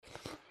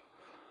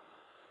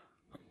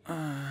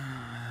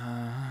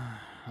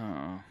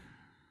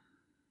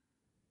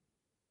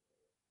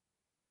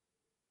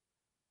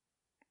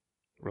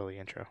roll the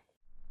intro.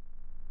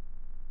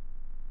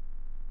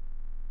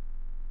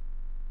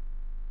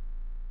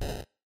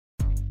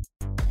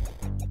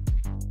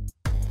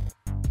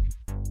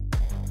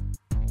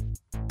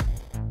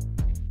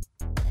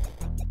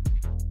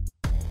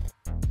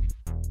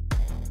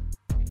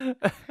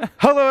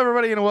 Hello,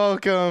 everybody, and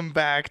welcome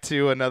back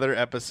to another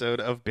episode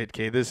of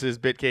Bitcade. This is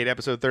Bitcade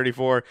episode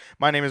 34.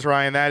 My name is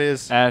Ryan. That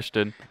is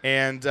Ashton.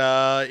 And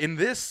in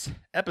this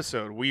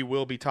episode, we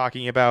will be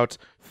talking about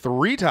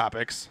 3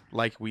 topics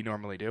like we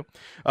normally do.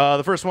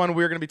 The first one,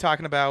 we're going to be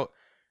talking about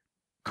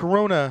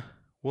Corona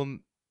will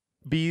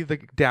be the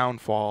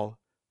downfall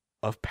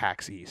of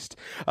PAX East.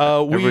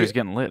 Everybody's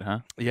getting lit, huh?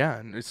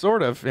 Yeah,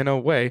 sort of, in a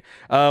way.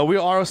 We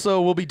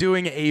also will be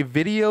doing a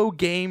video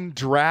game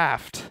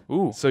draft.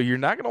 Ooh. So you're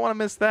not going to want to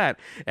miss that.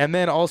 And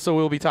then also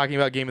we'll be talking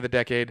about Game of the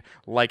Decade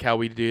like how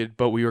we did,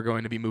 but we are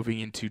going to be moving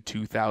into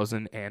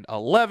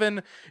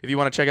 2011. If you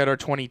want to check out our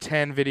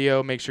 2010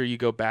 video, make sure you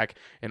go back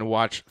and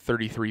watch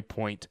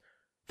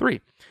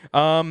 33.3.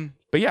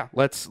 But yeah,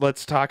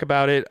 let's talk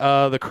about it.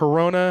 The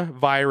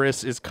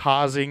coronavirus is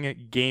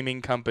causing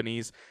gaming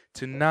companies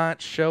to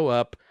not show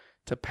up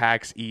to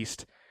PAX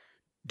East.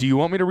 Do you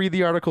want me to read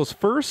the articles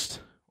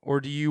first,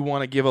 or do you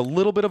want to give a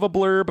little bit of a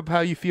blurb of how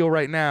you feel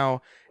right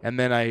now, and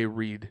then I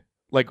read?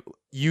 Like,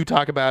 you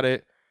talk about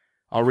it,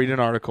 I'll read an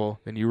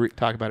article, then you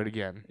talk about it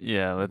again.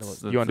 Yeah,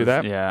 let's You want to do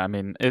that? Yeah, I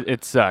mean,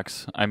 it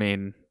sucks. I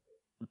mean,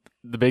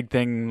 the big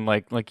thing,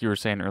 like you were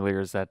saying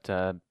earlier, is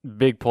that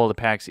big pull to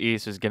PAX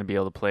East is going to be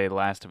able to play The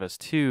Last of Us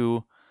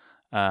 2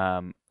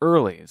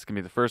 early. It's going to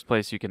be the first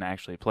place you can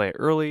actually play it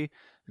early.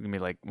 It's going to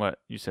be like, what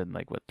you said,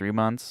 like, what, 3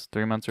 months?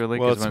 3 months early?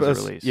 Well, it's when's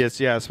supposed, the release? yes,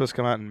 yeah, it's supposed to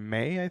come out in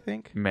May, I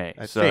think. May.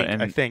 I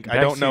And think. I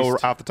PAX don't know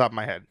East- off the top of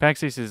my head.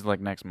 PAX East is like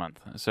next month,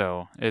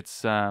 so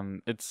it's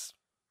that's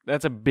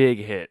a big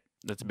hit.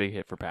 That's a big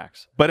hit for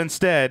PAX. But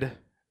instead,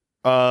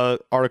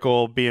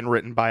 article being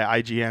written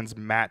by IGN's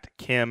Matt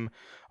Kim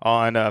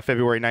on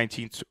February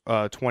 19th,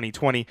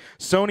 2020,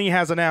 Sony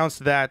has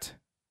announced that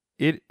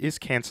it is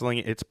canceling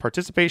its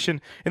participation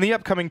in the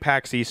upcoming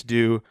PAX East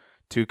due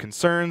to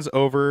concerns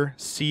over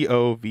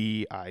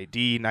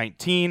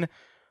COVID-19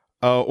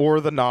 or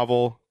the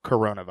novel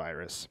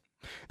coronavirus.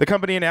 The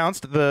company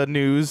announced the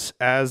news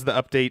as the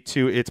update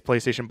to its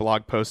PlayStation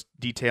blog post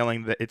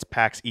detailing its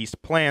PAX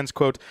East plans.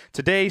 Quote,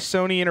 "Today,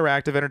 Sony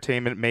Interactive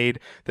Entertainment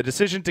made the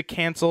decision to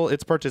cancel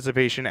its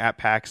participation at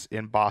PAX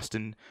in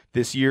Boston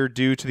this year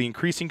due to the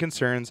increasing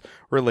concerns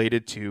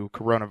related to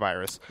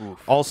coronavirus."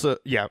 Oof. Also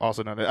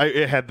known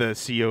it had the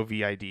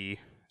COVID.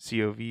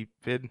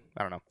 COVID?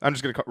 I don't know. I'm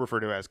just going to refer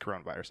to it as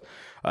coronavirus.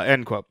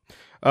 End quote.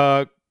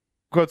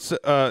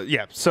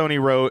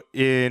 Sony wrote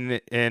in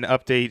an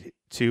update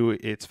to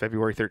its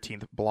February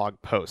 13th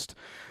blog post.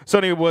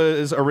 Sony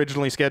was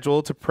originally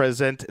scheduled to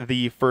present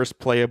the first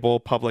playable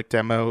public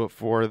demo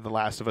for The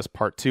Last of Us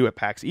Part 2 at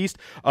PAX East.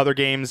 Other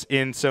games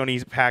in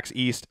Sony's PAX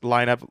East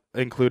lineup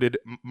included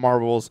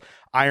Marvel's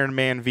Iron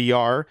Man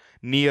VR,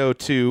 Neo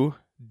 2,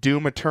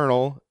 Doom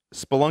Eternal,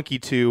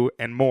 Spelunky 2,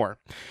 and more.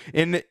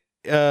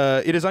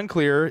 It is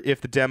unclear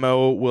if the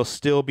demo will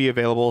still be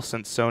available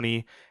since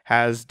Sony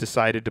has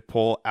decided to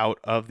pull out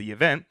of the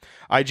event.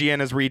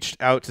 IGN has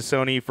reached out to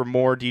Sony for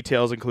more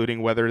details,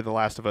 including whether The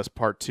Last of Us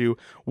Part 2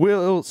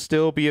 will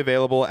still be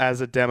available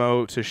as a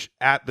demo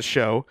at the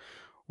show.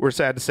 We're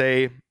sad to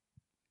say,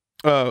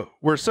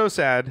 we're so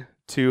sad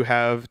to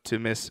have to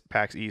miss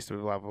PAX East, blah,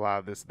 blah,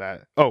 blah, this,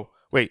 that. Oh,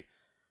 wait.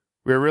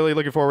 We're really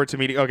looking forward to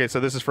meeting. Okay, so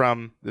this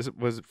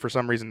was for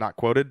some reason not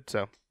quoted,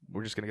 so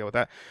we're just going to go with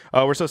that.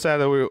 We're so sad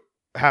that we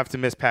have to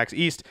miss PAX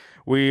East.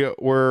 We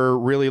were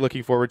really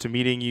looking forward to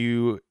meeting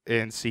you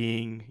and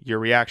seeing your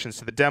reactions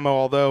to the demo.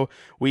 Although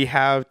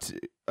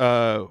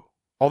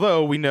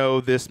we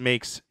know this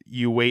makes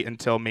you wait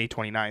until May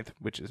 29th,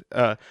 which is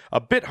a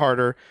bit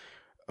harder.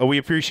 We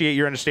appreciate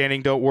your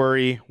understanding. Don't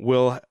worry,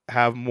 we'll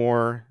have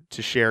more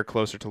to share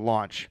closer to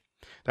launch.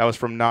 That was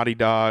from Naughty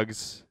Dog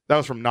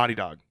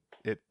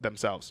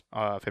themselves,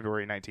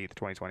 February 19th,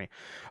 2020.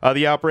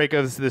 The outbreak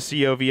of the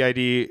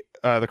COVID,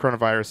 the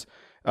coronavirus,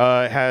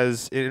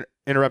 has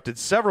interrupted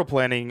several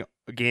planning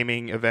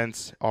gaming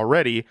events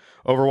already.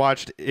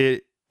 Overwatch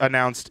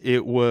announced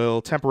it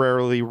will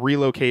temporarily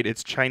relocate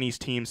its Chinese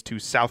teams to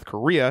South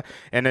Korea,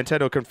 and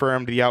Nintendo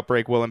confirmed the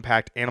outbreak will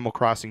impact Animal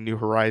Crossing New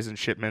Horizons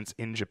shipments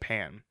in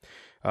Japan.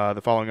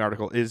 The following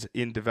article is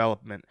in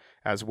development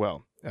as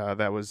well.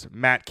 That was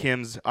Matt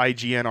Kim's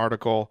IGN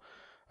article,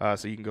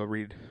 so you can go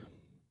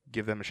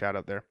give them a shout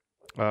out there.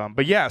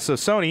 But yeah, so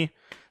Sony,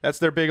 that's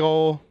their big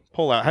old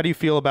pullout. How do you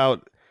feel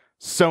about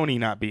Sony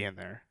not being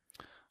there?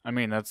 I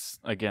mean, that's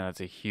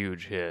a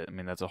huge hit. I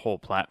mean, that's a whole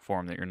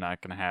platform that you're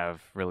not going to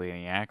have really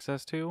any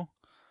access to.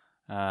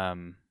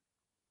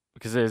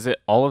 Because is it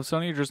all of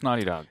Sony or just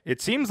Naughty Dog?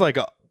 It seems like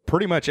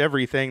pretty much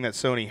everything that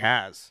Sony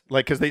has.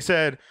 Like, because they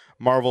said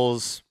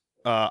Marvel's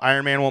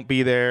Iron Man won't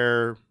be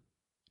there,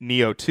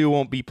 Neo 2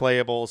 won't be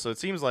playable. So it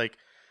seems like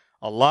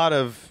a lot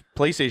of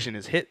PlayStation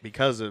is hit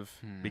because of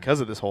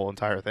this whole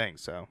entire thing.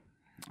 So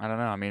I don't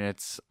know. I mean,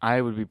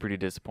 I would be pretty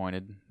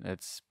disappointed.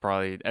 It's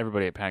probably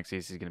everybody at PAX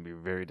East is going to be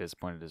very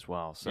disappointed as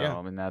well. So Yeah.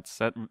 I mean,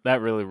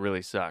 that really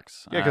really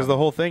sucks. Yeah, because the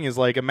whole thing is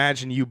like,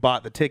 imagine you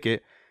bought the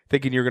ticket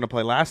thinking you're going to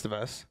play Last of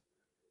Us.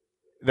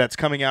 That's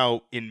coming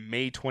out in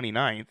May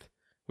 29th,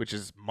 which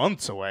is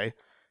months away,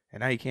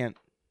 and now you can't.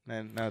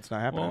 And now it's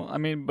not happening. Well, I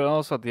mean, but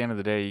also at the end of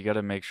the day, you got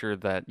to make sure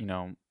that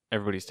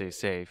everybody stays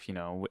safe.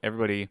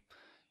 Everybody.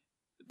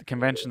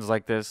 Conventions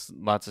like this,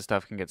 lots of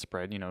stuff can get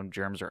spread.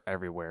 Germs are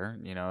everywhere.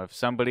 If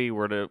somebody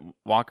were to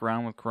walk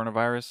around with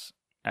coronavirus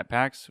at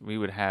PAX, we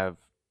would have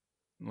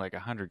like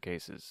 100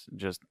 cases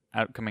just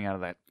coming out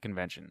of that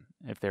convention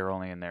if they were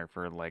only in there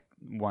for like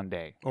one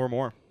day Or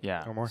more.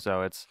 Yeah, Or more.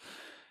 So it's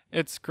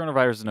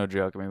coronavirus is no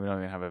joke. I mean, we don't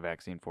even have a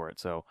vaccine for it.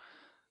 So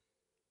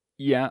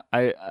yeah,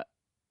 I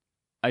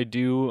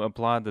do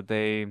applaud that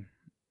they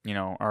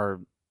are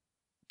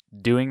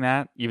doing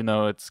that, even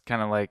though it's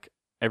kind of like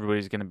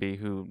everybody's going to be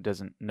who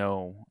doesn't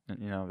know,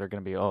 they're going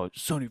to be, oh,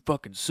 Sony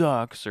fucking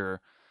sucks,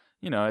 or,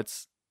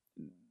 it's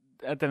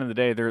at the end of the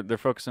day, they're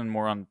focusing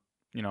more on,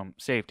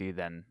 safety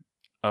than,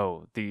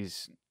 oh,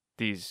 these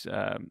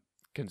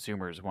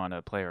consumers want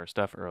to play our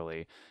stuff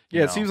early.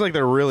 Yeah, it seems like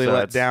they're really So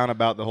let it's- down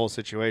about the whole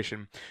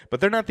situation. But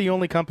they're not the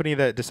only company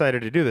that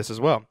decided to do this as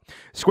well.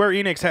 Square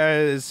Enix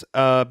has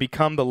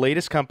become the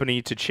latest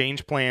company to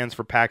change plans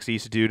for PAX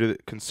East due to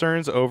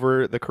concerns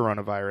over the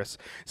coronavirus,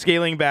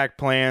 scaling back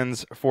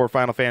plans for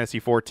Final Fantasy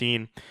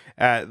XIV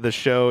at the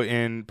show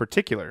in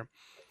particular.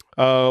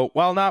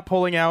 While not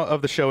pulling out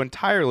of the show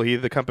entirely,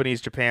 the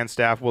company's Japan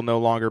staff will no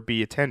longer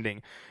be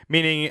attending,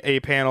 meaning a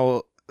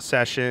panel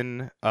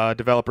session,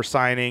 developer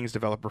signings,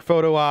 developer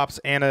photo ops,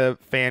 and a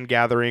fan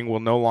gathering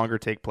will no longer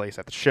take place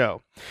at the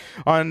show.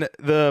 On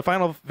the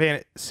Final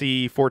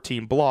Fantasy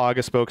XIV blog,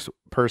 a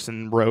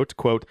spokesperson wrote,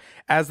 quote,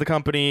 "As the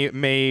company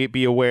may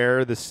be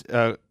aware,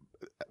 coronavirus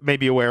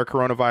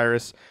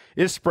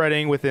is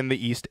spreading within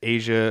the East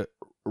Asia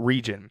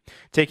region.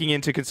 Taking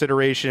into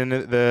consideration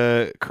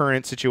the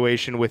current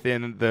situation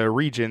within the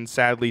region,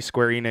 sadly,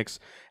 Square Enix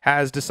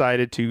has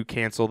decided to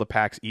cancel the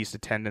PAX East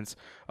attendance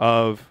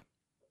of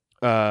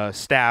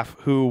staff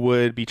who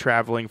would be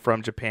traveling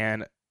from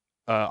Japan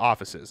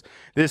offices.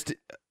 This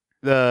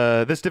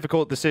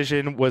difficult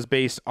decision was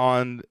based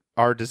on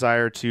our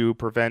desire to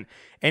prevent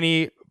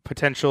any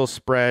potential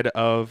spread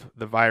of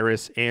the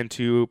virus and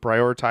to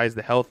prioritize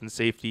the health and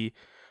safety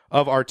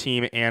of our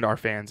team and our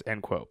fans,"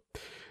 end quote.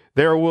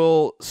 There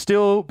will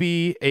still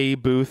be a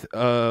booth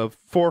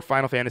for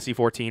Final Fantasy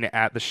XIV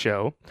at the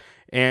show,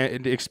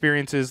 and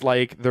experiences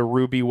like the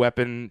Ruby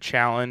Weapon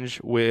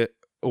Challenge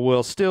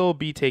will still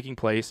be taking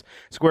place.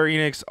 Square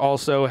Enix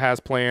also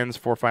has plans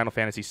for Final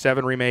Fantasy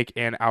VII Remake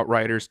and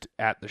Outriders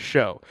at the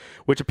show,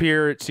 which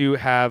appear to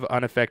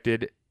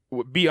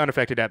be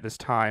unaffected at this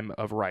time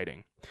of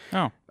writing.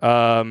 Oh.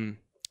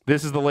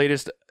 This is the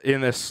latest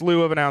in a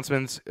slew of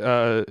announcements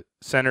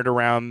centered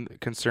around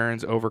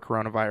concerns over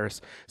coronavirus.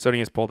 Sony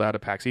has pulled out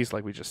of PAX East,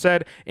 like we just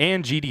said,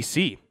 and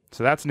GDC.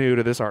 So that's new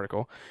to this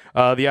article.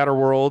 The Outer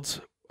Worlds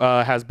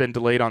has been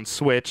delayed on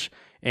Switch,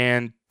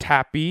 and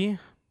Tappy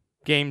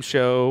Game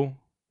Show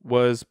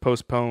was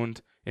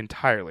postponed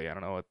entirely. I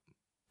don't know what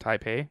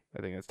Taipei.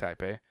 I think it's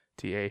Taipei.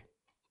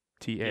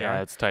 T-A-T-A-I.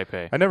 Yeah, it's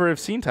Taipei. I never have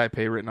seen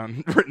Taipei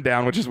written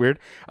down, which is weird.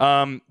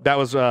 That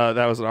was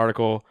an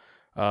article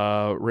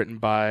written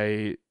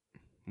by.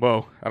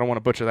 Whoa, I don't want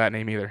to butcher that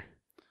name either.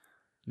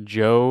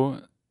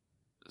 Joe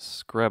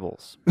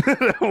Screbbles.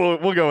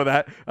 we'll go with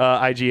that.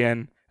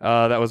 IGN.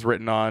 That was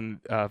written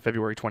on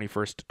February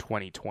 21st,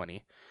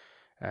 2020.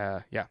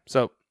 Yeah.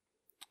 So.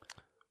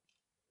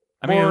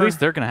 I mean, at least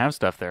they're gonna have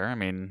stuff there. I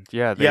mean,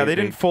 yeah. They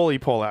didn't fully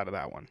pull out of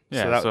that one.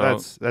 Yeah, so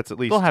that's at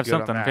least they'll have good on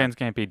something. that. Fans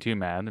can't be too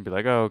mad and be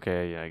like, "Oh,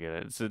 okay, yeah, I get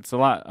it." It's a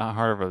lot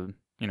harder of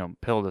a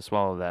pill to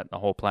swallow that the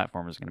whole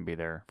platform is gonna be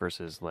there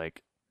versus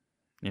like,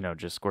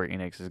 just Square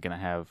Enix is gonna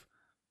have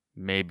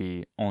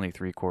maybe only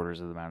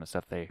 3/4 of the amount of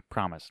stuff they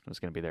promised was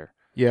gonna be there.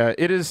 Yeah,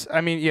 it is. I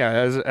mean, yeah,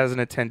 as an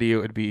attendee,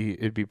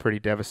 it'd be pretty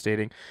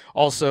devastating.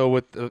 Also,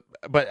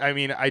 but I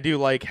mean, I do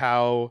like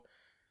how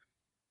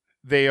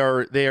they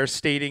are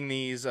stating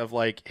these of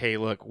like, hey,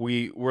 look,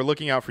 we're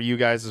looking out for you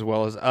guys as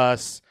well as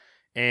us,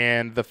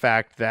 and the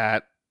fact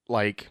that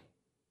like,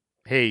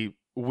 hey,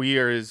 we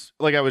are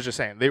like I was just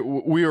saying,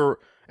 we are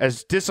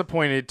as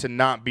disappointed to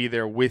not be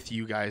there with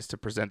you guys to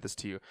present this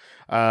to you.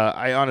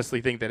 I honestly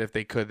think that if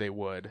they could, they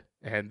would.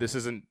 And this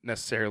isn't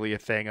necessarily a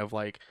thing of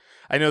like,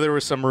 I know there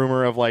was some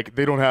rumor of like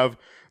they don't have.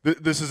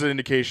 This is an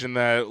indication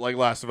that like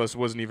Last of Us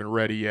wasn't even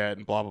ready yet,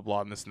 and blah blah blah,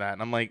 and this and that.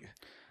 And I'm like.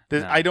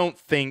 No. I don't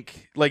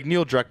think like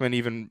Neil Druckmann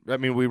even. I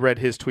mean, we read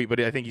his tweet, but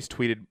I think he's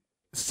tweeted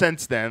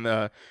since then.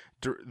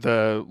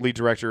 The lead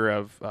director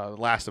of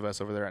Last of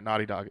Us over there at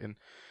Naughty Dog, and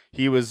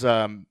he was.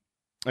 I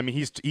mean,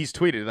 he's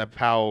tweeted about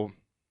how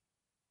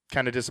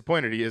kind of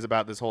disappointed he is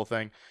about this whole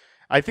thing.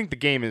 I think the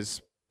game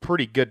is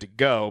pretty good to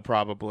go,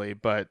 probably,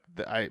 but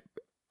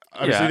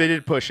obviously they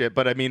did push it.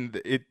 But I mean,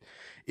 it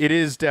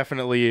is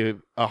definitely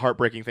a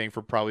heartbreaking thing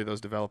for probably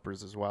those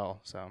developers as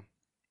well. So.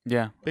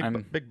 Yeah,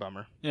 Big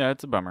bummer. yeah,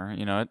 it's a bummer.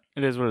 You know,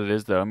 it is what it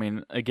is, though. I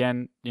mean,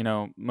 again, you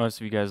know, most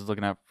of you guys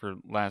looking out for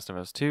Last of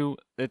Us 2,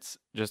 it's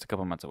just a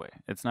couple months away.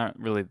 It's not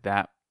really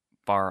that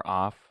far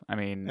off. I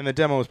mean, And the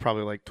demo was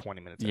probably like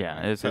 20 minutes. yeah,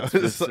 anyway, it's so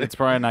it's, like- it's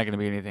probably not going to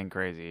be anything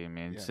crazy. I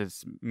mean, Yeah.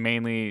 it's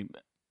mainly,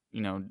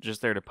 you know,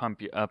 just there to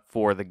pump you up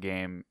for the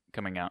game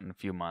coming out in a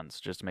few months,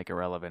 just to make it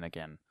relevant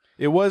again.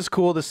 It was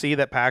cool to see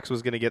that PAX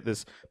was going to get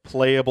this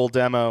playable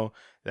demo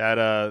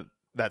that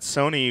that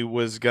Sony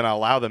was going to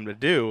allow them to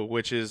do,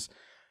 which is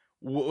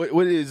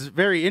what is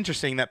very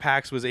interesting that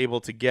PAX was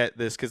able to get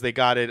this because they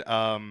got it.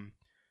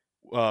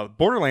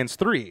 Borderlands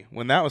 3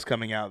 when that was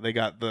coming out, they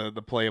got the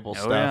playable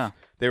stuff. Yeah.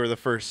 They were the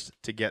first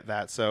to get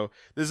that, so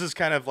this is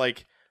kind of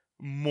like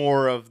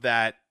more of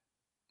that.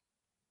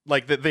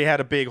 Like that, they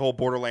had a big whole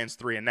Borderlands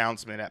 3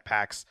 announcement at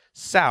PAX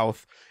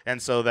South, and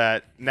so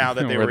that now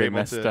that they Where were they able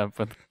messed to. up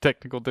with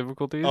technical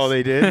difficulties. Oh,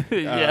 they did.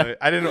 Yeah.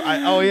 I didn't.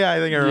 Oh, yeah. I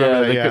think I remember. Yeah,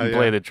 that. they Yeah, couldn't yeah.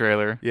 play the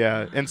trailer.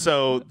 Yeah, and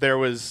so there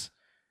was.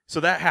 So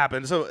that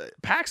happened. So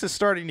PAX is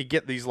starting to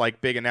get these like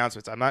big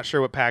announcements. I'm not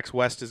sure what PAX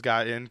West has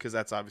got in because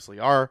that's obviously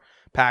our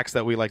PAX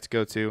that we like to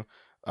go to.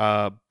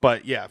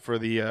 But yeah, for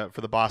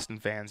the Boston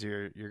fans,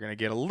 you're gonna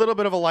get a little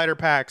bit of a lighter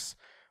PAX,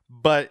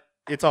 but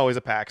it's always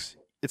a PAX.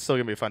 It's still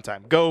gonna be a fun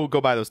time. Go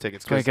buy those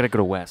tickets. So I gotta go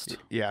to West.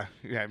 Yeah.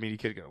 I mean, you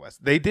could go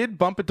West. They did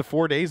bump it to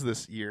 4 days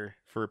this year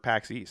for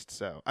PAX East.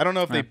 So I don't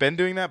know if they've been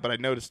doing that, but I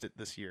noticed it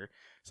this year.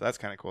 So that's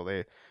kind of cool.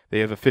 They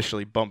have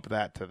officially bumped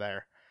that to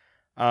there.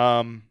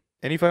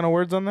 Any final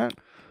words on that?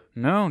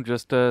 No,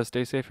 just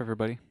stay safe,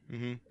 everybody.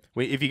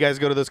 Mm-hmm. If you guys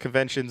go to those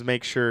conventions,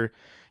 make sure,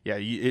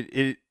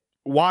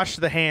 wash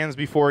the hands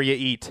before you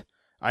eat.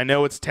 I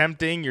know it's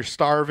tempting. You're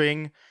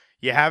starving.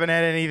 You haven't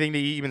had anything to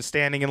eat, even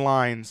standing in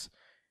lines.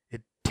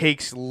 It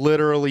takes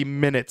literally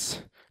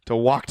minutes to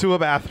walk to a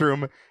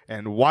bathroom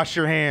and wash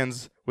your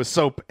hands with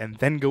soap and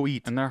then go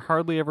eat. And they're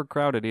hardly ever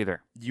crowded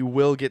either. You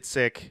will get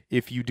sick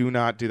if you do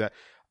not do that.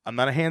 I'm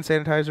not a hand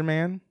sanitizer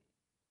man.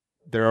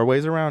 There are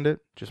ways around it.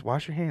 Just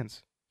wash your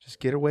hands. Just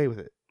get away with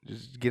it.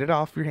 Just get it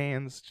off your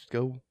hands. Just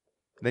go.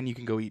 Then you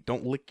can go eat.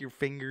 Don't lick your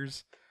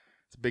fingers.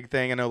 It's a big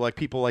thing. I know like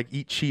people like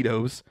eat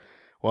Cheetos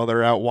while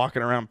they're out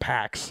walking around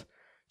PAX.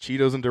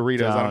 Cheetos and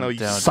Doritos. I don't know,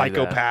 you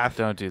psychopath.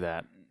 Don't do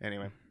that.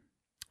 Anyway.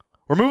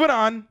 We're moving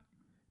on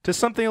to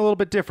something a little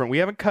bit different. We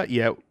haven't cut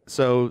yet,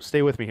 so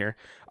stay with me here.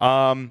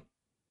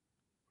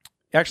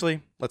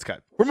 Actually, let's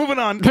cut. We're moving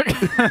on.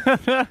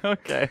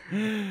 Okay.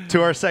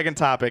 To our second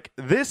topic.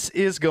 This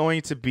is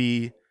going to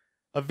be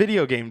a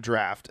video game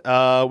draft.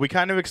 We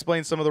kind of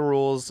explained some of the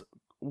rules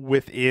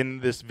within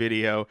this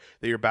video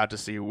that you're about to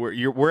see.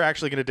 We're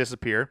actually going to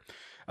disappear,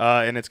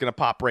 and it's going to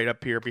pop right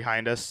up here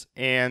behind us.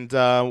 And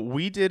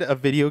we did a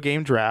video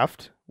game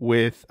draft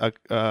with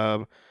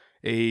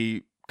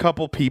a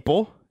couple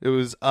people. It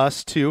was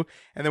us two,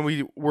 and then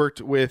we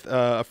worked with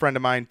a friend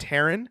of mine,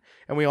 Taryn,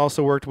 and we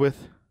also worked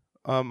with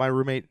my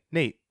roommate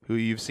Nate, who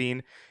you've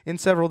seen in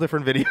several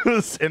different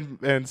videos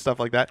and stuff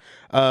like that.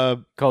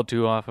 Called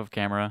two off of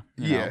camera.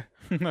 Yeah.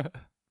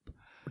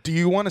 Do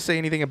you want to say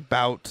anything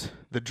about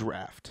the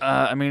draft?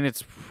 I mean,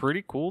 it's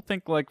pretty cool.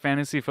 Think like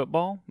fantasy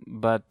football,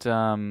 but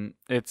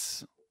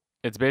it's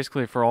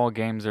basically for all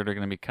games that are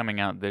going to be coming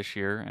out this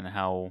year and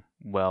how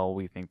well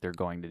we think they're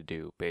going to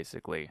do,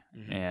 basically.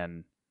 Mhm.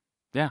 And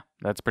yeah,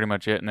 that's pretty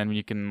much it. And then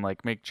you can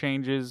like make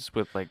changes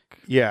with like.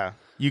 Yeah,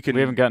 you can.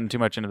 We haven't gotten too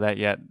much into that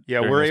yet.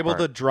 Yeah, we're able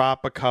to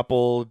drop a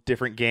couple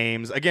different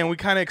games. Again, we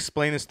kind of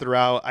explained this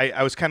throughout.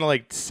 I was kind of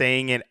like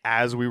saying it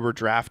as we were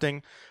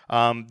drafting.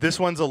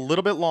 This one's a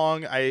little bit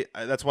long.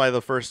 That's why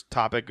the first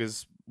topic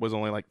was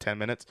only like 10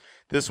 minutes.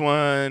 This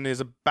one is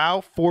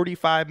about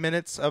 45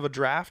 minutes of a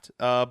draft,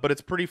 but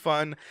it's pretty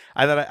fun.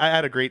 I thought I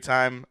had a great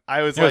time.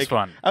 It was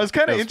fun. I was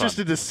kind It of was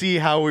interested to see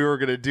how we were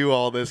going to do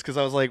all this because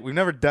I was like, we've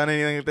never done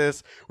anything like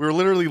this. We were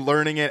literally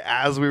learning it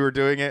as we were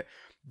doing it.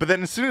 But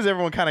then as soon as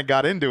everyone kind of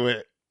got into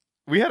it,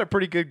 we had a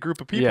pretty good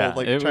group of people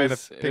trying to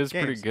pick it was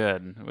games. pretty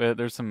good.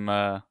 There's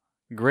some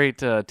great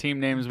team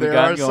names we There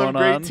got are going some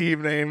great on.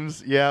 team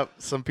names. Yep,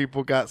 some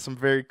people got some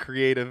very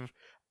creative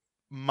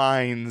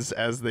minds,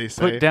 as they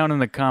say. Put down in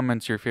the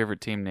comments your favorite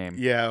team name.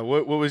 Yeah,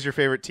 what was your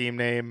favorite team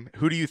name?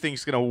 Who do you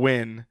think's gonna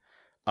win?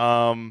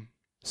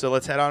 So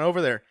let's head on over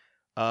there.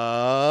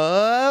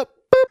 Boop.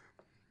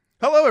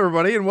 Hello,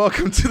 everybody, and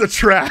welcome to the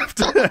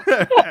draft.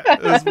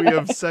 As we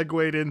have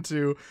segued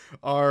into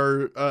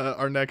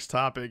our next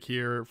topic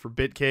here for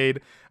Bitcade,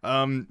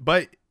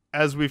 but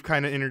as we've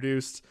kind of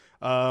introduced,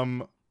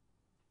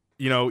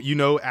 you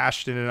know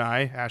Ashton and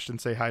I. Ashton,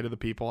 say hi to the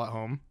people at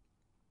home.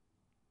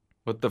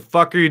 What the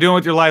fuck are you doing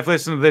with your life?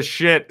 Listen to this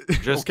shit.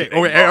 Just Okay.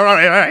 kidding. Okay. All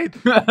right.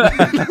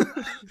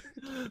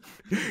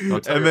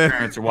 Don't tell And your then-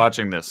 parents you're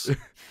watching this.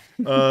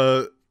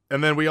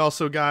 And then we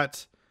also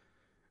got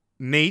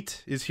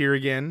Nate is here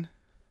again.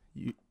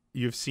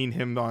 You've seen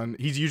him on.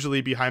 He's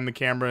usually behind the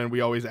camera, and we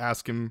always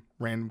ask him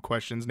random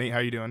questions. Nate, how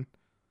you doing?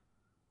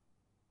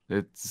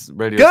 It's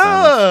radio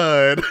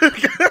silence. Good.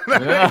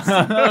 Nice.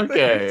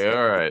 Okay,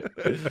 all right.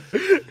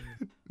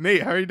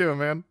 Nate, how are you doing,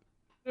 man?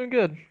 Doing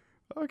good.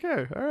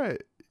 Okay. All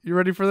right. You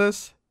ready for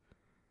this?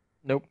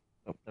 Nope.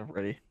 Oh, I'm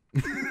ready.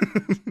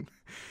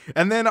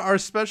 And then our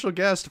special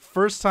guest,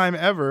 first time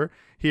ever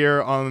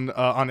here on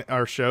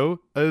our show,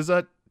 is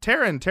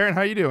Taryn. Taryn,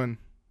 how you doing?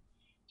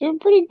 Doing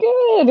pretty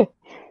good.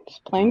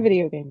 Just playing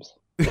video games.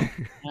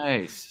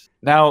 Nice.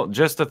 Now,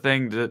 just a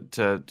thing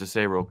to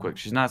say real quick.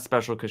 She's not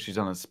special because she's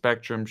on the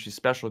spectrum. She's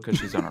special because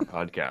she's on our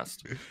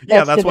podcast.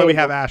 Yeah, that's why we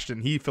have debatable.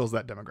 Ashton. He fills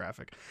that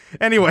demographic.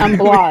 Anyway, I'm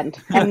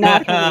blonde. I'm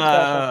naturally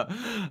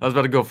special. I was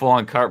about to go full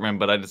on Cartman,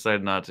 but I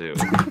decided not to.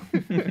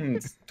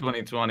 It's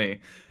 2020.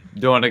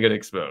 Don't want to get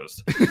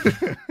exposed.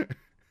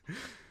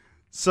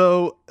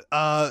 So,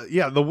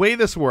 yeah, the way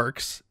this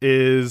works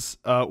is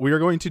we are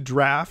going to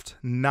draft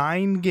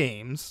 9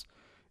 games,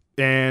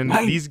 and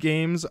Nice. these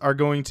games are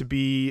going to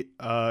be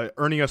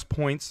earning us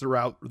points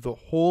throughout the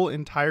whole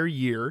entire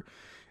year,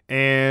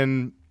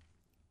 and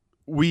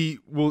we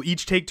will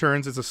each take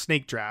turns. It's a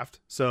snake draft,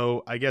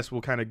 so I guess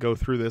we'll kind of go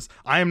through this.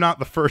 I am not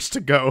the first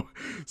to go,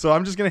 so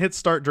I'm just going to hit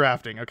start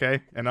drafting,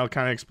 okay? And I'll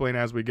kind of explain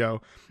as we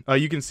go.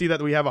 You can see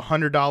that we have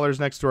 $100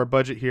 next to our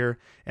budget here,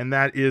 and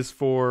that is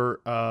for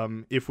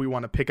if we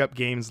want to pick up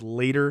games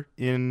later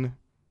in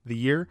the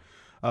year.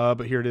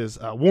 But here it is.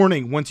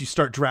 Warning, once you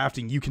start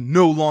drafting, you can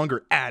no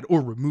longer add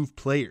or remove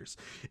players,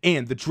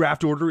 and the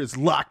draft order is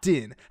locked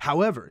in.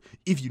 However,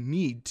 if you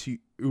need to,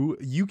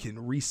 you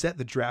can reset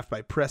the draft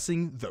by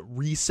pressing the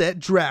reset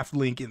draft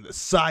link in the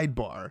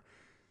sidebar.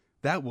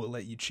 That will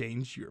let you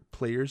change your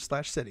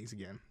players/settings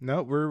again.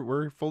 No,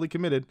 we're fully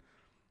committed.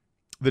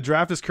 The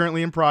draft is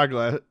currently in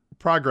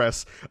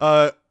progress.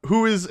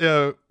 Who is?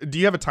 Do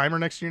you have a timer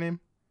next to your name?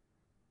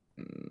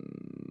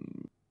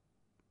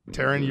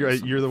 Taryn,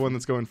 you're the one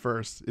that's going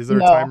first. Is there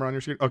No. a timer on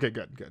your screen? Okay,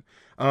 good.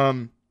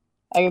 I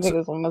can take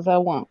as long as I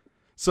want.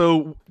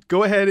 So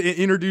go ahead and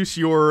introduce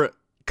your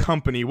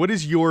company. What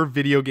is your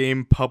video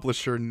game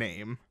publisher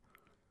name?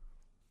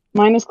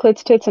 Mine is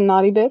Clits, Tits, and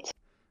Naughty Bits.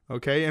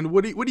 Okay, and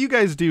what do you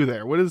guys do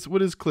there? What does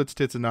Clits,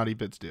 Tits, and Naughty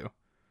Bits do?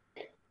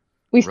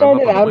 We Rub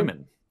started up on the out.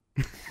 women.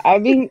 I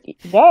mean,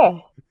 yeah.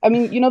 I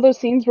mean, you know those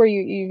scenes where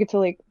you get to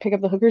like pick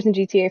up the hookers in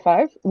GTA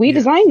 5? We Yeah.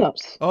 designed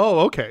those. Oh,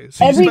 okay.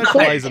 So you Every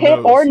specialize Clits, in Tit,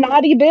 those. or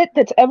Naughty Bit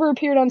that's ever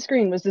appeared on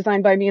screen was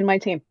designed by me and my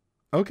team.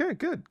 Okay,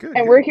 good.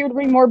 And we're here to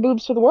bring more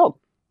boobs to the world.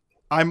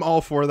 I'm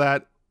all for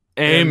that.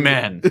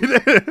 Amen.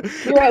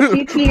 Here at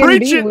Preach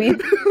CT&B,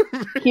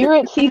 it. Here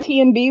at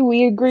CT&B,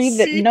 we agree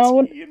that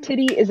no CT&B.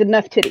 titty is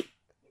enough titty.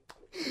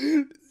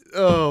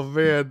 Oh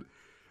man,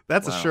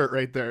 that's a Wow. shirt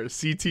right there.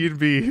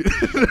 CT&B,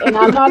 And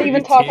I'm not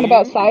even talking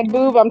about CT&B. side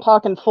boob. I'm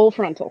talking full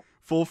frontal.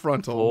 full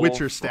frontal, Full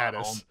Witcher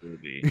frontal status.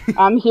 booby.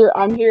 I'm here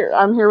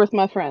with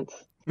my friends.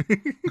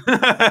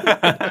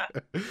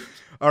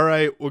 All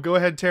right, well, go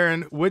ahead,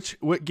 Taryn.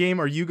 What game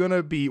are you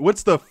gonna be?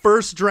 What's the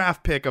first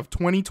draft pick of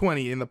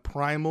 2020 in the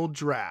Primal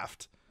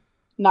Draft?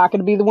 Not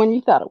gonna be the one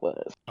you thought it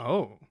was.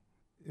 Oh,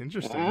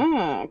 interesting.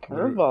 Ah,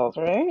 curveballs,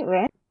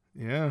 right?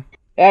 Yeah,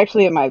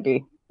 Actually, it might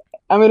be.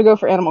 I'm gonna go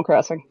for Animal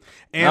Crossing.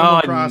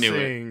 Animal I knew it.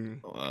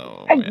 Crossing.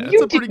 Oh, Ah, man. That's you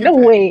a pretty did good no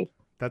pick. way.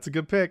 That's a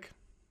good pick.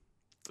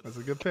 That's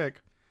a good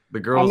pick. The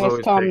girls I miss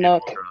always Tom pick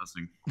Nook. Animal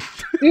Crossing.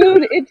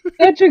 Dude, it's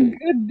such a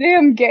good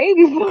damn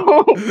game,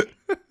 though.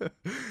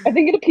 I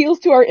think it appeals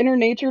to our inner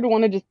nature to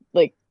want to just,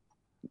 like,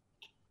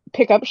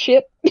 pick up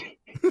shit.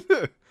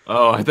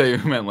 Oh, I thought you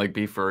meant like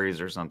be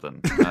furries or something.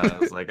 I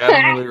was like, I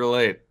don't really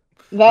relate.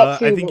 That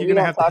too, I think but you're we gonna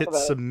don't have to talk hit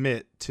about it.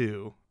 submit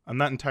too. I'm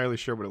not entirely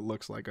sure what it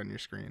looks like on your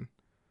screen.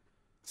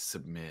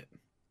 Submit.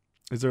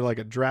 Is there like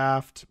a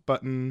draft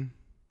button?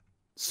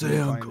 Say Can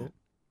you find uncle. it?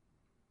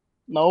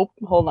 Nope,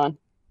 hold on.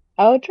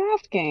 Oh,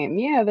 draft game.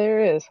 Yeah,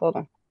 there is. Hold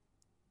on.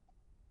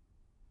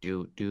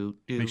 Do.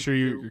 Make sure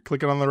you're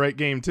clicking on the right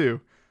game too.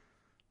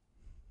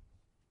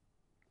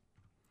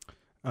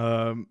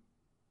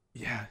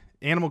 Yeah,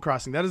 Animal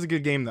Crossing. That is a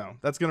good game though.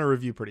 That's gonna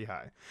review pretty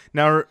high.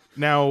 Now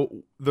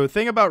the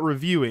thing about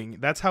reviewing,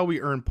 that's how we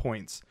earn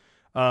points.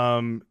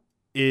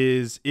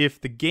 Is if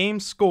the game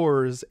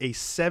scores a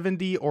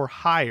 70 or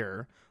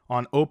higher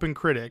on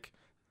OpenCritic,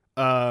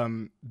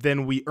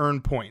 then we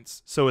earn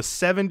points. So a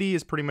 70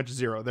 is pretty much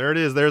 0. There it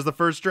is. There's the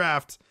first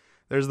draft.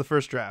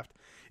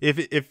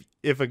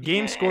 If a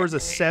game scores a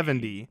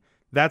 70,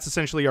 that's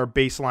essentially our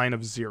baseline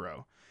of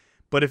 0.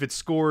 But if it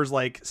scores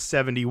like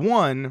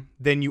 71,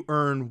 then you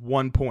earn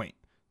 1 point.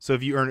 So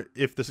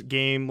if this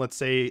game, let's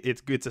say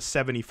it's a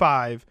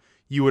 75,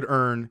 you would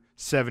earn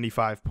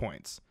 75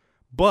 points.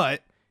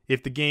 But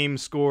if the game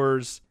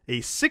scores a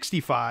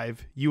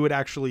 65, you would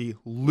actually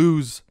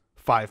lose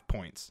 5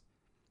 points.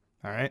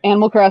 All right.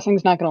 Animal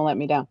Crossing's not gonna let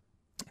me down.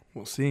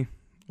 We'll see.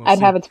 I'd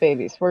have its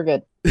babies. We're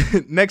good.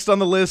 Next on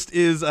the list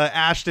is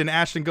Ashton.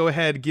 Ashton, go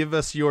ahead. Give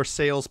us your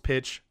sales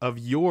pitch of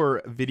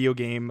your video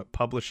game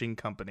publishing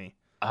company.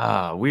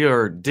 We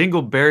are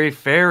Dingleberry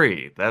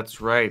Fairy.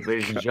 That's right,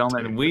 ladies and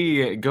gentlemen.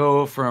 We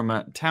go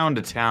from town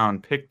to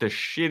town, pick the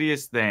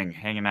shittiest thing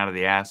hanging out of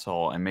the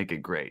asshole, and make it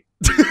great.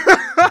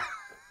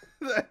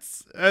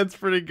 That's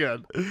pretty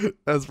good.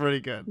 That's pretty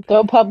good.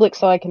 Go public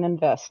so I can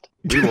invest.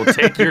 We will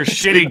take your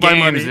shitty Take my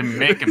games money. and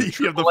make them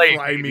You have the AAA,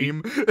 fry baby.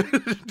 meme.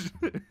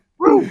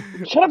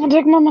 Shut up and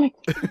take my money.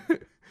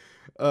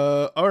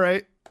 All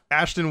right.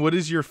 Ashton, what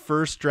is your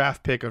first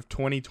draft pick of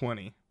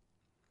 2020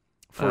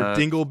 for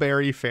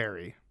Dingleberry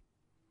Fairy?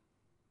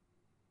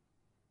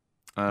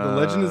 The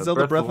Legend of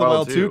Zelda Breath of the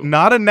Wild 2.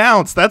 Not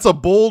announced. That's a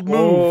bold move.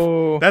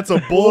 Whoa. That's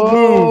a bold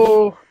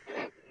move.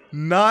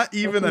 Not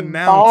even Some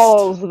announced.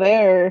 balls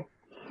there.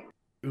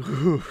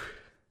 Ooh.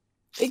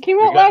 It came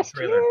We out got a last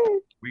trailer. year.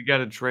 We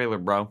got a trailer,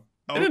 bro.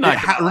 Oh, Did it not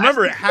come out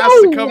remember, last it has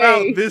No to come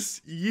way. out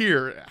this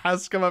year. It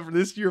has to come out for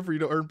this year for you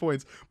to earn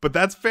points. But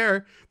that's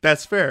fair.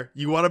 That's fair.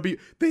 You want to be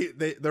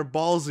they're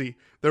ballsy.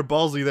 They're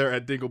ballsy there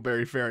at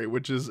Dingleberry Fairy,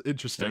 which is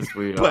interesting. Yes,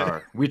 we But-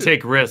 are. We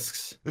take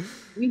risks.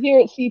 We here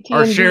at CT.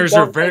 Our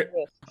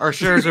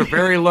shares are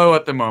very low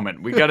at the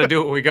moment. We got to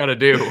do what we got to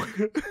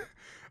do.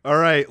 All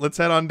right, let's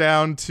head on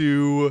down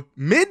to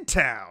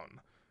Midtown.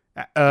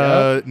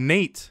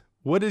 Nate,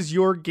 what is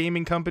your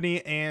gaming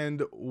company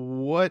and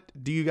what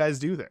do you guys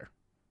do there?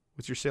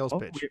 What's your sales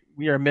pitch?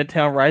 We are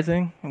Midtown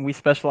Rising, and we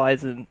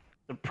specialize in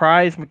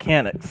surprise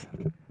mechanics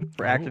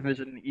for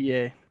Activision and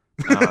EA.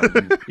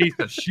 You piece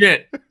of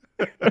shit.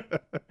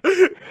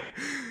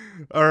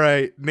 All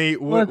right,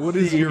 Nate, what Let's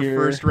is see your here.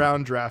 first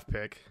round draft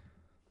pick?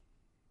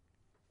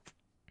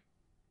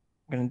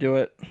 I'm gonna do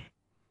it.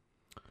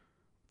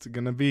 It's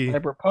going to be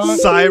Cyberpunk.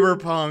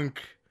 Cyberpunk.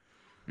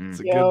 Mm. It's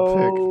a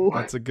Yo. good pick.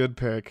 That's a good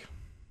pick.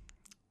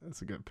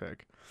 That's a good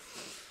pick.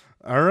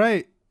 All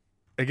right.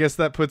 I guess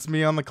that puts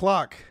me on the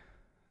clock.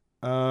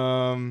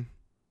 So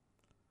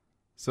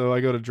I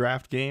go to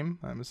draft game,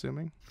 I'm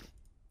assuming.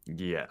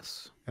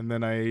 Yes. And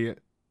then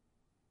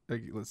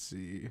let's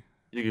see.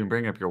 You can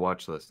bring up your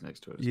watch list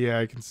next to it. Yeah,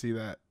 I can see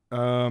that.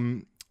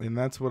 And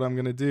that's what I'm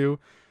going to do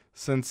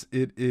since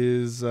it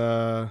is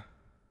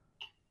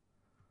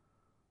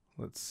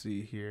let's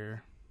see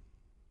here.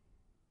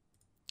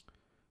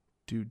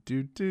 Do.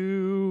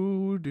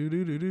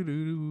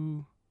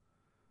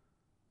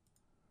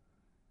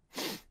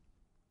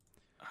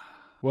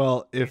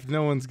 Well, if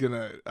no one's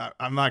gonna,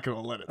 I'm not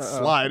gonna let it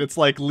slide. It's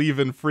like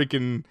leaving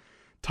freaking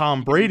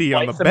Tom Brady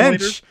on the Flight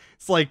bench. Simulator?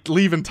 It's like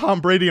leaving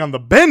Tom Brady on the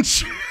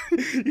bench.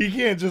 You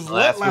can't just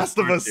let Last Last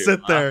of Us Us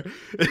sit Part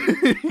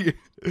there.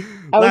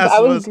 I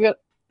was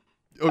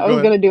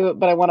gonna do it,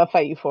 but I want to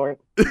fight you for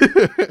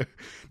it.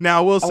 Now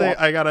I will say won't.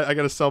 I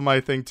gotta sell my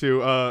thing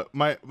too.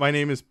 My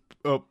name is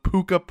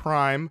Puka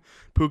Prime.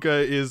 Puka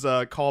is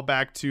a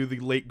callback to the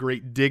late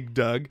great Dig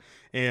Dug,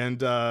 and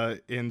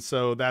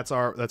so that's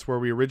where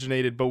we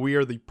originated. But we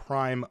are the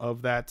prime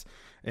of that,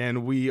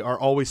 and we are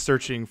always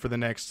searching for the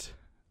next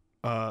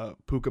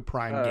Puka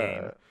Prime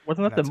game.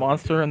 Wasn't that That's the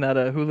monster in that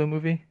Hulu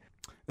movie?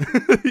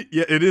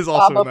 Yeah, it is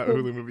also in Baba that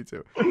Poop. Hulu movie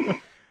too.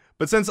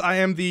 But since I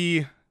am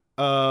the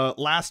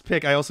last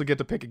pick, I also get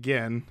to pick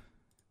again.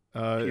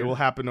 It will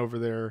happen over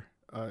there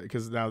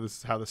because now this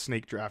is how the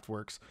snake draft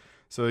works.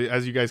 So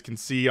as you guys can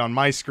see on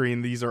my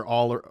screen, these are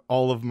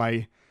all of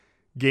my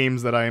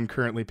games that I am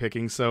currently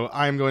picking. So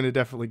I'm going to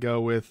definitely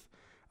go with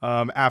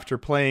after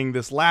playing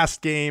this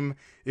last game,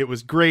 it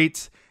was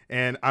great,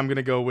 and I'm going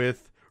to go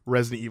with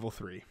Resident Evil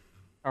 3.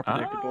 How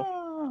predictable.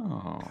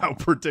 Oh. How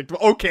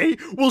predictable. Okay,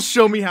 well,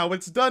 show me how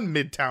it's done,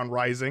 Midtown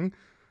Rising.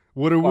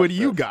 What do Watch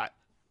you this. got?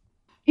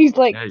 He's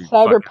like Yeah, you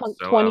fucking Cyberpunk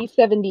so out.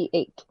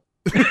 2078.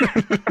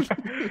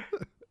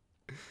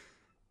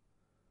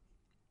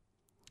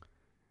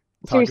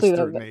 Talk us Seriously,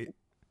 through it, that, Nate.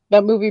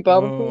 that movie,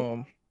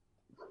 Baba.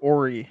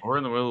 Ori. Or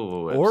in the Will of the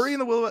Wisps. Ori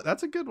and the Will.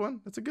 That's a good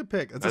one. That's a good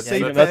pick. That's a That's safe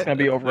even bet. that's gonna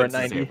be over a That's a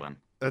safe 90. one.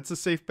 That's a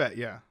safe bet.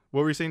 Yeah.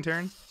 What were you saying,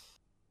 Taryn?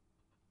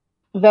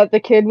 That the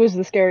kid was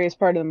the scariest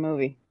part of the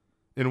movie.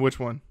 In which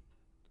one?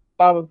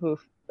 Baba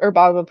Poof. Or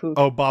Baba Poof.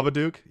 Oh,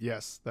 Babadook.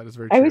 Yes, that is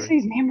very I true. always say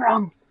his name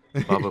wrong.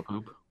 Baba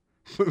Poop.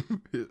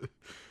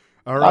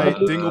 All right,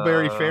 Babadook.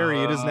 Dingleberry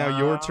Fairy. It is now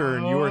your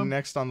turn. You are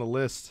next on the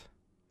list.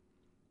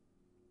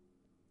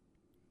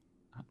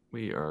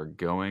 We are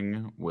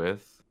going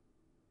with.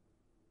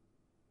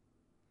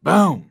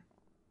 Boom!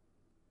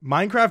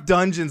 Minecraft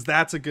Dungeons.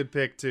 That's a good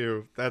pick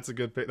too. That's a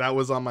good pick. That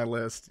was on my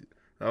list.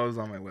 It's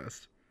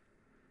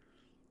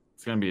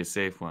going to be a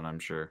safe one, I'm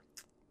sure.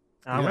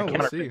 I'm Yeah, gonna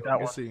we'll see. counterpick that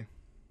We'll one. see.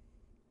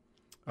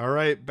 All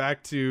right,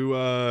 back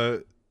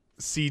to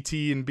CT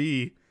and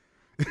B.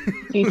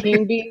 CT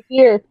and B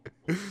here.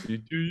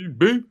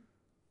 CTB.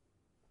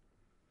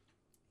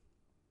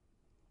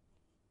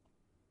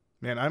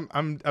 Man,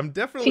 I'm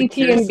definitely CT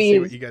curious and to see B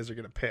what is- you guys are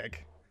gonna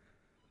pick.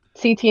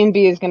 CT and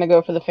B is gonna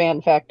go for the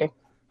fan factor.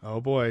 Oh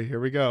boy, here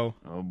we go.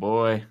 Oh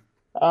boy.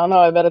 I don't know.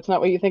 I bet it's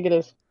not what you think it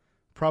is.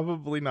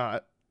 Probably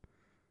not.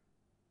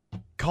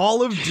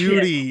 Call of Shit.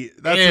 Duty.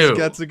 Ew.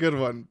 That's a good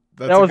one.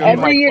 That's That a was good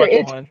Every one. year, question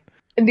it's- one.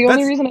 And the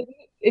only That's- reason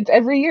it's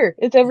every year.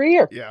 It's every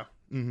year. Yeah.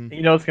 hmm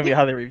You know it's gonna be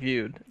how they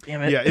reviewed.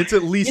 Damn it. Yeah, it's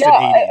at least Yeah,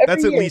 an 80. every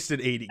That's at year. least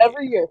an 80.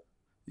 Every year.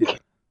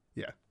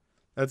 Yeah.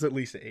 That's at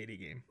least an 80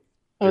 game.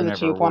 That was They're a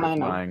cheap never one, worth I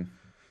know. buying.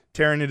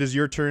 Taryn, it is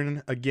your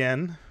turn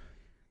again.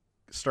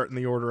 Starting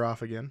the order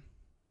off again.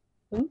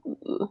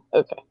 Ooh,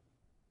 okay.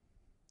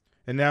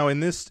 And now in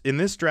this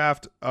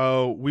draft,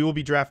 we will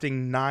be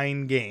drafting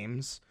 9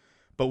 games,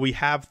 but we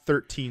have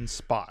 13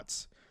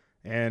 spots.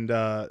 And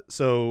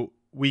so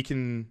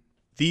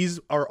these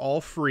are all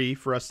free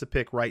for us to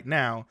pick right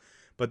now,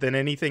 But then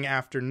anything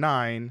after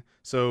 9,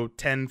 so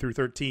 10 through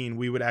 13,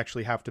 we would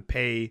actually have to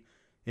pay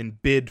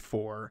and bid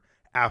for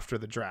after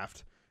the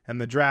draft. And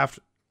the draft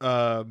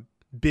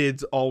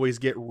bids always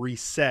get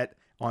reset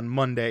on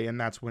Monday, and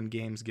that's when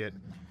games get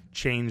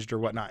changed or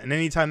whatnot. And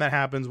anytime that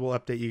happens, we'll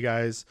update you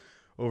guys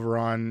over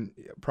on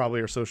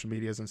probably our social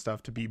medias and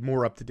stuff to be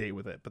more up to date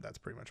with it. But that's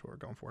pretty much what we're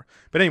going for.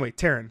 But anyway,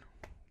 Taryn,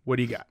 what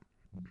do you got?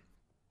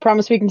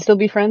 Promise we can still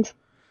be friends?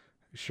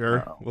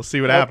 Sure. We'll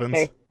see what happens.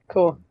 Okay,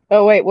 cool.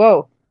 Oh, wait,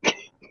 whoa.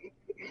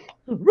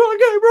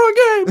 Wrong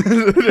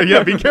game.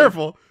 Yeah, be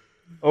careful.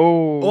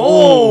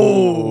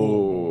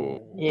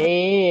 Oh.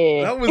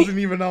 Yeah. That wasn't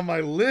even on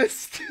my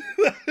list.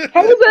 How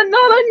is that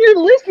not on your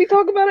list? We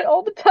talk about it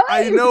all the time.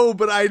 I know,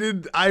 but I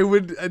didn't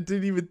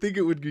even think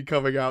it would be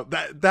coming out.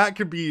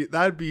 That'd be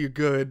a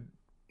good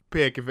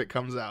pick if it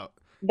comes out.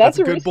 That's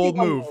a good risky bold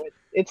one, move. though.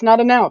 It's not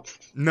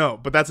announced. No,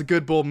 but that's a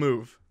good bold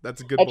move. That's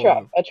a good I bold try.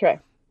 move. I try.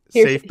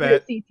 Safe Here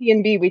at bet.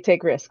 CT&B, we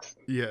take risks.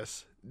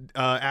 Yes.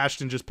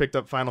 Ashton just picked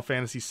up Final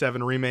Fantasy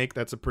VII Remake.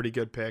 That's a pretty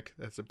good pick.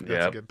 That's a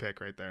good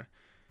pick right there.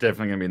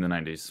 Definitely gonna be in the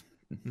 90s.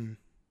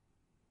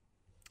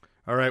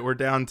 All right, we're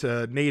down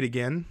to Nate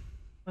again.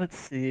 Let's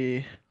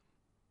see.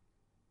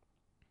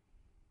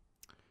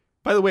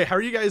 By the way, how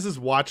are you guys'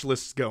 watch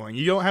lists going?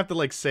 You don't have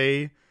to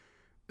say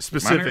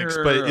specifics,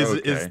 but is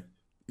okay.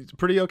 it's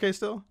pretty okay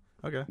still?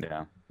 Okay.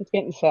 Yeah. It's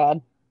getting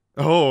sad.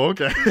 Oh,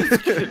 okay.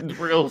 Getting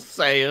real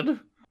sad.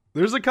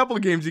 There's a couple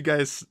of games you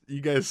guys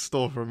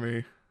stole from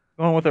me.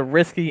 Going with a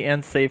risky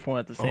and safe one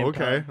at the same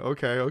Okay, time.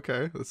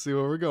 okay. Let's see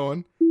where we're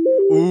going.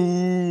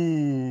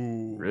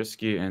 Ooh.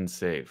 Risky and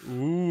safe.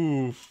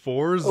 Ooh,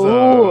 Forza.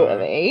 Ooh,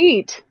 an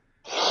 8.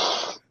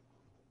 I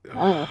don't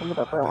know think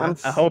about that one.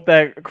 I hope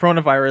that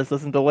coronavirus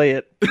doesn't delay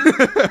it.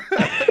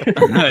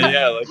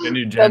 Yeah, like a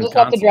new I gen just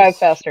have to drive consoles.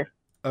 faster.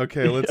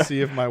 Okay, let's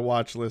see if my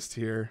watch list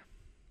here.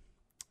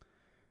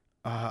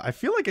 I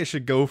feel like I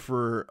should go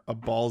for a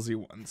ballsy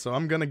one, so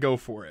I'm gonna go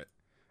for it.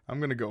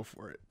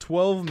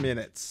 12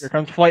 minutes. Here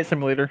comes Flight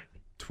Simulator.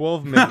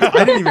 12 minutes.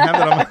 I didn't even have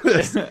that on my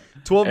list.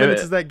 12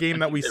 minutes is that game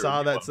that we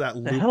saw. That's that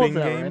The hell is looping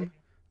that, game. right?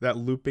 That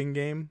looping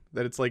game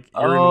that it's like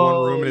you're in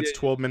one room and it's yeah.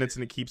 12 minutes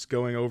and it keeps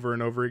going over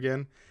and over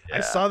again. I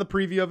Yeah. saw the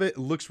preview of it. It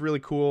looks really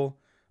cool.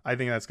 I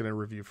think that's gonna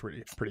review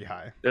pretty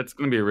high. That's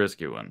gonna be a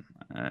risky one.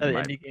 An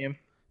indie game.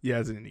 Yeah,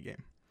 it's an indie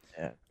game.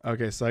 Yeah.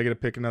 Okay, so I gotta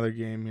pick another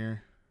game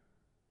here.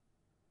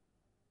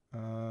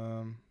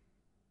 Oh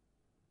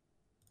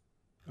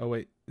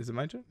wait, is it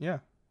my turn? Yeah.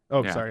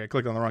 Oh, Yeah. sorry, I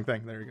clicked on the wrong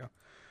thing. There you go.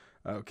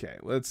 Okay,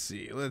 let's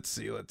see. I'm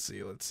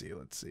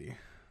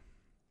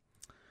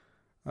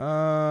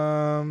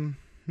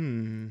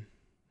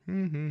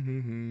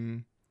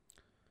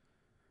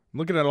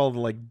looking at all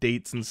the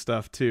dates and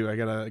stuff too. I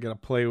gotta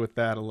play with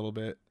that a little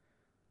bit.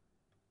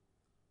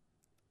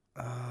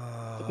 It's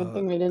a good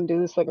thing we didn't do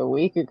this a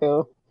week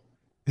ago.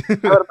 I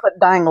would have put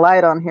Dying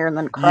Light on here and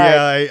then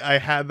cried. Yeah, I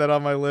had that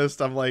on my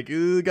list. I'm like,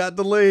 ooh, it got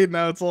delayed.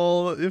 Now it's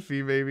all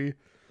iffy, baby.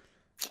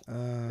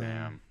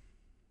 Damn.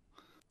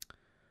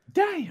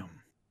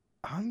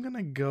 I'm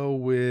gonna go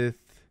with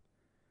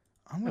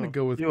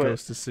do it.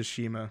 Ghost of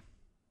Tsushima.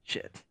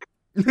 Shit.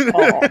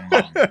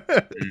 Yeah.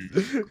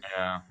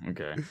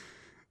 Okay.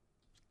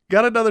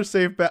 Got another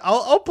safe bet.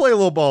 I'll play a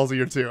little ballsy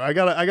or two. I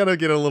gotta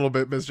get a little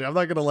bit mystery. I'm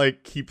not gonna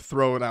keep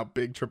throwing out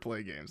big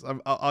AAA games.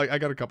 I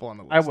got a couple on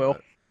the list. I will.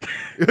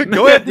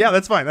 Go ahead. Yeah,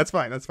 that's fine. That's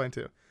fine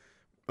too.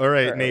 All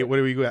right, All right. Nate. What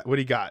do we got? What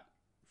do you got?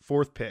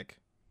 Fourth pick.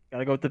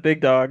 Gotta go with the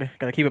big dog.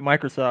 Gotta keep it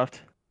Microsoft.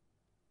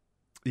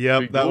 Yep,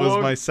 Big that was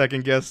dog. my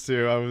second guess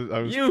too. I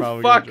was You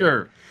probably gonna do it.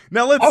 fucker.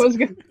 Now let's. I was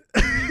good.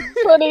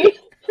 Funny.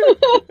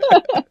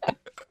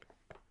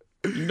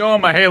 You know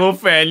I'm a Halo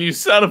fan, you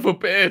son of a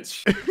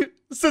bitch.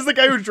 Says the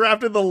guy who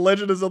drafted The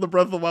Legend of Zelda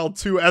Breath of the Wild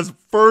 2 as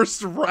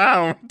first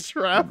round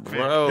draft pick.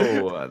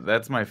 Bro,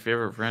 that's my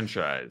favorite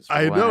franchise.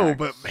 I know, Relax.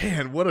 but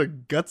man, what a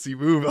gutsy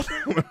move.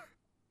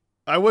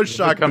 I was If it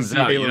shocked to comes see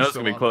out, Halo you know it's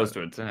still gonna be on close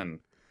that. to a 10.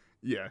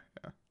 Yeah.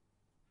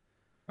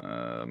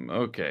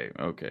 Okay.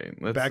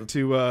 Let's Back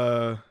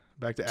to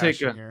take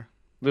Ashton a- here.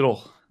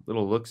 little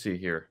look-see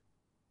here.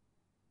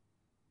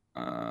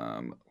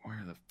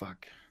 Where the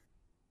fuck?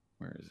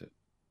 Where is it?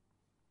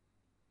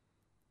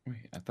 Wait,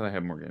 I thought I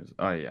had more games.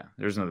 Oh yeah,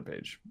 there's another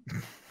page.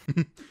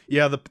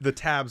 Yeah, the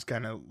tabs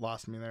kind of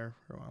lost me there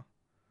for a while.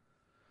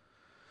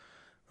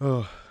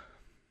 Oh,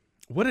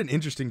 what an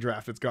interesting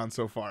draft it's gone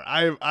so far.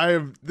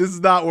 This is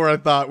not where I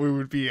thought we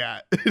would be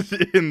at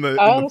in the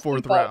honestly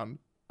fourth thought- round.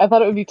 I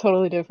thought it would be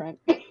totally different.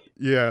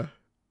 Yeah.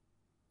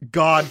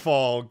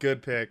 Godfall,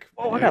 good pick.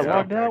 Oh, I Yeah, got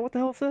logged okay. out. What the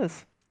hell is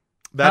this?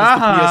 That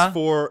is Uh-huh. the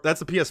PS4. That's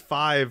the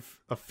PS5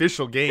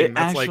 official game. It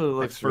That's like actually the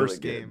looks really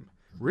first good. game.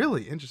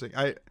 Really interesting.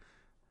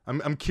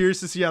 I'm curious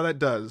to see how that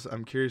does.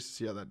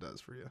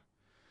 for you.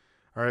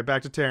 All right,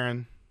 back to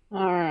Taryn.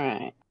 All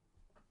right.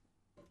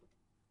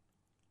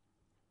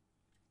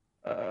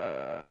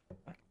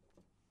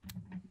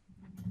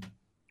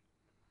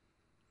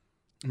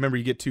 Remember,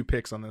 you get 2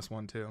 picks on this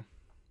one too.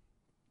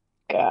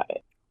 Got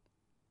it.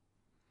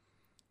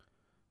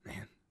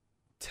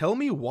 Tell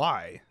me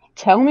why.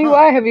 Tell me Huh.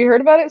 why. Have you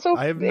heard about it?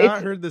 I have not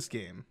it's- heard this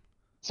game.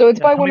 So it's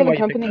Now by tell one me of why the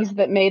you picked companies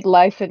that made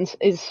Life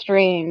is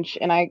Strange,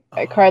 and I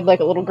cried like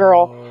a little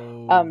girl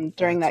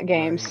during That's that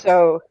game. right.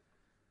 So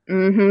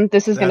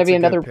this is going to That's be a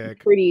good another pick.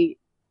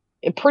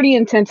 pretty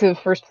intensive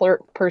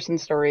person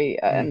story,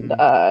 and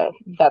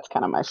that's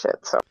kind of my shit.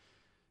 So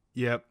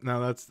Yep. No,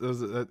 that's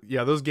those.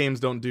 Yeah, those games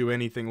don't do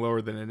anything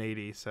lower than an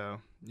 80. So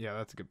yeah,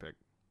 that's a good pick.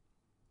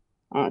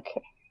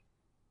 okay.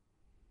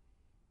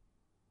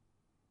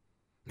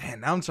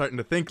 Man, now I'm starting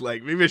to think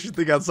like maybe I should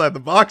think outside the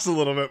box a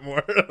little bit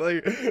more.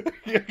 Like,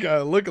 you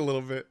gotta look a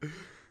little bit.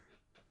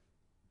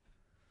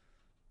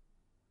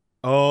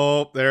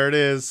 Oh, there it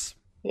is.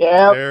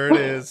 Yeah, There it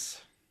is.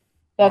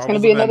 that's going to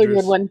Marvel's be another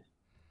Avengers. good one.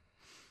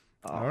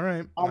 All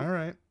right. All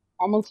right.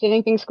 Almost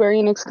anything Square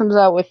Enix comes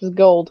out with is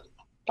gold.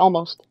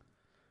 Almost.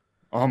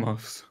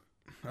 Almost.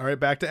 All right.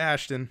 Back to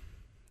Ashton.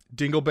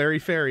 Dingleberry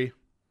Fairy.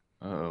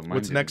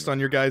 What's next on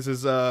your guys'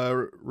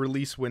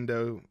 release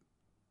window?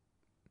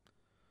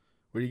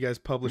 What are you guys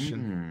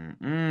publishing?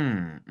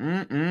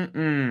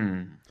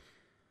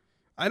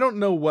 I don't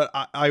know what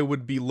I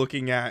would be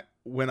looking at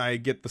when I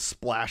get the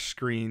splash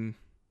screen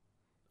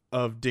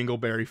of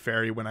Dingleberry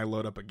Fairy when I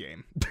load up a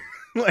game.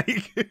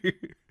 Like,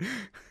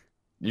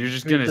 You're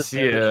just Read gonna the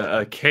see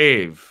a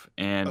cave,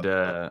 and then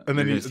you're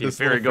gonna you- see a this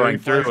fairy little fairy going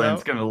through, flies and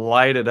it's out? gonna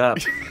light it up.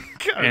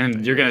 God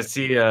And you're damn gonna it.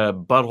 see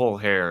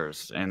butthole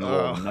hairs and little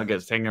Ugh.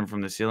 nuggets hanging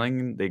from the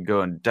ceiling. They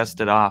go and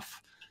dust it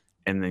off,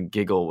 and then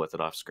giggle with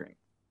it off screen.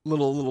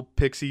 little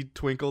pixie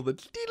twinkle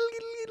that.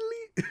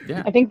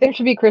 Yeah. I think there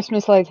should be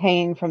Christmas lights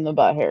hanging from the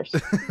butt hairs.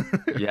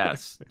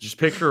 Yes. Just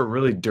picture a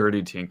really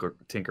dirty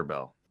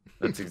Tinkerbell.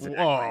 That's exactly.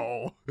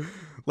 Whoa,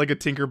 like a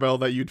Tinkerbell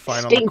that you'd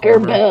find on the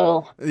corner.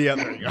 Tinkerbell. Yeah,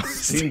 there you go.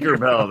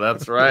 Tinkerbell.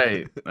 That's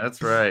right.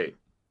 That's right.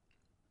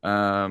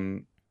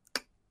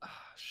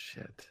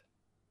 Shit.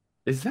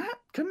 Is that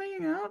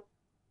coming out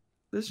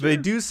this year? They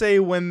do say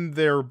when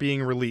they're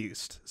being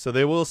released, so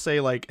they will say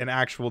like an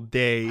actual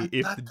day I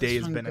if thought the this day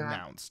has one been got-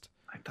 announced.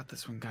 I thought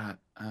this one got.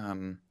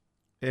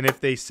 And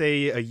if they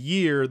say a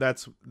year,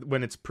 that's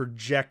when it's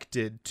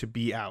projected to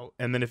be out.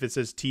 And then if it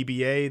says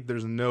TBA,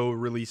 there's no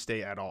release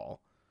date at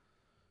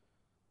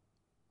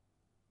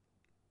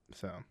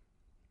So,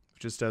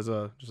 just as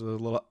a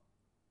little.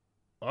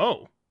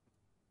 Oh,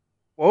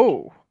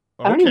 Whoa.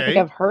 I don't even think okay.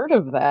 I've heard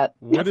of that.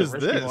 What That's a is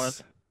risky one.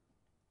 this?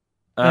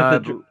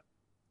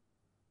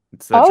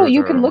 It's the Oh, George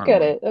you R. can R. look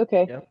at Martin it.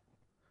 Okay. Yep.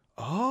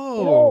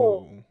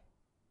 Oh,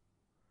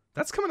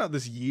 that's coming out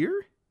this year.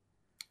 one.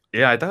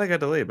 Yeah, I thought I got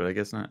delayed, but I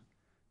guess not.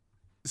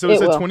 So it It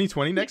said will.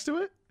 2020 next to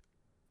it.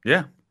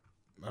 Yeah.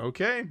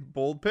 Okay,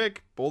 bold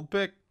pick. Bold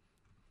pick.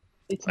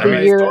 It's I the mean,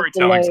 the year of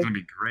storytelling's delay. gonna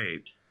be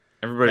great.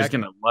 Everybody's Back-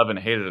 gonna love and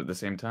hate it at the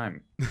same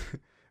time.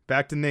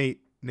 Back to Nate.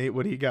 Nate,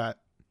 what do you got?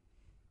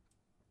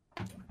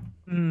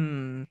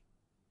 Hmm.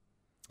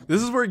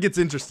 This is where it gets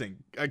interesting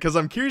because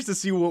I'm curious to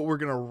see what we're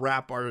gonna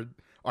wrap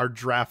our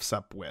drafts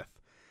up with,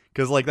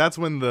 because like that's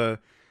when the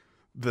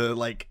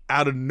like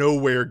out of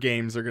nowhere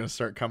games are gonna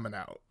start coming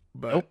out.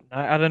 But Nope.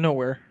 Out of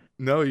nowhere.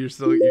 no, you're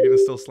gonna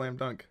still slam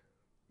dunk.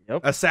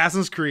 Yep.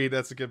 Assassin's Creed,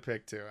 that's a good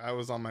pick too. I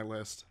was on my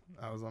list.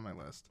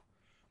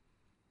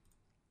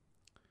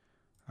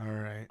 All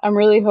right. I'm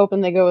really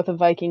hoping they go with a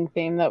Viking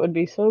theme. That would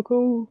be so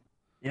cool.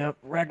 Yep.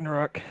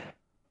 Ragnarok.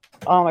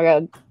 Oh my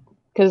god.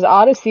 Because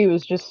Odyssey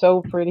was just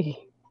so pretty.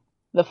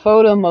 The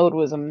photo mode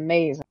was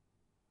amazing.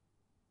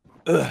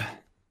 Ugh.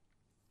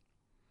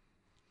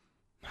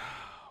 Oh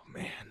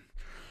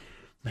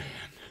man.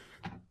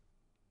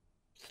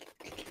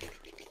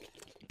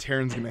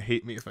 Taryn's gonna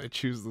hate me if I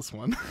choose this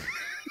one.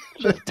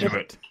 Do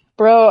it.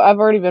 Bro, I've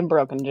already been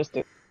broken. Just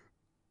do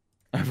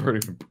I've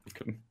already been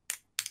broken.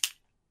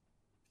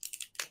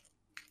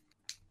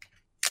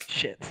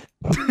 Shit.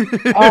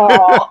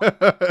 Oh.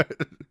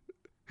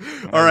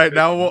 All right,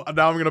 now I'm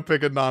gonna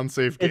pick a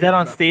non-safe game. Is that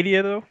on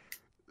Stadia though?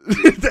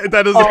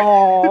 that is.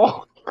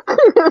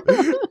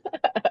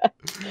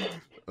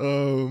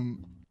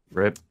 Oh.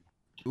 Rip.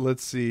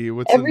 Let's see.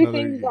 What's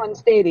Everything's another? on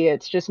Stadia.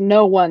 It's just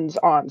no one's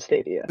on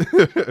Stadia.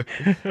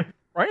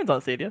 Ryan's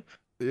on Stadia.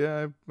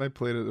 Yeah, I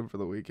played it over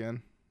the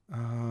weekend.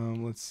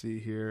 Let's see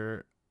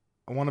here.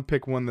 I want to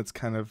pick one that's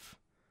kind of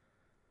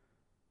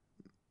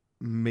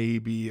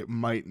maybe it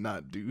might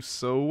not do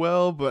so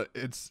well, but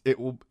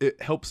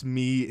it helps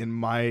me in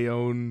my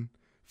own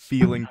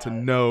feeling to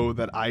know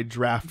that I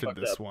drafted Fucked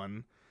this up.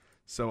 one.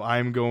 So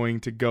I'm going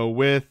to go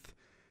with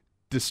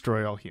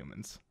Destroy All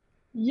Humans.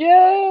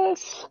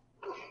 Yes.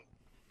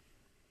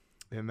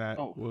 And that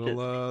Oh, will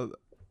shit.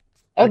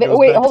 Oh, that goes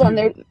wait, back hold to-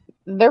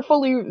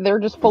 on. They're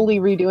just fully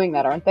redoing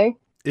that, aren't they?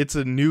 it's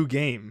a new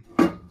game.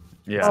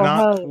 Yeah. It's Oh,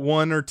 not hell.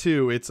 1 or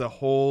 2. It's a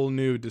whole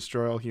new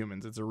Destroy All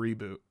Humans. It's a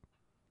reboot.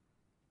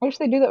 I wish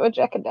they do that with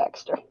Jack and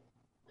Daxter.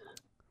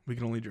 We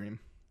can only dream.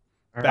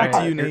 All Back to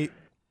right, you, here- Nate.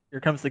 Here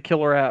comes the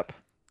killer app.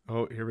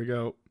 Oh, here we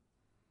go.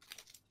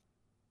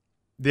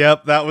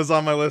 Yep, that was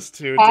on my list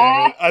too.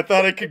 Damn it. I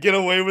thought I could get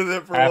away with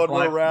it for one more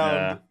Half-Life,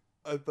 round.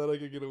 I thought I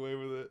could get away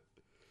with it.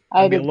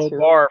 I Be a did low too.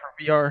 bar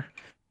for VR.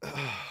 Oh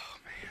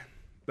man,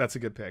 that's a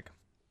good pick.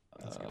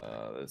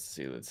 Let's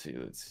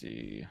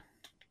see.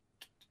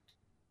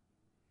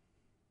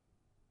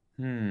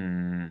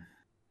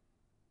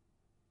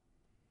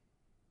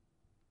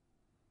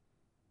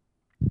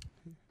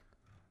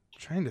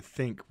 Trying to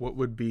think what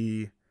would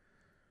be.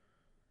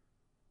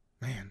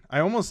 Man, I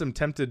almost am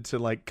tempted to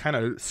like kind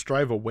of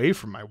strive away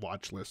from my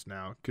watch list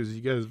now because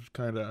you guys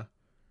kind of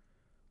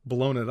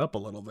blown it up a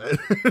little bit.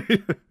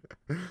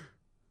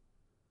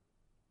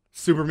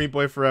 Super Meat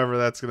Boy Forever,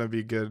 that's gonna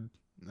be good.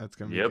 That's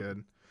gonna be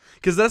good.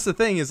 Because that's the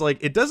thing is like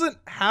it doesn't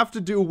have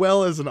to do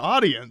well as an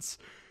audience.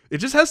 It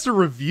just has to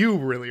review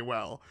really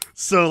well.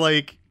 So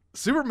like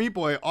Super Meat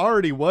Boy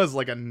already was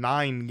like a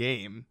 9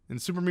 game,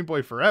 and Super Meat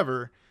Boy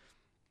Forever,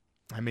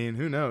 I mean,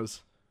 who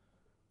knows?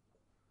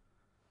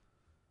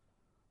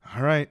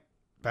 All right,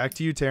 back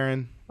to you,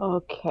 Taryn.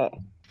 Okay.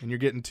 And you're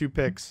getting 2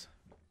 picks.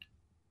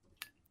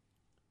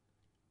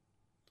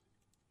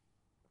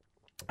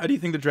 How do you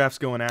think the draft's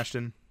going,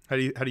 Ashton? How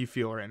do you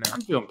feel right now?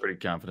 I'm feeling pretty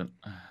confident.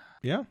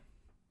 Yeah?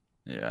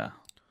 Yeah.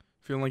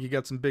 Feeling like you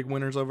got some big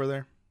winners over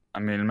there? I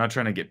mean, I'm not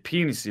trying to get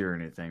penisy or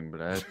anything, but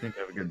I think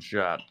I have a good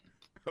shot.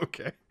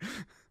 Okay.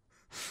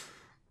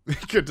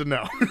 Good to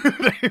know.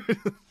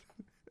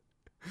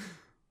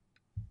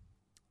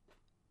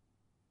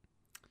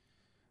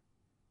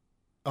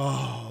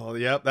 Oh,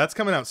 yep. That's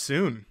coming out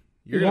soon.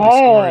 You're going to be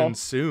scoring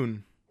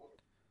soon.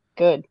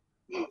 Good.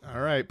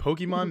 All right.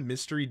 Pokemon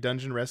Mystery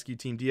Dungeon Rescue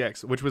Team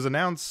DX, which was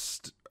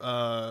announced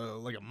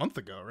like a month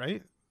ago,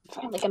 right?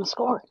 Finally gonna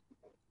score.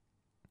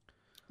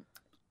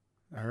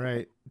 All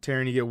right.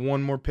 Taryn, you get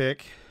one more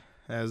pick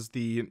as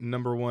the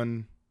number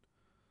 1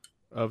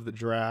 of the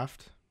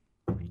draft.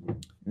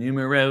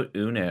 Numero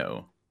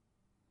uno.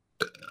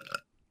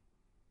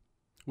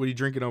 What are you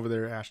drinking over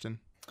there, Ashton?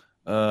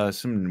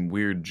 Some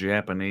weird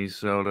Japanese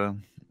soda,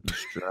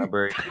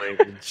 strawberry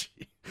flavored.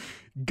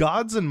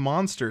 Gods and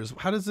Monsters.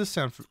 How does this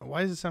sound?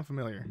 Why does it sound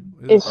familiar?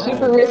 It's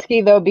super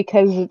risky though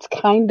because it's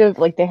kind of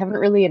like they haven't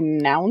really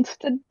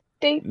announced a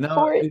date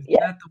for it is yet.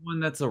 that the one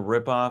that's a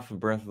ripoff of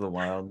Breath of the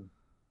Wild?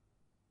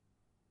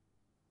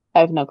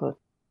 I have no clue.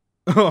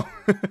 Oh,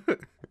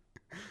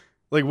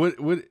 like what?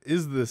 What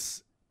is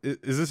this?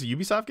 Is this a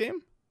Ubisoft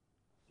game?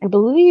 I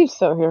believe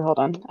so. Here, hold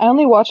on. I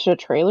only watched a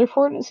trailer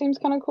for it and it seems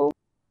kind of cool.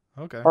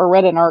 Okay. Or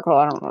read an article.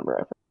 I don't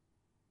remember.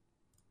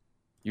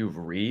 You've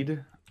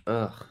read?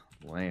 Ugh,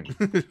 lame.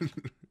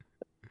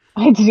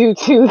 I do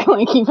too.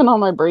 Like even on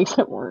my breaks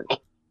at work,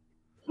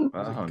 Oh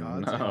Gods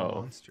and no.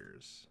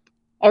 Monsters.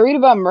 I read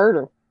about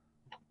murder.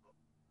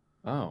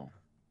 Oh.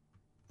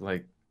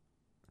 Like,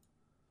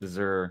 is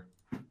there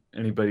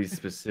anybody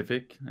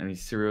specific? Any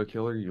serial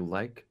killer you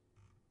like?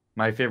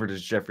 My favorite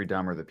is Jeffrey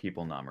Dahmer, the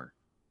People Nommer.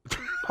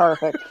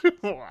 Perfect.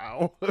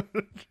 Wow.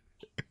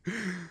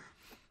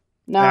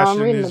 No, Ashton,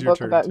 I'm reading is a your book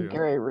turn, about too.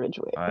 Gary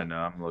Ridgway. I know,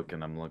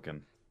 I'm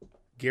looking.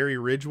 Gary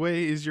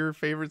Ridgway is your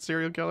favorite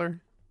serial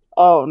killer?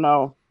 Oh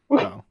no,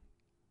 No.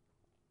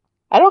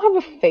 I don't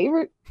have a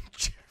favorite.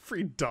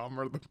 Jeffrey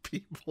Dahmer, the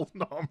People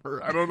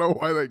Nommer. I don't know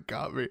why that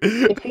got me.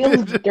 It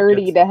feels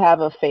dirty to have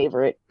a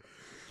favorite.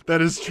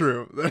 That is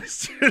true.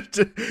 That's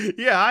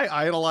yeah,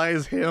 I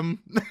idolize him.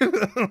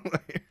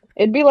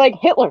 It'd be like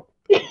Hitler.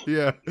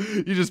 Yeah,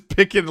 you just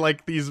picking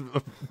like these.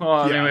 Well,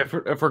 I Yeah. mean,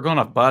 if we're going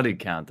off body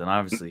count, then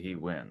obviously he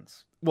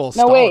wins. Well, No,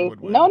 Stalin wait. would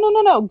win.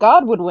 No.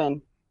 God would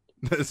win.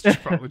 That's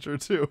probably true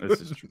too.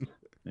 This is true.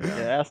 Yeah,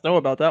 ask Noah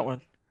about that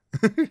one.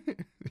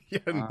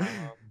 Yeah,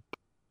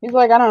 He's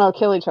like, I don't know,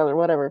 kill each other,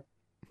 whatever.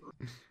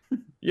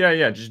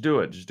 Yeah, just do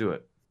it.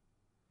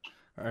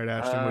 all right,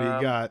 Ashton, what do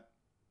you got?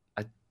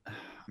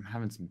 I'm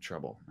having some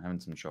trouble.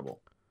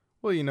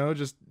 Well, you know,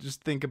 just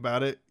think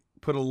about it.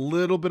 Put a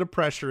little bit of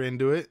pressure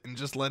into it, and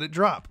just let it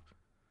drop.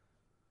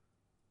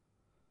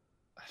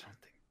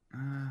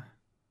 I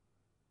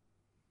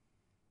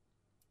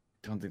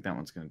don't think that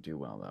one's gonna do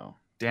well though.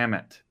 Damn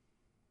it.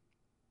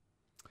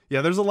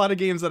 Yeah, there's a lot of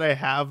games that I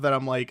have that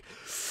I'm like,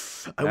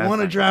 I That's want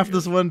to not draft good.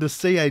 this one to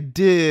say I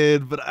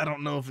did, but I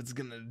don't know if it's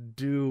gonna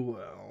do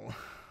well.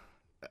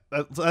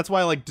 That's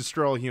why I like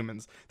Destroy All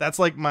Humans. That's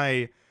like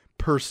my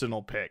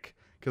personal pick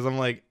because I'm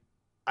like,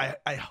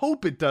 I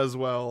hope it does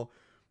well,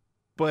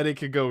 but it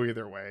could go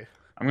either way.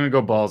 I'm gonna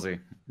go ballsy.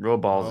 Real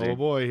ballsy. Oh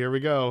boy, here we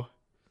go.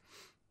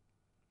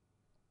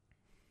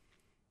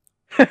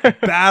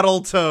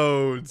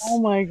 Battletoads. Oh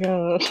my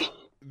gosh.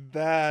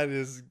 That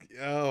is,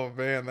 oh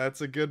man,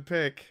 that's a good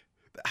pick.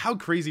 How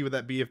crazy would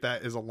that be if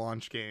that is a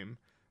launch game?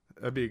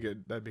 That'd be a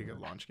good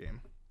launch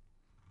game.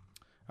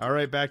 All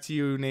right, back to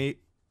you,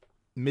 Nate.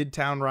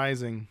 Midtown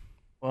Rising.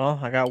 Well,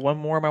 I got one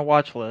more on my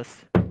watch list.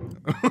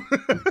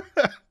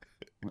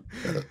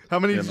 How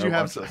many Yeah, did my you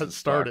have watch list is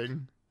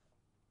starting?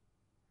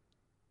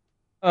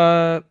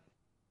 At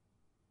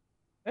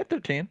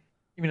 13.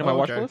 You mean on my Oh,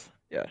 watch okay. list?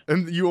 Yeah.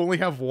 And you only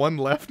have one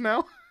left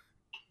now?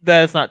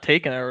 That's not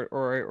taken, or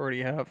I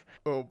already have.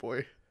 Oh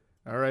boy.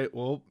 All right,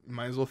 well,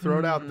 might as well throw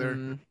it out there.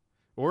 Mm,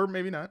 Or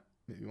maybe not.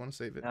 Maybe you want to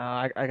save it. No,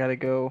 I gotta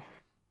go.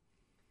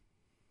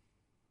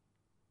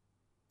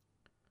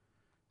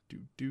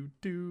 Do.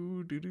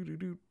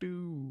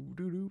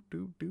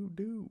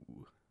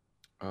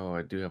 Oh,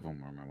 I do have one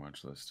more on my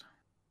watch list.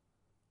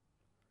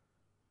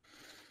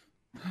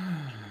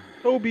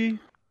 Toby.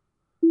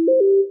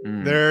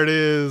 There it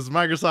is,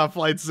 Microsoft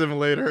Flight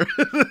Simulator.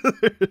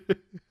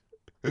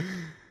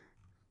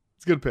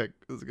 It's a good pick.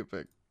 It's a good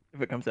pick.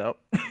 If it comes out.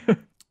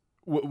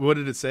 What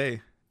did it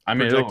say? I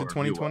mean, Projected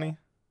it'll review 2020.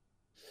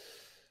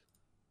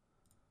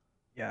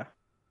 Yeah.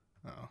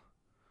 Oh.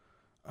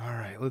 All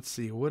right. Let's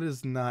see. What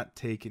is not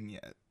taken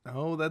yet?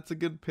 Oh, that's a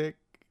good pick.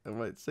 I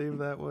might save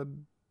that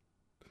one.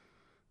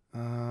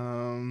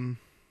 Damn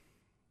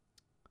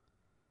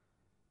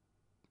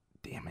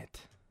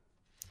it.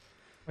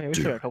 Wait, we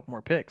still got a couple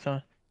more picks, huh?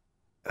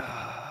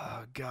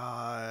 Oh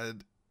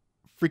God.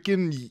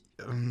 Freaking.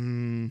 I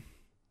don't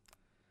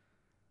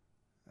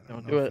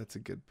Don't know do if it. that's a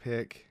good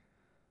pick.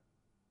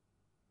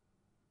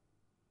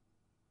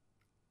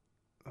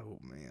 Oh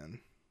man.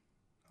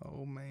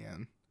 Oh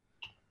man.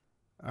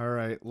 All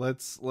right,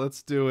 let's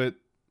do it.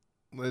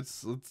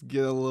 Let's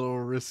get a little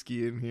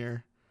risky in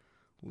here.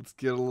 Let's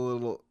get a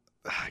little.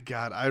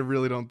 God, I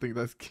really don't think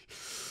that's.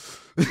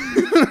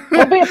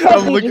 Don't be a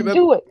pussy, just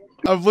do it.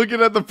 I'm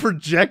looking at the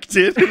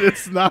projected, and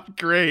it's not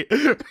great.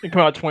 It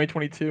come out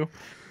 2022.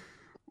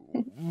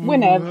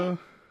 Whenever.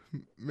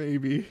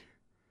 Maybe.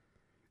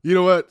 You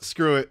know what?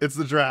 Screw it. It's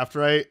the draft,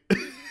 right?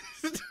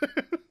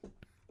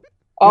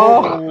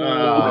 Oh.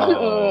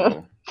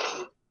 Oh.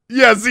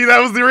 Yeah, see, that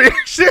was the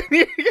reaction.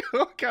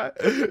 Oh, God.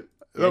 That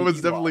Yeah, was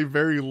you definitely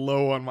very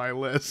low on my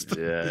list.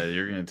 Yeah,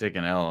 you're gonna take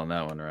an L on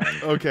that one,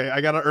 Ryan. Okay, I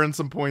gotta earn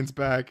some points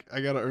back. So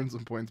I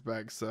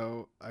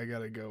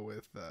gotta go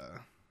with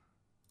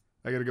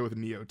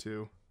Neo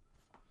 2.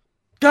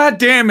 God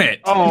damn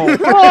it! Oh,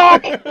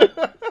 Fuck!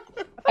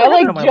 I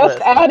On my just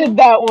list. added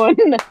that one.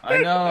 I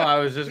know. I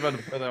was just about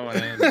to put that one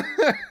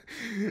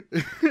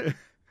in.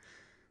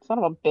 Son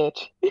of a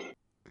bitch.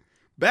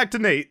 Back to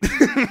Nate.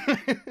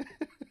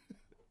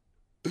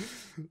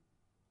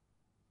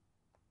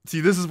 See,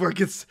 this is where it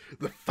gets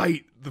the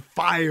fight, the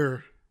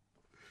fire.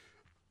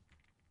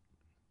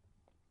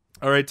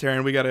 All right,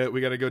 Taryn, we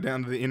gotta go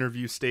down to the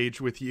interview stage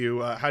with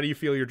you. How do you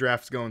feel your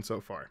draft's going so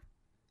far?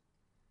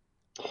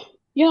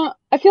 You know,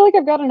 I feel like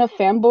I've got enough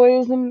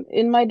fanboyism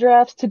in my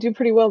drafts to do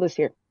pretty well this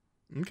year.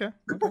 Okay.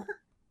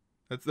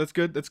 That's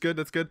good. That's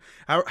good.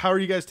 How are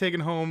you guys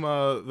taking home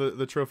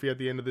the trophy at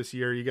the end of this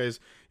year? You guys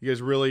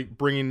really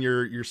bringing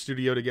your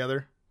studio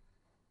together?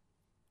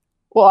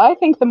 Well, I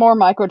think the more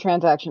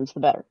microtransactions,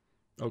 the better.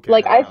 Okay.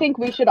 Like, I think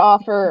we should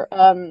offer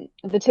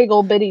the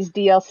Tiggle Bitties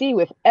DLC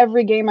with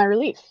every game I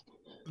release.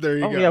 There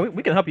you oh go. yeah,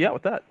 we can help you out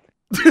with that.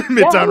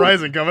 Midtown Yeah.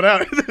 Rising coming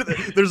out.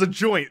 There's a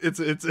joint. It's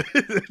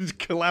a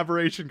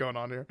collaboration going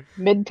on here.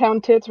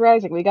 Midtown Tits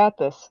Rising, we got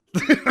this.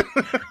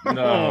 Oh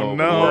No,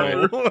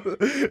 no.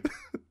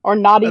 Or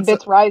Naughty That's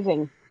Bits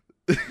Rising.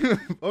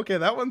 Okay,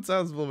 that one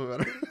sounds a little bit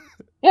better.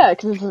 Yeah,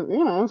 because it's,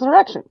 you know, it's an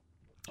erection.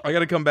 I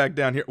gotta come back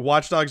down here.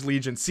 Watch Dogs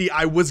Legion. See,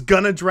 I was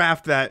gonna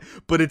draft that,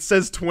 but it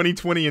says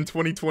 2020 and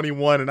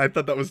 2021, and I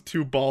thought that was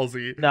too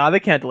ballsy. Nah, they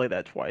can't delay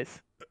that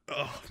twice.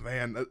 Oh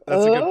man,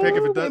 that's a good pick.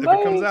 If it does,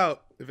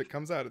 if it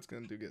comes out, it's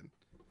gonna do good.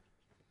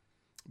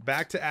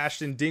 Back to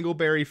Ashton,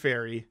 Dingleberry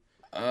Fairy.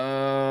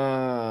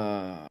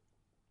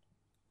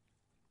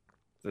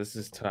 This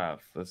is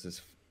tough.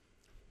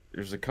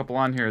 There's a couple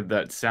on here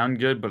that sound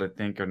good, but I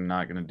think are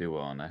not gonna do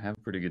well, and I have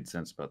a pretty good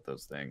sense about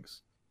those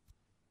things.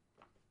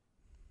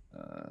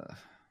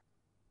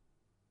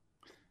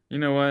 You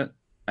know what?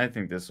 I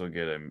think this will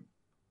get a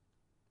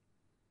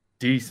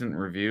decent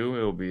review.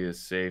 It'll be a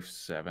safe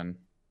 7.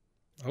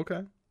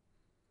 Okay.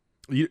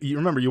 You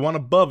remember you want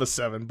above a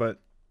 7, but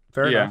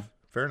fair Yeah. enough.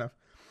 Fair enough.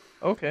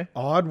 Okay.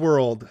 Odd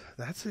World.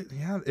 That's it.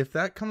 Yeah, if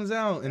that comes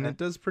out and Yeah. it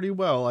does pretty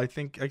well, I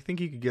think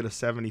you could get a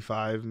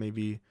 75,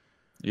 maybe.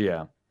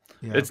 Yeah.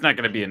 Yeah. It's not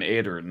gonna be an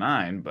 8 or a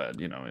 9, but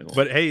you know it'll.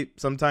 But hey,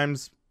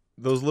 sometimes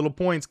those little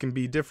points can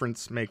be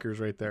difference makers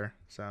right there.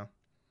 So,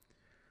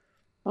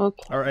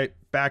 Okay. all right,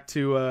 back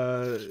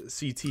to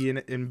CT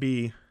and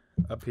B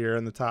up here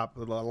in the top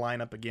of the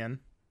lineup again.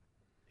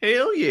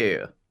 Hell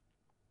yeah.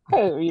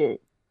 Oh, yeah.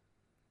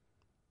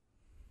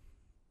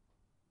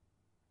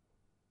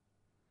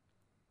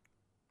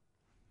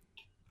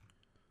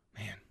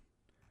 Man.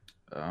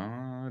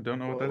 I don't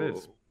know what that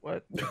is.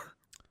 What?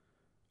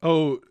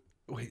 Oh,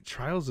 wait,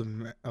 Trials of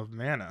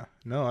Mana.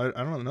 No,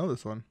 I don't know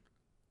this one.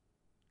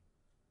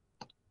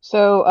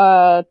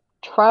 So,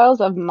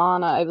 Trials of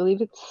Mana, I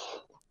believe it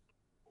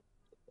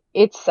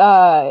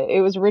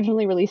was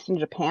originally released in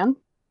Japan.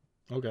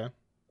 Okay.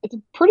 It's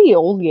a pretty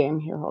old game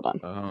here. Hold on.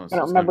 Oh, I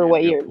don't remember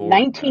what year.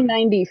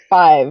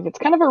 1995. It's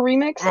kind of a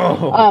remix.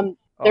 Oh.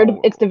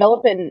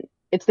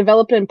 It's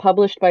developed and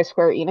published by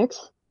Square Enix.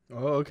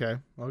 Oh, okay.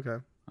 Okay.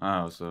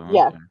 Oh, so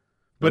Yeah. okay.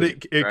 But Was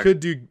it correct? could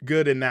do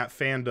good in that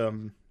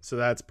fandom, so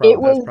that's It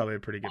was probably a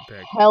pretty good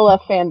pick. Hella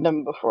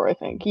fandom before, I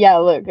think. Yeah,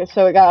 look.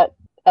 So it got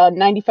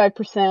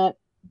 95%,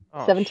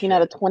 Oh, 17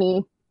 out of shit.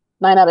 20,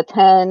 9 out of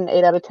 10,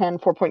 8 out of 10,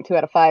 4.2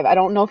 out of 5. I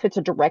don't know if it's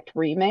a direct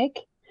remake.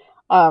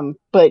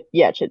 But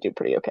yeah, it should do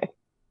pretty okay. All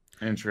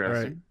right.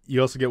 Interesting.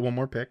 You also get one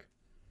more pick.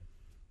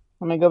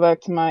 Let me go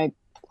back to my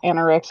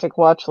anorexic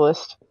watch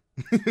list.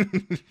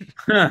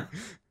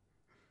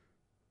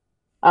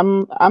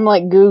 I'm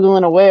like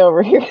Googling away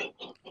over here.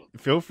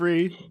 Feel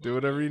free. Do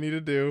whatever you need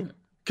to do.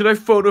 Can I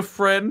phone a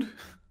friend?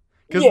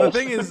 Because Yes. the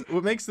thing is,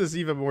 what makes this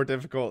even more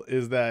difficult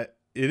is that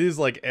it is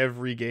like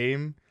every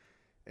game,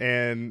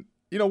 and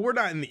we're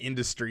not in the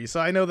industry, so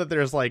I know that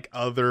there's like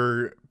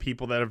other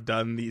people that have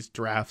done these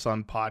drafts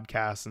on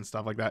podcasts and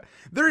stuff like that.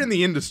 They're in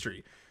the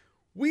industry.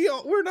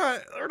 We're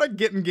not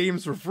getting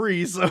games for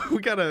free, so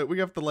we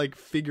have to like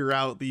figure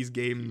out these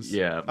games.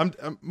 Yeah.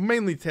 I'm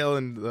mainly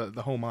telling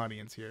the home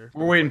audience here.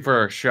 We're waiting for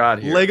our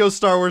shot here. Lego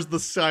Star Wars: The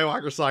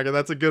Skywalker Saga.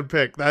 That's a good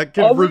pick. That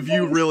can Everybody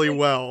review really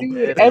well.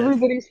 Dude,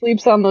 everybody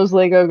sleeps on those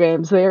Lego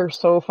games. They are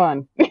so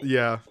fun.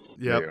 Yeah,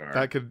 They are.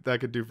 that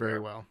could do very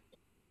well.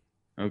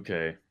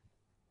 Okay.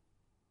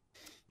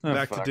 Oh,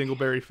 Back fuck. to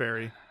Dingleberry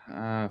Fairy.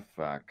 Ah,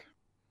 fuck.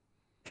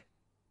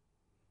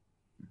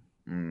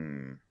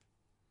 Hmm.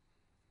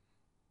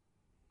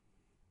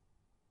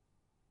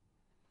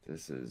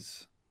 This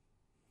is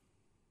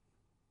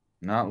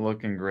not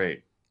looking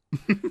great.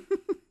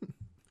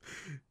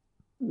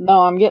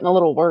 No, I'm getting a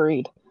little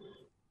worried.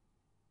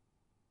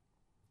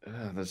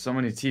 There's so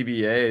many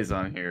TBAs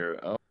on here.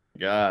 Oh my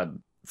god.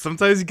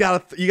 Sometimes you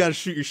gotta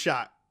shoot your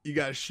shot. You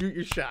gotta shoot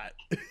your shot.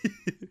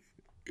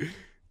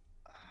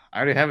 I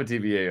already have a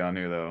TBA on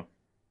here though.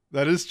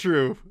 That is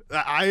true.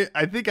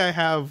 I think I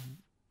have.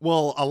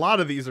 Well, a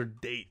lot of these are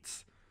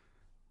dates,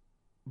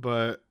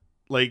 but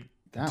like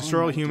That one Destroy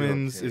All might do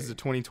Humans okay. is a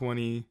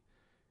 2020,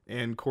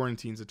 and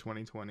Quarantine's a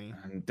 2020.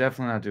 I'm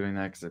definitely not doing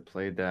that because I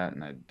played that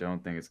and I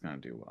don't think it's gonna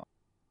do well.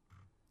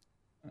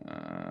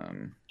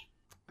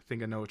 I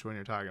think I know which one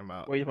you're talking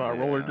about. What you about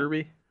roller Yeah.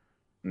 derby?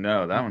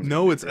 No, that one's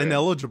No, gonna be it's great.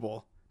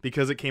 ineligible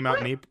because it came out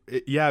in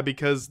April. Yeah,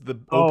 because the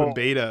open Oh.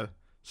 beta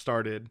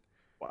started.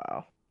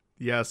 Wow.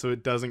 Yeah, so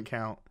it doesn't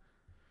count.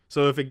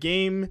 So if a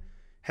game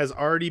has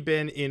already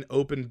been in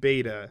open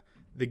beta,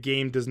 the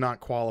game does not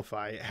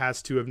qualify. It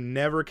has to have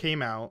never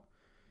came out.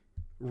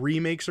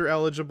 Remakes are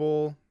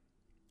eligible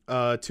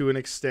to an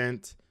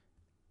extent.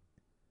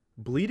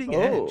 Bleeding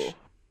Edge.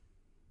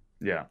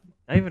 Yeah,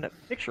 Not even a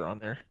picture on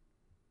there.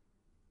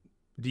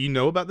 Do you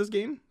know about this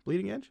game,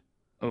 Bleeding Edge?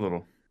 a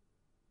little.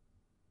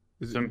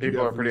 Is it- Some do you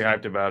people are have pretty reason-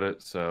 hyped about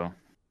it, so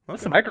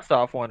That's Okay. a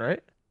Microsoft one,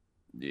 right?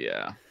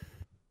 yeah.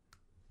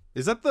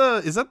 Is that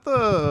the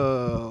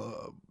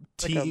Like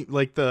team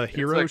like the It's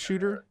hero like-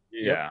 shooter?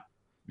 Yeah.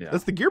 Yeah.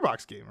 That's the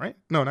Gearbox game, right?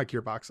 No, not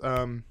Gearbox.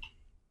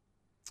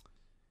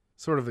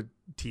 Sort of a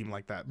team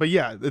like that. But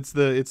yeah, it's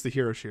the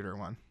hero shooter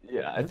one.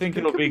 Yeah, I That think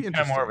could it'll be be kind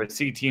of more of a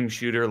C team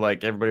shooter.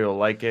 Like everybody will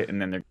like it, and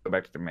then they go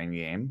back to their main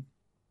game.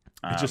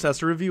 It just has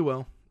to review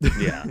well.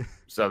 yeah.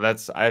 So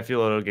I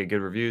feel it'll get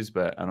good reviews,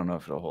 but I don't know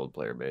if it'll hold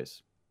player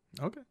base.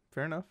 Okay,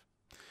 fair enough.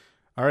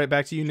 All right,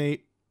 back to you,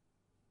 Nate.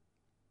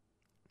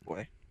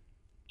 Boy.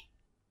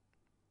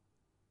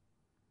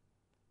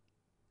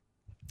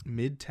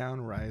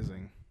 Midtown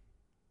Rising.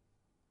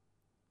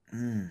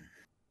 Where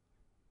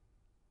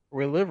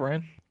we live,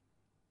 Ryan.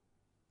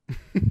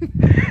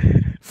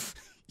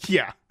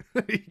 Yeah.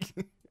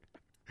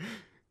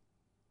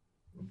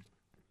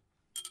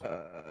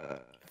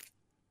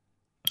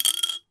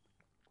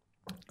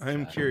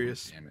 I'm God,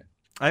 curious. Damn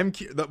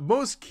it. The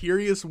most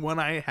curious one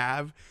I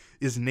have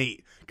is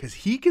Nate, because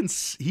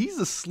he's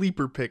a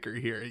sleeper picker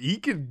here. He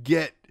can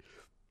get.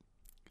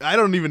 I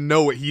don't even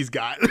know what he's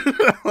got.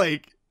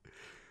 Like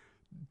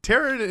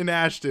Taryn and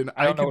Ashton,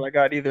 I don't know what I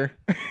got either.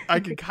 I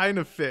could kind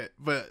of fit,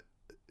 but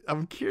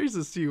I'm curious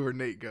to see where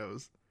Nate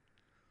goes.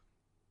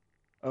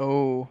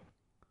 Oh.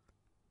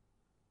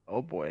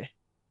 Oh boy.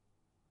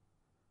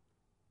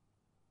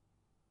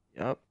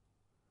 Yep.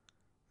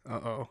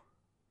 Uh-oh.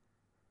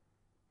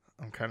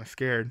 I'm kind of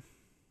scared.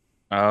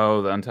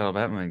 Oh, the Untitled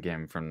Batman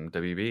game from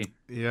WB.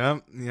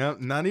 Yep.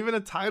 Not even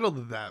a title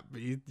to that, but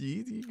you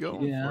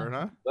going Yeah. for it,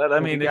 huh? But I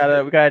mean, we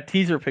got a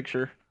teaser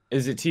picture.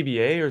 is it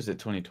TBA or is it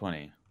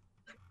 2020?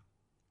 I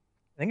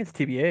think it's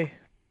TBA.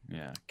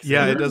 Yeah. 'cause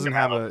Yeah, the it doesn't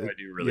version have out, a. I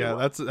do really Yeah,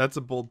 well. that's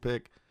a bold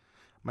pick.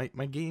 My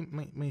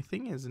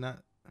thing is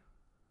not.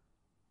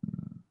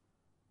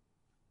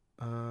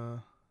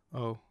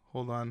 Oh,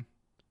 hold on.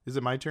 Is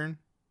it my turn?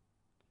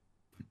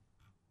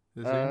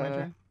 Is it my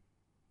turn?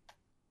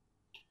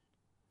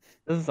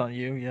 This is on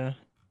you, yeah.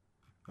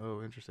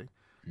 Oh, interesting.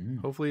 Mm.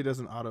 Hopefully it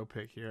doesn't auto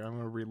pick here. I'm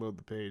gonna reload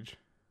the page.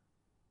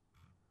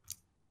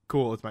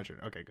 Cool, it's my turn.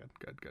 Okay, good.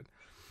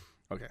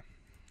 Okay.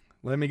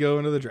 Let me go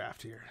into the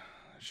draft here.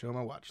 Show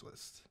my watch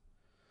list.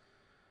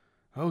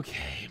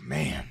 Okay,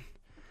 man.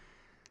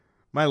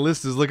 My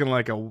list is looking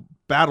like a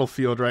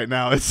battlefield right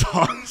now. It's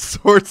all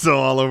sorts of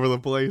all over the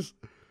place.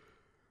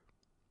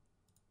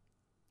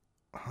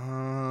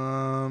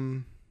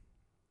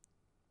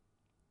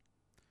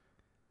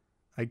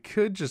 I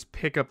could just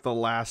pick up the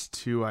last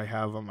two I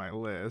have on my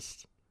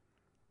list.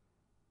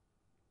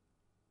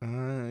 All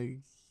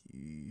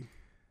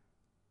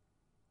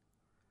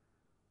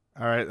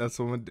right, that's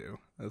what I'm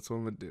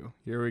gonna do.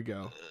 Here we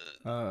go.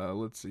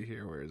 Let's see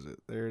here. Where is it?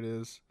 There it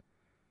is.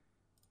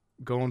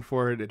 Going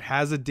for it. It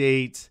has a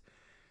date.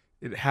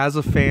 It has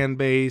a fan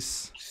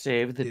base.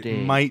 Save the It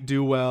date. might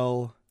do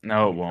well.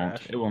 No, it won't.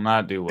 Gosh. It will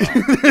not do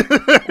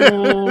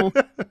well.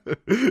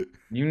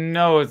 You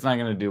know it's not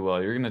going to do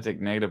well. You're going to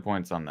take negative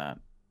points on that.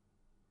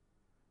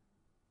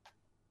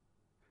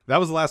 That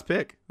was the last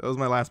pick. That was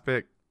my last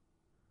pick.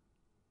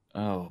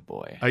 Oh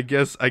boy. I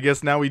guess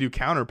now we do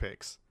counter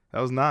picks. That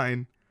was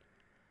 9.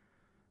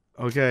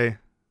 Okay.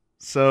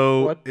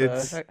 So What the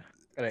it's heck?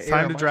 Got an error time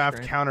on to my draft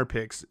screen. counter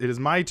picks. It is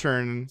my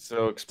turn So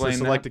to explain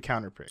select that. a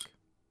counter pick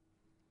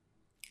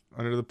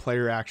under the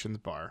player actions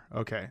bar.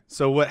 Okay.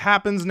 So what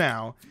happens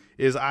now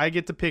is I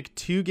get to pick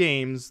 2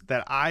 games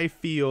that I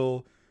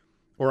feel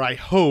or I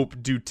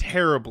hope do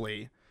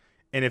terribly.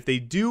 And if they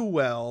do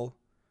well,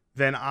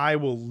 then I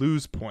will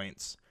lose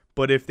points.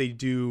 But if they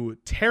do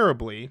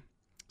terribly,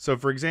 so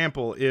for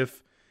example,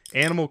 if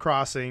Animal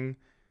Crossing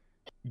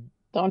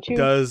Don't you?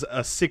 does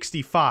a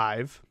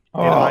 65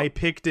 and Oh. I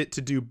picked it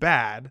to do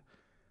bad,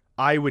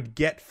 I would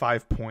get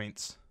 5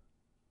 points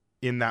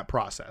in that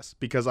process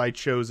because I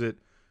chose it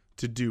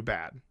to do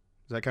bad.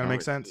 Does that kind of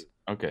make sense?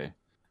 Okay.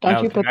 Don't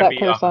Now, you can put that that be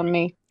curse on- on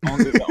me?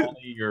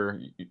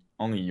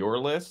 Only your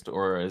list,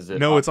 or is it?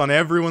 No, it's on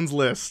everyone's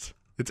list.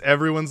 It's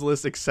everyone's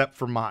list except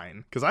for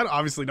mine because I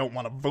obviously don't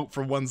want to vote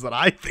for ones that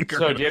I think are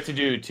So gonna... do you have to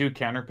do 2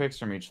 counter picks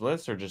from each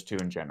list, or just 2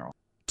 in general?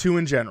 2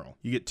 in general.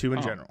 You get 2 in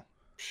Oh. general.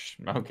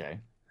 Okay.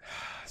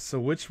 So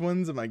which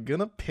ones am I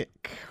gonna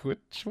pick?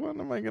 Which one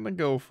am I gonna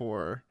go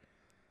for?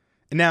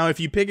 Now,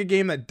 if you pick a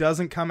game that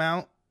doesn't come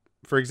out,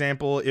 for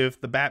example, if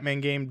the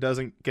Batman game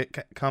doesn't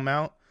come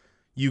out,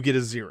 you get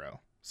a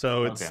 0.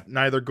 So it's Okay.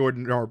 neither good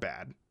nor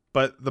bad.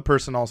 But the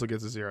person also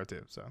gets a 0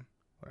 too. So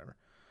whatever.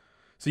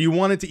 So you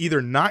want it to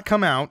either not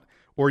come out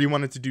or you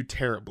want it to do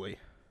terribly.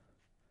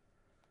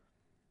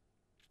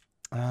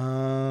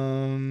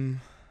 Man,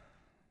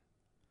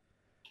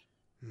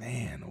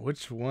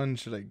 which one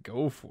should I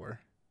go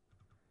for?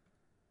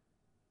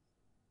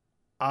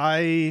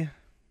 I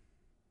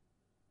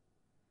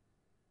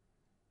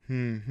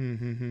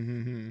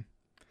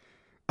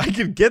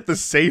could get the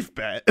safe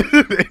bet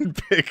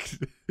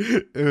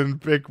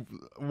and pick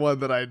one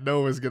that I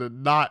know is gonna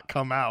not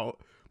come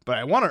out, but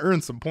I want to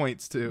earn some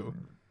points too.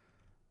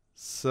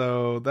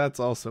 So that's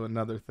also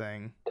another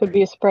thing. Could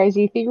be a surprise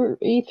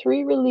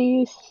E3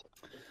 release.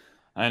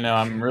 I know.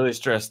 I'm really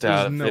stressed There's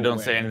out. If no they don't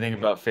way. say anything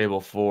about Fable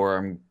 4,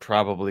 I'm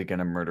probably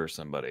gonna murder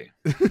somebody.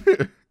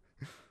 The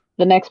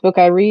next book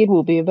I read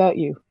will be about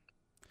you.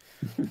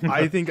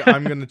 I think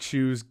I'm gonna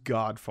choose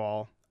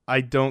Godfall.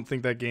 I don't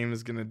think that game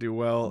is gonna do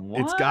well.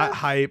 It's got What?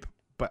 hype,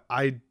 but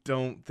I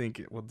don't think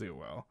it will do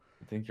well.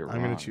 I think you're I'm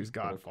wrong. gonna choose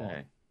but Godfall.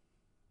 Okay.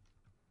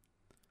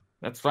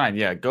 That's fine.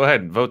 Yeah, go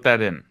ahead and vote that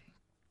in.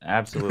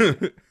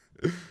 Absolutely.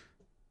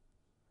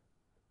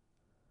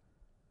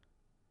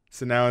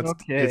 So now it's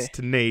Okay.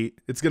 to Nate.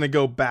 It's gonna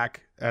go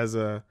back as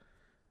a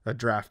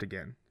draft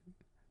again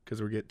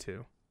because we get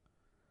 2.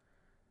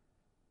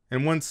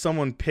 And once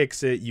someone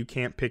picks it, you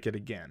can't pick it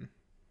again.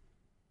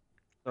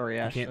 Sorry,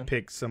 You Ashton. can't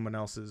pick someone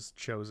else's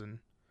chosen.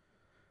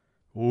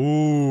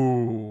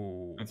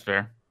 Ooh. That's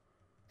fair.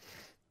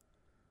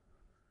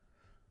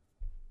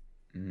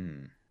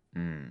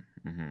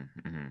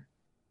 Mm-hmm.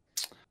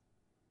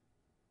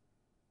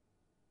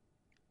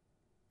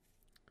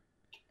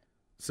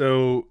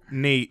 So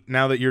Nate,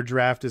 now that your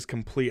draft is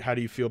complete, how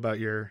do you feel about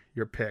your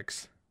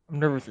picks? I'm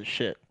nervous as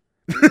shit.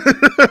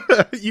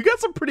 You got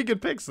some pretty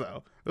good picks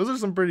though. Those are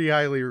some pretty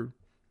highly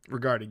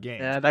regarded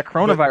games. Yeah, that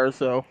coronavirus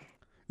though.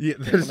 Yeah,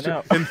 that's coming true.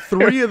 out. And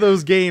 3 of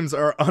those games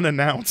are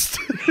unannounced.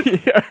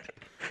 Yeah.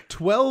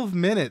 12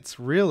 minutes,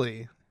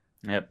 really?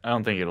 Yep. I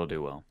don't think it'll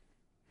do well.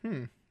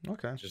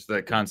 Okay. Just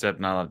that concept,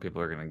 not a lot of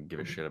people are gonna give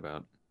a shit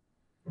about.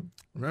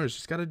 Remember,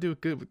 just got to do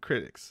good with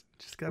critics.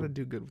 Just got to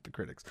do good with the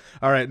critics.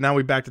 All right, now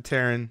we back to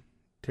Taryn.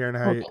 Taryn,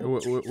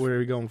 what are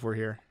we going for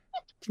here?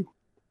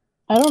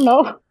 I don't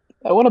know.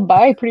 I want to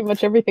buy pretty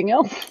much everything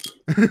else.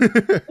 I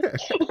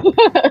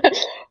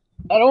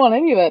don't want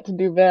any of that to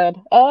do bad.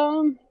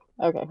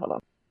 Okay, hold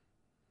on.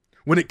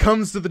 When it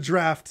comes to the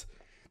draft,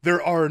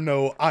 there are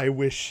no I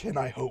wish and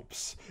I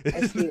hopes.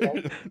 I see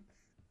that.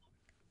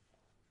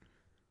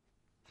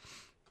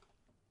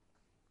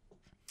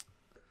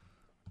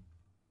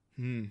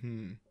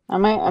 Mm-hmm. I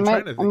might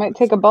trying to think might what's-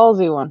 take a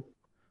ballsy one.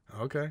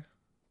 Okay.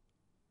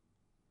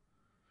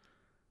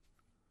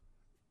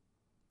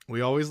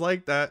 We always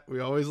like that. We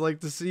always like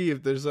to see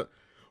if there's a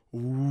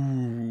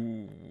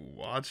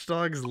Watch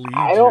Dogs Legion.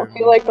 I don't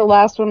feel like the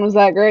last one was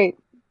that great.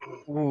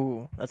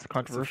 Ooh, it's that's a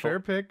controversial. fair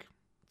pick.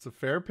 It's a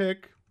fair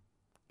pick.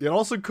 It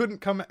also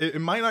couldn't come.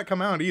 It might not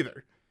come out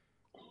either.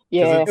 'Cause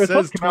Yeah. it was says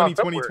supposed to come out in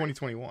 2020, February.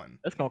 2021.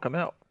 That's gonna come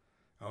out.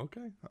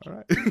 Okay, all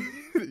right.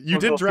 You We'll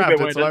did see draft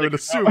when it, it so I would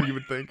doesn't come assume you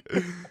would think.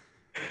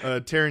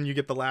 Taryn, you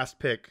get the last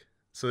pick.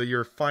 So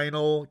your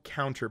final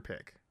counter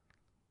pick.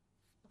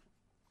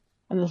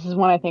 And this is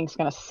one I think is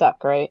gonna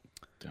suck, right?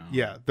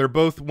 Yeah, they're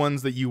both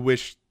ones that you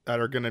wish that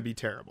are going to be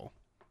terrible.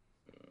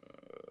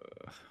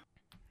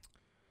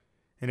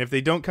 And if they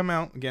don't come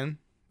out, again,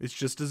 it's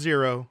just a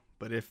 0.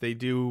 But if they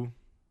do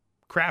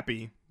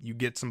crappy, you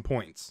get some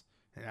points.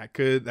 And that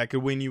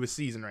could win you a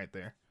season right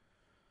there.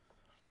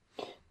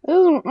 I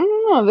don't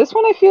know. This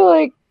one I feel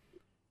like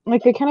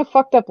they kind of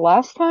fucked up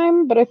last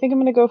time, but I think I'm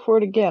gonna go for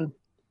it again.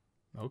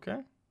 Okay.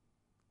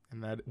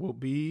 And that will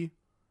be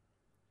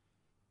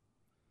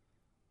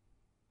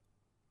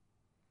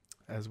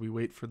as we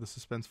wait for the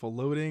suspenseful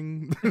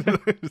loading.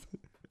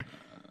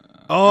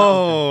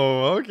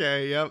 Oh,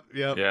 okay. Yep.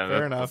 Yeah,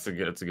 Fair enough. That's a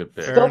good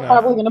pick. Fair Still enough.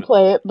 probably gonna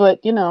play it, but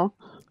you know.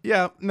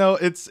 Yeah, no,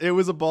 it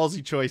was a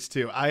ballsy choice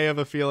too. I have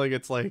a feeling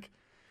it's like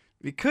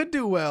it could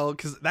do well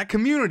because that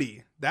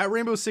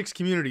Rainbow Six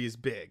community is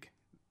big.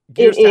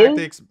 Gears It is.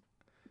 Tactics,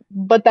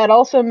 But that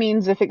also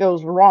means if it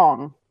goes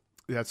wrong,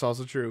 that's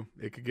also true.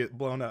 It could get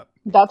blown up.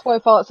 that's why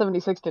Fallout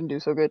 76 didn't do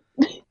so good.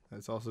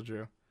 That's also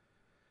true.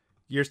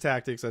 Gears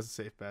Tactics, that's a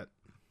safe bet.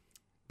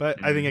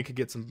 But I think I can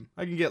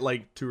get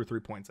like 2 or 3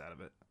 points out of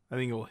it. I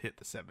think it will hit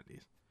the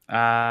 70s.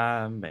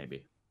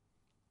 Maybe.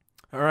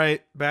 All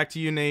right, back to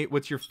you, Nate.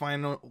 What's your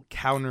final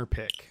counter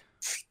pick?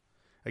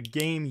 A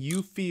game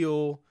you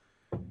feel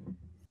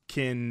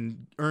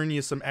can earn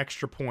you some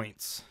extra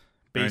points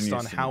based you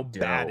on some how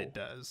bad dough. it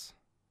does.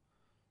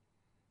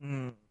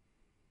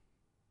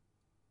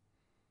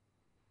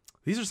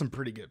 These are some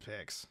pretty good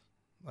picks.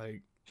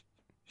 Like,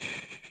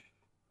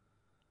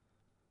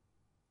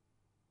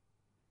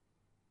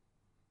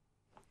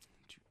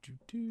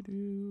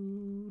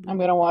 I'm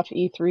gonna watch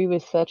E3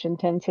 with such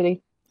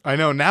intensity. I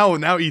know now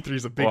E3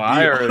 is a big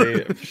Well, deal.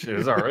 it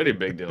was already a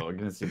big deal. I'm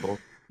gonna see both.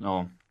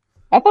 No.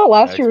 I thought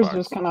last year was Xbox.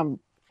 just kind of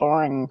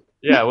boring.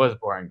 Yeah, it was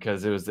boring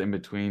because it was in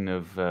between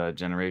of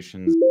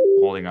generations,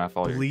 holding off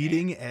all your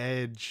Bleeding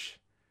Edge.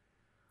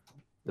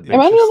 the big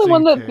Am I the only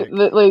one Interesting pick.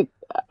 that like?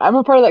 I'm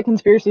a part of that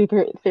conspiracy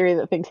theory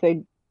that thinks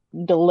they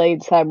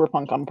delayed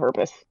Cyberpunk on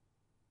purpose.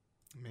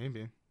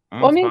 Maybe. Oh,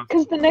 Well, I it's mean, possible.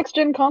 because the next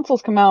gen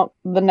consoles come out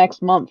the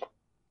next month,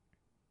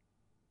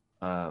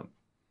 Yeah.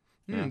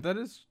 That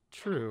is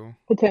true.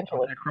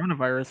 potentially. That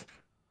coronavirus.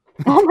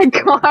 Oh my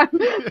god!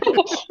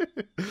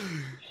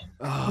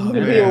 Oh, It's gonna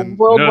be a man.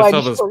 worldwide Notice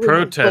all those shortage of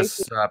protests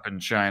places. up in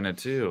China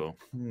too.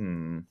 Yeah,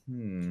 no,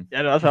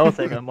 that's what I was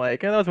thinking. I'm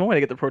like, yeah, that's one way to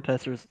get the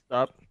protesters to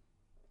stop.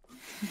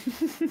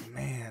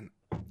 Man.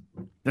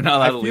 They're not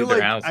allowed to I leave feel their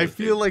like houses.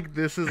 dude.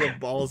 this is a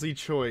ballsy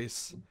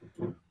choice,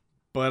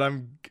 but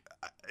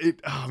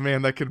oh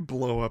man, that could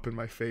blow up in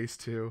my face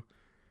too.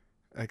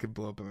 That could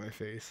blow up in my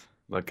face.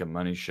 Like a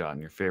money shot in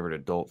your favorite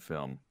adult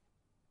film.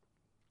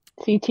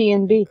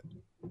 CTNB.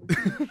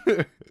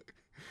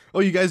 Oh,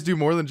 you guys do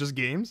more than just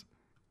games?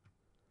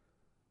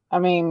 I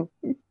mean,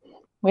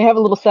 we have a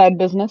little side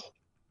business.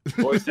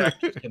 Voice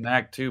actors can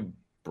act too,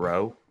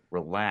 bro.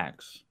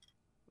 Relax.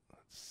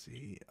 Let's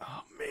see.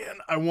 Oh man,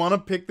 I want to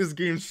pick this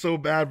game so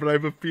bad, but I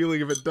have a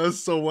feeling if it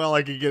does so well,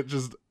 I could get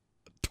just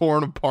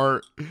torn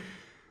apart.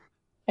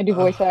 I do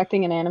voice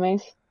acting in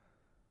animes.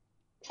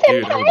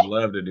 Dude, I would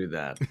love to do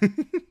that. That'd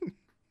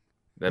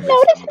be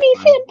Notice so me,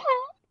 fun. senpai.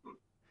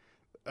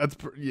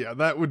 Yeah,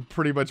 that would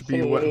pretty much be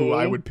who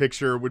I would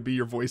picture would be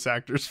your voice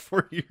actors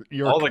for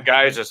your All the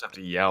guys just have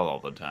to yell all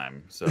the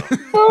time. So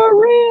For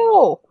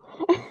real.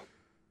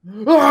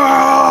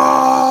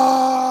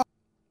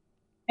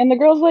 And the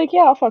girl's like,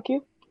 yeah, I'll fuck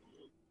you.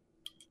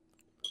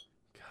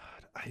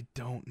 God, I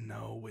don't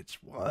know which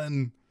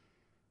one.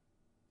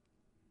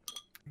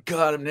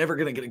 God, I'm never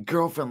gonna get a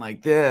girlfriend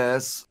like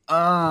this. You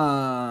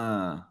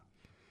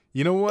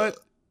know what?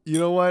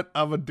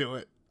 I'm gonna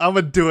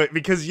do it.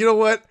 Because you know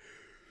what?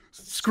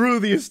 Screw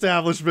the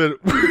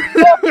establishment.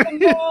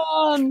 Come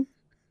on.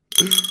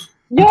 The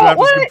Yeah, draft is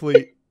what?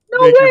 complete.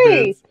 No Make your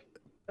way. bids.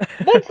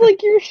 That's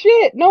like your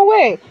shit. No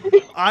way.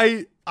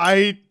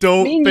 I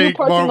don't Me and you think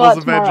parking lot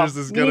Marvel's tomorrow. Avengers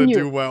is Me gonna and you.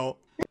 do well,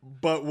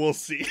 but we'll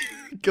see.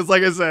 Because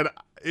like I said,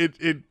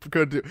 it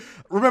could do.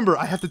 Remember,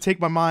 I have to take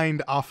my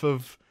mind off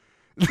of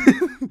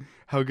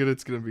how good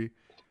it's gonna be.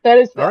 That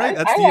is All right,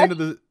 that's the end of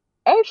the.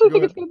 I actually Go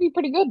think ahead. it's gonna be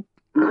pretty good.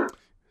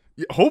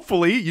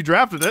 Hopefully, you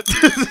drafted it.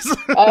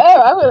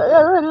 I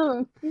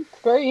would.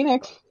 Square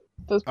Enix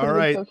does pretty All good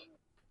right. stuff.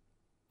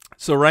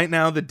 So right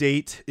now the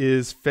date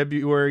is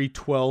February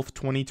 12th,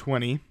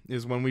 2020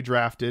 is when we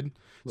drafted.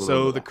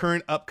 So the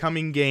current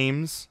upcoming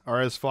games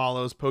are as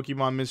follows: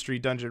 Pokemon Mystery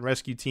Dungeon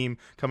Rescue Team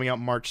coming out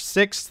March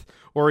 6th,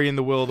 Ori and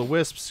the Will of the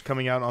Wisps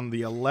coming out on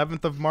the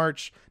 11th of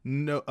March,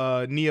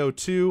 Neo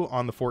 2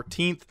 on the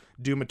 14th,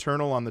 Doom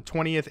Eternal on the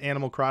 20th,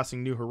 Animal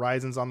Crossing New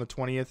Horizons on the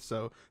 20th.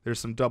 So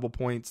there's some double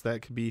points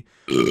that could be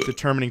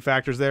determining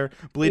factors there.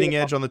 Bleeding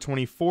Edge on the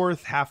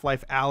 24th,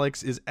 Half-Life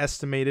Alyx is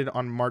estimated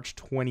on March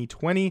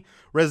 2020,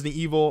 Resident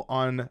Evil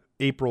on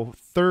April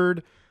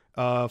 3rd,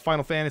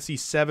 Final Fantasy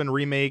VII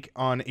Remake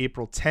on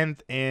April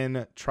 10th,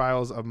 and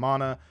Trials of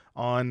Mana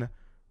on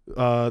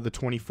the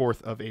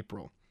 24th of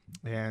April.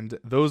 And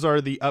those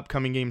are the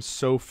upcoming games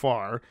so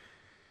far.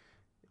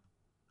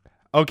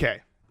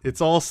 Okay,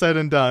 it's all said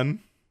and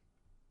done.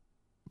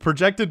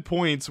 Projected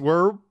points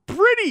were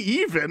pretty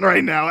even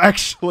right now,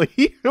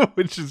 actually,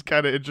 which is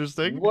kind of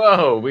interesting.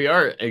 Whoa, we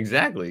are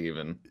exactly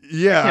even.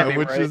 Yeah, Can't be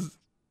which right. is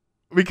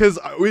because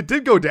it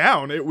did go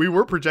down. We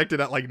were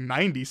projected at like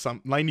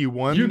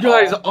 91. You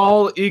guys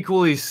all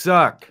equally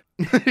suck.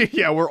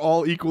 Yeah, we're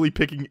all equally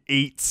picking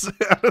 8s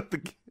out of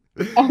the.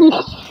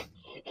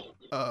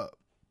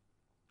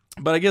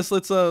 But I guess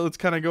let's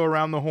kind of go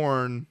around the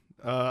horn.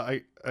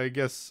 I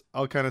guess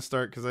I'll kind of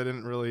start because I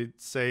didn't really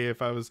say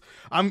if I was.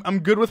 I'm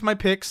good with my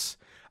picks.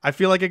 I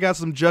feel like I got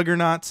some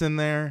juggernauts in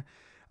there.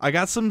 I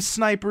got some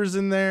snipers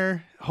in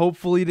there,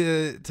 hopefully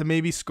to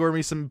maybe score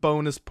me some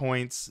bonus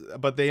points,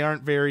 but they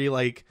aren't very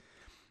like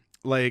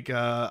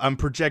I'm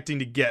projecting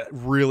to get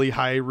really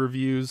high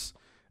reviews.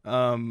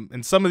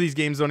 And some of these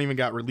games don't even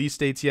got release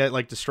dates yet.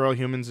 Like Destroy All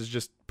Humans is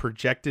just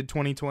projected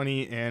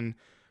 2020, and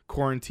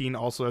Quarantine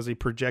also has a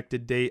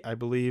projected date, I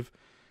believe.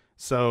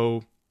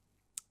 So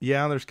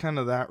yeah, there's kind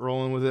of that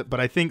rolling with it. But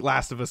I think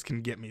Last of Us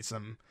can get me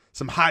some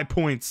high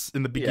points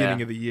in the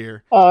beginning of the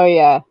year. Oh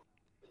yeah.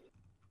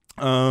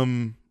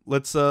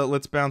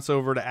 Let's bounce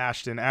over to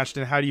Ashton.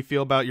 Ashton, how do you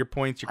feel about your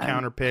points, your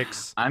counter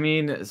picks? I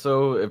mean,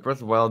 so if Breath of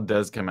the Wild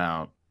does come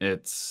out,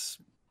 it's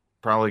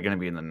probably going to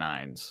be in the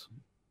 9s.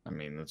 I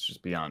mean, let's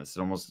just be honest.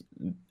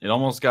 It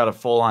almost got a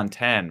full-on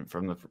 10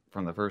 from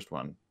the first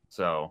one.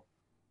 So,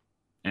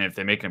 and if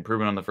they make an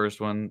improvement on the first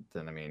one,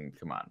 then I mean,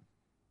 come on.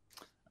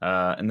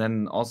 And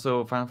then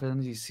also Final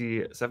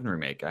Fantasy VII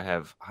Remake, I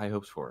have high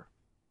hopes for.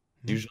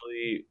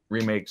 Usually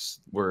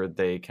remakes where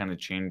they kind of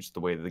change the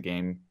way the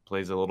game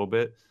plays a little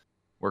bit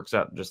works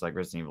out just like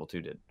Resident Evil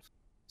 2 did.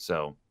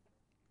 So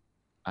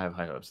I have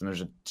high hopes, and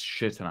there's a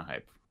shit ton of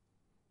hype.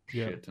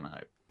 Shit ton of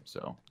hype.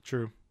 So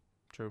True.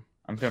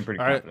 I'm feeling pretty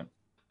All right.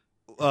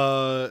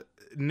 confident.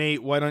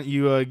 Nate, why don't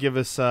you give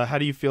us how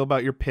do you feel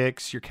about your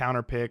picks, your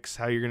counter picks,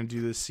 how you're going to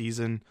do this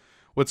season?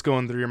 What's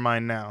going through your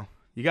mind now?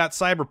 You got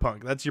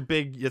Cyberpunk. That's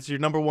your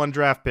number one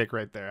draft pick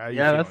right there. How you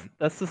feeling?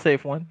 that's the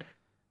safe one.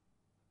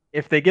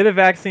 If they get a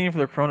vaccine for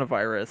the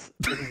coronavirus,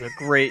 this is a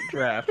great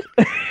draft.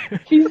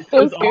 He's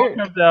so This all scared.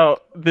 comes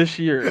out this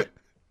year.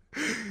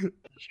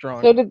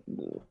 Strong. So the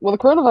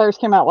coronavirus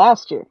came out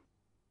last year,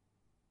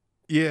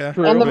 Yeah.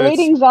 True. and the but it's-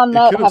 ratings on it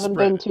that could've haven't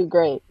been spread. too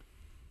great.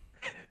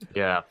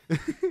 Yeah.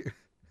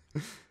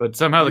 But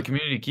somehow the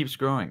community keeps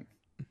growing.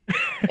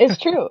 It's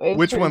true. It's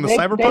Which true. one, the They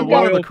Cyberpunk got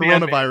one or the Royal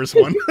fan coronavirus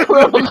one?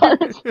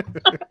 coronavirus.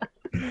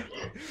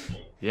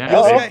 Yeah, You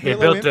also Oh. got they Halo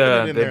built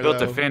Infinite in they there,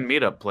 built a though. fan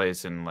meetup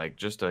place in like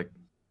just like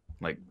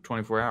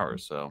 24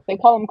 hours. So They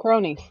call them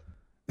cronies.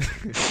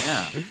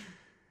 yeah.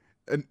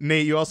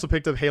 Nate, you also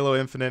picked up Halo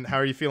Infinite. How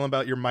are you feeling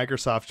about your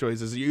Microsoft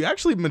choices? You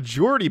actually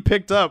majority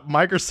picked up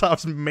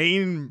Microsoft's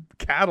main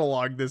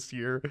catalog this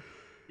year.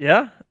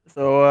 Yeah.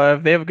 So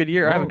if they have a good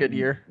year, I have a good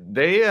year.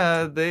 They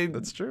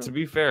That's true. To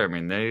be fair, I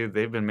mean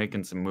they've been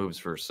making some moves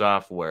for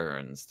software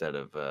instead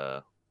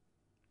of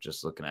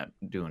just looking at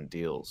doing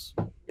deals.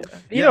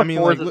 Yeah, I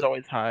mean, like, Forza's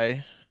always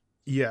high.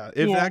 Yeah,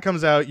 if Yeah. that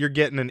comes out, you're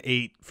getting an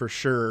 8 for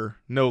sure.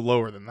 No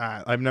lower than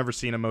that. I've never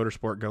seen a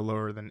motorsport go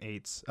lower than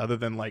 8s, other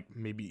than like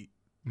maybe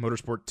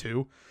Motorsport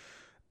 2.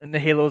 And the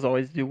Halos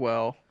always do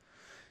well.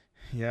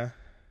 Yeah.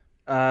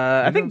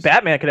 I Who think knows?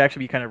 Batman could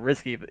actually be kind of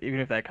risky, even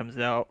if that comes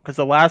out, because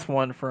the last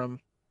one from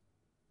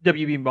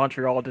WB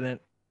Montreal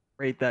didn't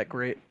rate that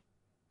great.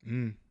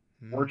 Mm.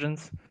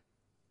 Origins.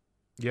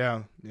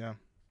 Yeah.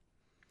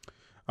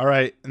 All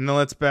right, and then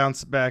let's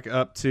bounce back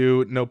up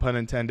to, no pun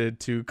intended,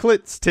 to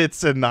Clits,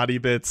 Tits, and Naughty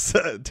Bits.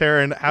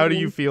 Taryn, how do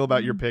you feel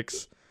about your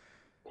picks?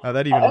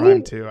 That even I mean-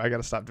 rhymed too. I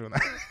gotta stop doing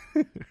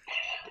that.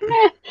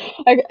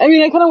 I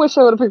mean, I kind of wish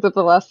I would have picked up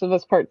The Last of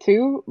Us Part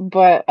 2,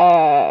 but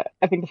I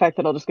think the fact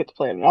that I'll just get to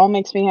play it all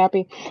makes me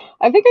happy.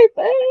 I think I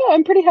don't know,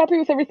 I'm pretty happy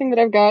with everything that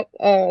I've got.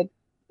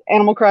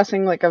 Animal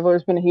Crossing, like I've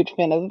always been a huge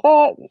fan of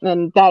that,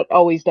 and that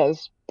always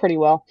does pretty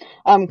well.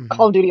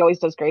 Call of Duty always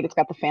does great. It's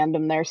got the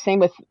fandom there. Same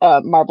with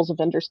Marvel's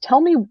Avengers.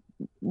 Tell me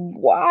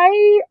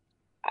why.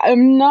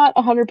 I'm not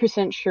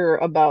 100% sure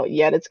about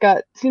yet.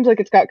 Seems like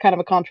it's got kind of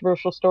a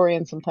controversial story,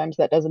 and sometimes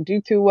that doesn't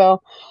do too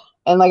well.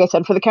 And like I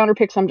said, for the counter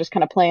picks, I'm just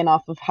kind of playing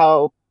off of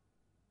how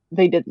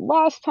they did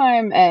last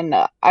time, and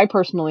I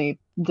personally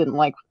didn't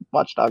like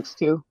Watch Dogs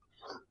 2.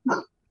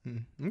 Okay.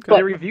 But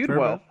they reviewed fair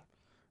well.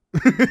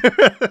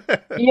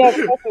 Yeah,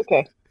 that's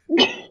okay.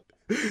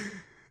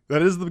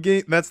 That is the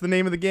game. That's the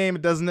name of the game.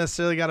 It doesn't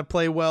necessarily got to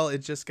play well. It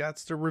just got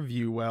to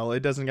review well.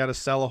 It doesn't got to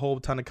sell a whole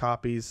ton of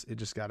copies. It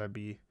just got to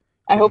be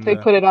I hope they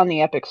the- put it on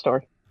the Epic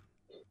Store.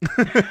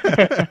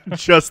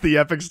 just the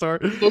Epic Store.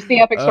 Just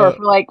the Epic Store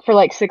for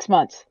like 6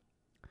 months.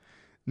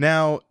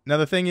 Now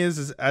the thing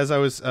is as I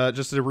was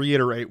just to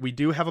reiterate, we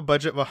do have a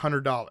budget of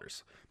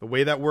 $100. The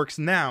way that works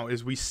now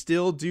is we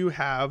still do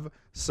have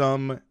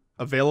some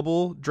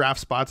available draft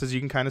spots, as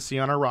you can kind of see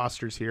on our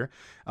rosters here.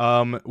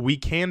 We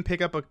can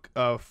pick up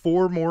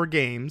 4 more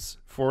games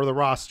for the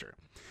roster.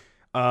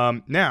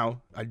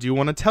 Now, I do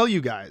want to tell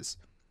you guys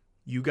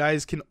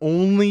can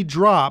only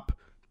drop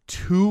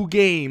 2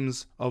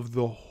 games of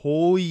the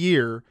whole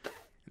year.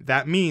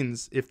 That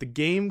means if the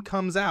game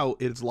comes out,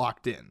 it's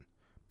locked in.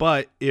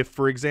 But if,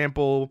 for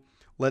example,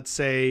 let's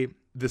say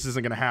this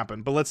isn't going to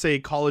happen, but let's say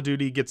Call of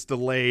Duty gets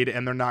delayed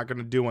and they're not going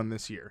to do one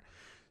this year.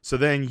 So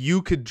then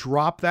you could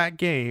drop that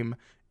game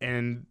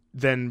and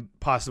then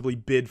possibly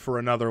bid for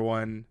another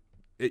one,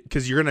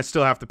 because you're going to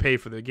still have to pay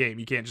for the game.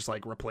 You can't just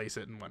like replace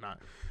it and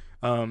whatnot.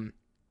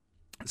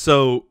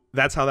 So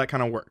that's how that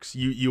kind of works.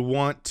 You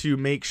want to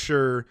make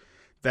sure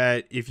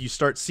that if you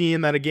start seeing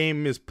that a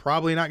game is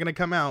probably not going to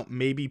come out,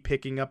 maybe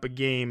picking up a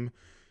game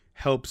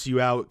helps you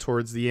out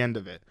towards the end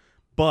of it.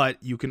 But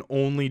you can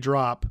only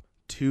drop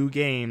 2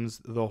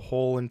 games the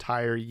whole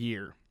entire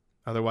year.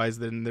 Otherwise,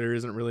 then there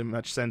isn't really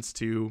much sense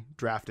to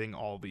drafting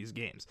all these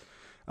games.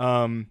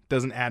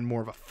 Doesn't add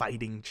more of a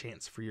fighting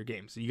chance for your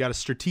game. So you got to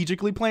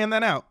strategically plan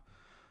that out.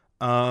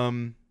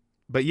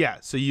 But yeah,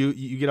 so you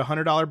get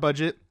 $100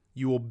 budget.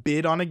 You will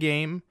bid on a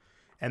game,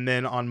 and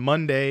then on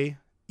Monday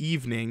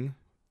evening,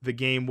 the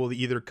game will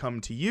either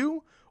come to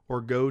you or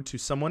go to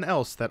someone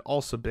else that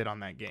also bid on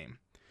that game.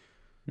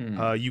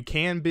 You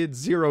can bid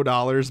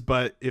 $0,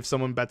 but if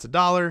someone bets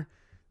 $1,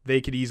 they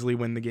could easily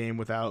win the game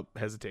without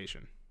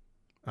hesitation.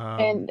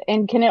 And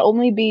can it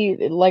only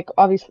be like,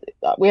 obviously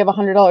we have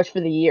 $100 for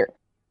the year?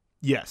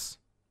 Yes.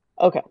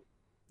 Okay.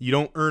 You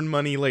don't earn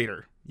money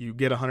later. You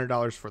get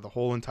 $100 for the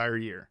whole entire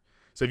year.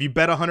 So if you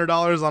bet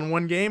 $100 on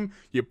one game,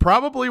 you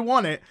probably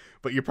won it,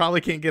 but you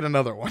probably can't get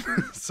another one.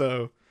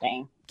 So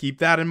Dang. keep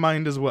that in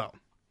mind as well.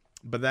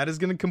 But that is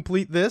going to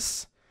complete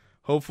this.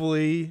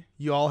 Hopefully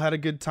you all had a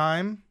good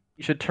time.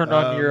 You should turn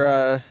on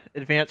your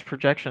advanced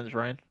projections,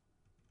 Ryan.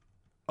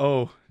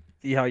 Oh.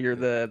 See how you're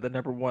the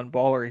number one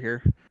baller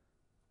here.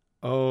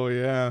 Oh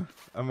yeah.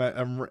 I'm at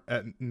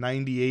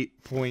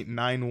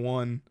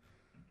 98.91.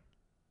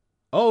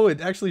 Oh,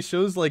 it actually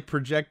shows like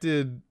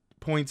projected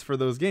points for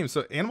those games.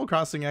 So Animal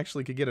Crossing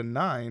actually could get a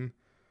 9.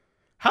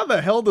 How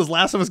the hell does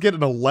Last of Us get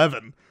an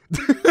 11?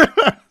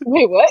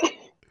 Wait, what?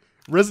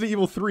 Resident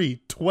Evil 3,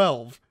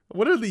 12.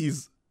 What are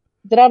these?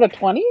 Is it out of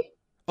 20?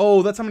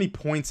 Oh, that's how many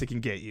points it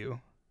can get you.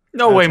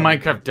 No That's way how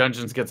Minecraft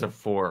Dungeons gets a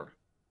 4.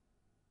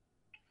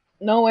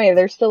 No way.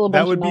 There's still a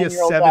bunch That would of be a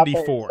 9-year-olds out there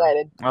 74.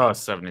 excited. Oh,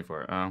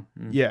 74. Oh.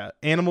 Yeah,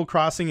 Animal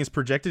Crossing is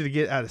projected to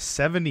get at a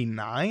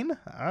 79?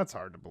 That's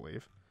hard to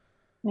believe.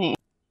 Yeah.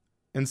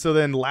 And so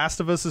then Last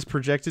of Us is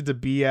projected to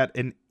be at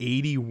an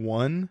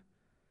 81.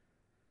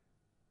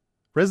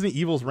 Resident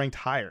Evil's ranked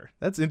higher.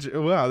 That's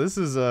interesting. Wow, this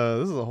is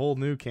a whole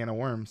new can of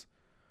worms.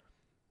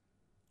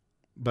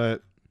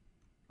 But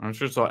I'm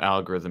sure it's all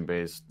algorithm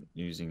based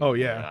using Oh,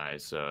 yeah. AI,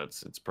 so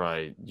it's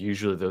probably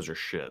usually those are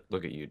shit.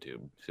 Look at YouTube.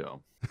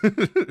 So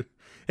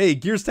hey,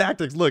 Gears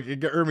Tactics, look,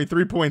 it earned me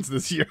 3 points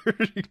this year.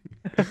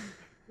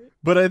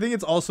 But I think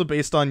it's also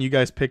based on you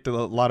guys picked a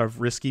lot of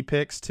risky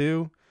picks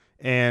too,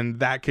 and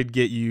that could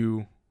get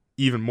you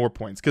even more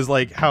points. Because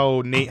like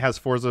how Nate has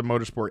Forza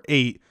Motorsport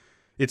 8,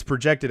 it's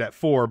projected at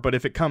 4, but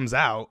if it comes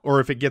out or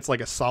if it gets like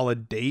a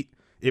solid date,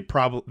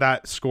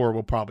 that score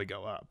will probably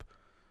go up.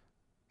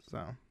 So,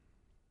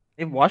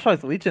 And Watch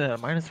Dogs Legion at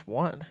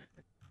 -1.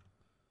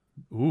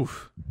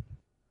 oof.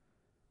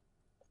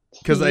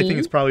 Because I think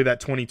it's probably that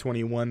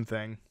 2021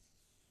 thing.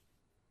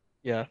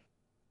 Yeah.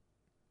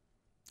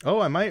 Oh,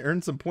 I might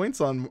earn some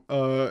points on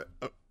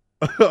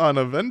on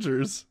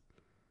Avengers.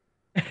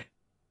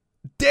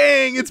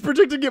 Dang, it's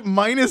projected to get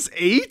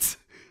 -8?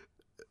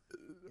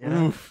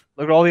 Yeah. Oof.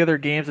 Look at all the other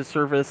games that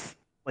service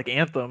like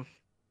Anthem.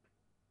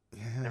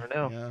 Yeah, Never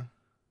know. Yeah.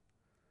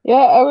 Yeah,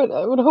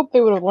 I would hope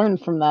they would have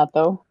learned from that,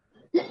 though.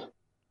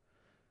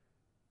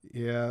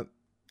 Yeah.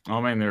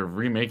 oh man, they're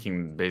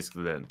remaking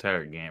basically that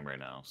entire game right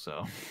now.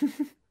 So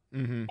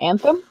Mm-hmm.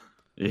 Anthem?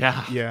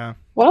 yeah, Yeah.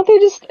 Why don't they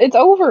just... It's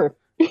over.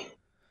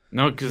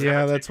 no, because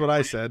Yeah, that's what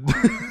I said.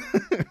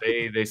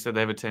 they said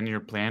they have a 10-year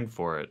plan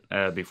for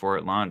it before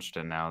it launched,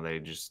 and now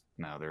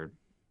they're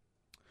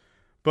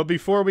But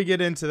before we get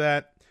into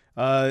that,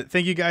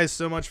 thank you guys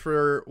so much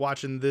for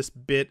watching this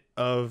bit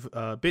of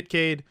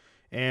Bitcade.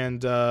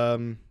 And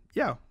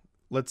yeah,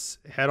 let's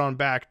head on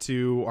back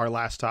to our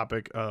last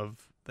topic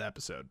of the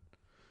episode.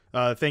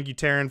 Thank you,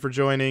 Taryn, for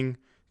joining.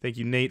 Thank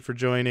you, Nate, for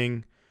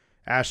joining.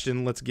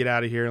 Ashton, let's get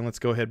out of here and let's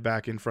go head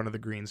back in front of the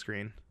green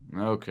screen.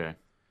 okay.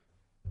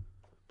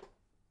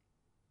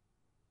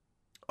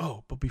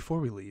 Oh, but before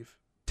we leave,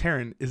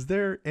 Taryn, is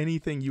there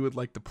anything you would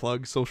like to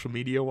plug social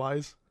media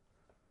wise?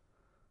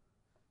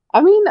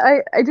 I mean,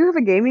 I do have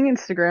a gaming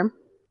Instagram.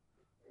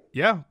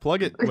 Yeah,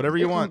 plug it. Whatever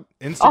you want.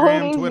 All it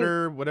Instagram, is-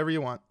 Twitter, whatever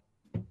you want.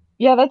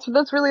 Yeah,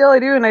 that's really all I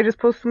do, and I just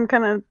post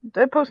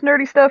I post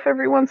nerdy stuff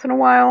every once in a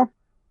while.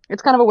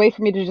 It's kind of a way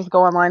for me to just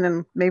go online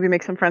and maybe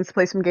make some friends to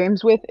play some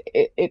games with.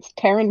 It's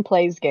Taryn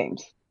Plays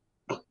Games.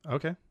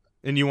 Okay.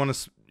 And you want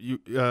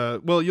to,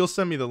 well, you'll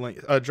send me the link.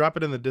 Drop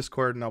it in the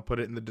Discord, and I'll put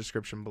it in the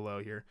description below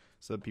here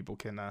so that people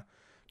can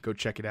go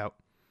check it out.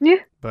 Yeah.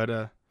 But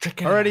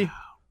Check it alrighty, out.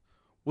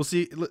 we'll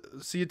see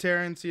you,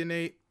 Taryn. See you,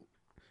 Nate.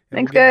 And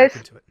Thanks, we'll get back guys.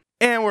 into it.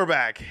 And we're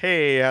back.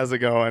 Hey, how's it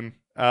going?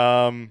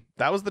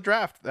 That was the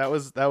draft. That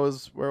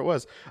was where it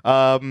was.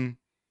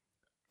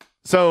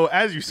 So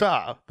as you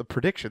saw, the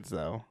predictions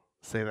though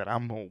say that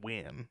I'm gonna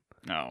win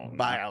No,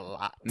 by a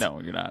lot. No,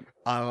 you're not.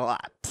 A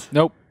lot.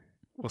 Nope.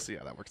 We'll see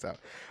how that works out.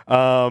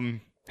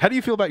 How do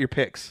you feel about your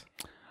picks?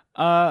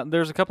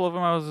 There's a couple of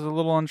them I was a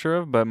little unsure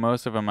of, but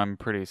most of them I'm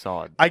pretty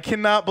solid. I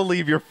cannot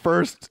believe your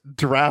first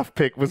draft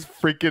pick was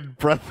freaking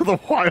Breath of the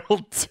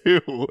Wild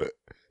 2.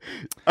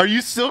 Are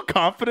you still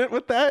confident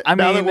with that? I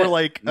now that mean, we're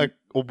like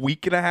a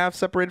week and a half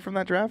separated from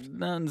that draft?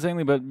 Not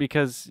insanely, but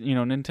because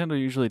Nintendo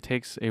usually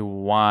takes a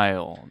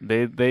while.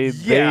 They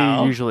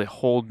Yeah. usually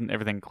hold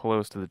everything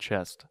close to the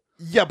chest.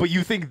 Yeah, but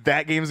you think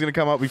that game's going to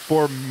come out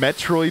before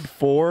Metroid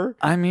 4?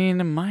 I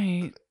mean, it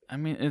might. I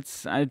mean,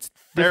 it's Fair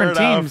different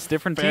enough.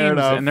 different Fair teams,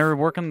 enough. and they're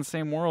working in the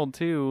same world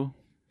too.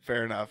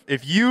 Fair enough.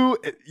 If you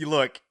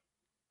look,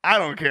 I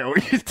don't care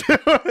what you do.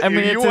 I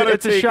mean,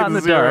 it's a shot in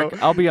the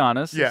dark. I'll be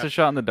honest. Yeah. It's a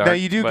shot in the dark. Now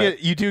you do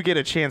but get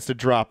a chance to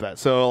drop that.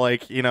 So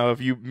like,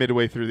 if you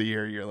midway through the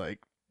year you're like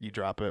you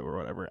drop it or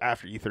whatever.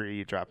 After E3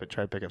 you drop it,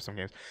 try to pick up some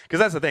games. Because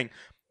that's the thing.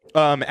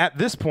 At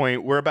this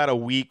point, we're about a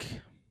week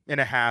and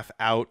a half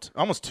out,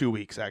 almost 2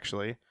 weeks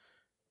actually,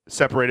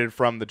 separated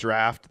from the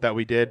draft that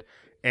we did.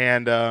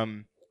 And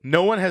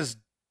no one has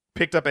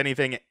picked up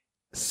anything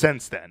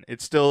since then.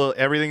 It's still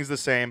everything's the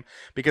same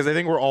because I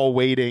think we're all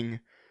waiting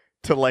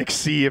to like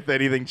see if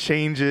anything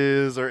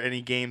changes or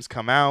any games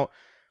come out.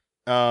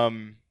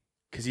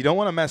 Because you don't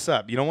want to mess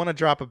up. You don't want to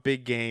drop a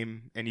big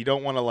game, and you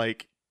don't want to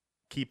like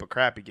keep a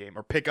crappy game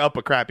or pick up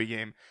a crappy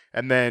game,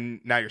 and then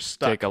now you're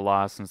stuck. take a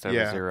loss instead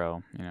Yeah. of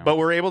 0. But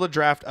we're able to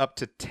draft up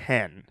to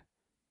 10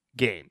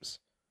 games.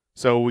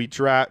 So we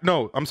draft.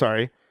 No, I'm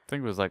sorry. I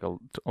think it was like 11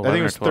 I think it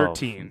or was 12.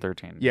 13.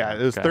 13. Yeah,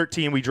 it was Okay.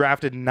 13. We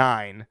drafted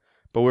 9,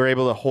 but we were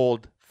able to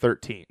hold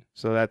 13.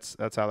 So that's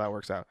how that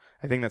works out.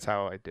 I think that's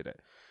how I did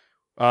it.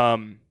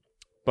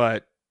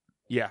 But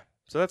yeah,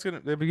 so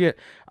that'll be it.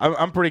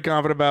 I'm pretty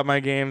confident about my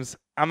games.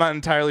 I'm not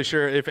entirely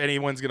sure if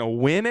anyone's gonna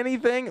win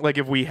anything. Like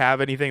if we have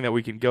anything that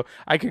we can go,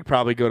 I could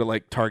probably go to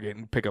like Target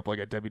and pick up like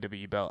a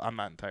WWE belt. I'm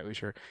not entirely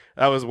sure.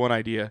 That was one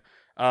idea.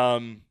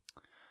 And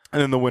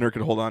then the winner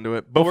could hold on to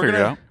it. But We'll figure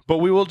it out. But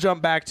we will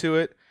jump back to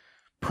it.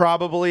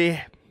 Probably,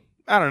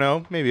 I don't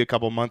know, maybe a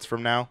couple months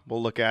from now.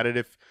 We'll look at it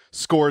if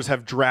scores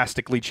have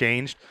drastically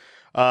changed.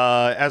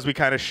 As we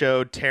kind of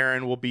showed,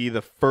 Taryn will be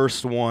the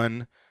first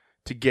one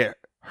to get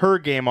her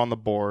game on the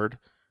board,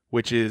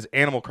 which is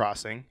Animal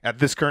Crossing at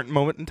this current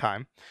moment in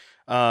time.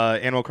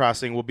 Animal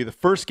Crossing will be the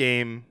first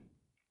game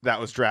that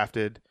was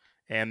drafted,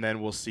 and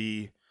then we'll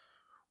see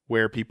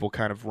where people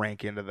kind of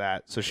rank into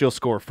that. So she'll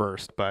score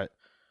first, but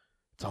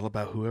it's all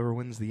about whoever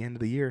wins the end of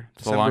the year.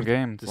 It's a long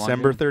game. It's a long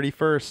December game.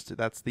 31st.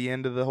 That's the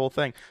end of the whole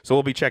thing. So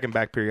we'll be checking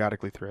back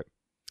periodically through it.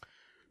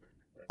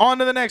 On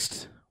to the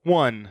next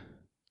one.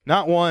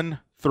 Not 1,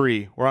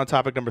 3. We're on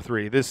topic number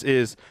 3. This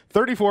is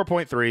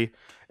 34.3.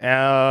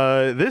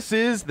 This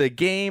is the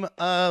game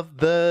of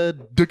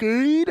the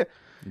decade.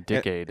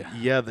 Decade.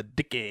 Yeah, the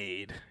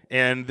decade.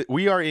 And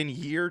we are in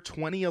year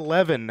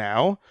 2011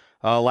 now.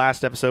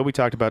 Last episode, we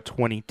talked about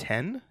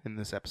 2010. In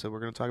this episode, we're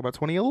going to talk about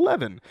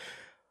 2011.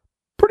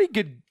 Pretty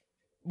good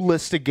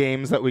list of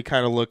games that we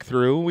kind of looked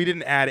through. We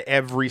didn't add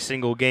every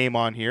single game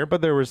on here, but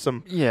there was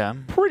some Yeah.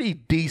 pretty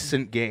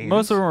decent games.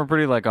 Most of them were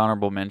pretty like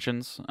honorable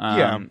mentions.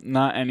 Yeah.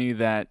 Not any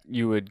that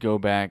you would go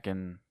back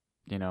and,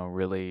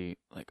 really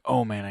like,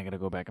 oh man, I got to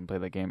go back and play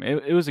that game.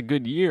 It was a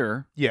good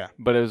year, Yeah.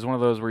 but it was one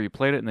of those where you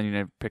played it and then you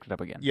never picked it up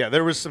again. Yeah,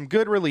 there was some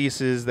good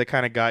releases that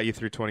kind of got you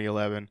through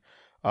 2011.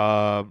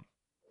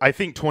 I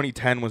think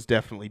 2010 was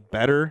definitely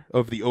better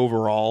of the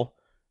overall,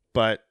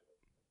 but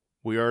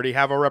we already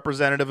have a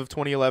representative of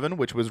 2011,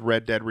 which was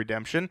Red Dead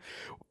Redemption.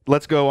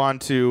 Let's go on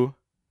to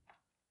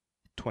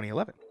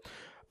 2011.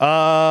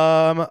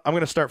 I'm going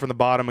to start from the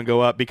bottom and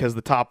go up because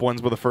the top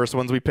ones were the first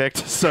ones we picked.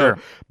 So Sure.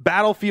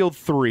 Battlefield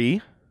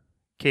 3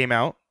 came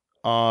out.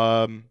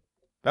 That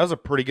was a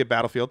pretty good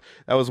Battlefield.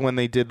 That was when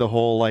they did the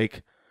whole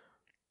like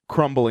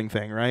crumbling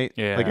thing, right?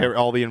 Yeah. Like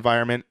all the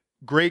environment.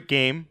 Great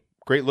game,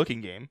 great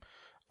looking game.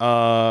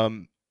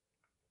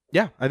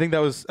 Yeah, I think that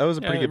was a pretty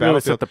good it really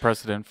Battlefield. set the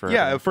precedent for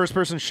Yeah, a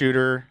first-person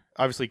shooter.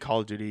 Obviously,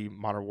 Call of Duty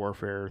Modern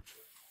Warfare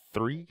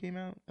 3 came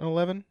out in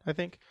 11, I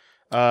think.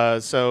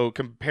 So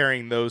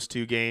comparing those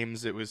two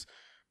games, it was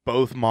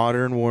both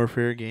Modern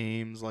Warfare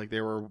games. Like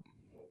they were.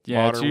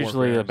 Yeah, it's Modern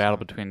usually Warfare, a battle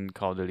so- between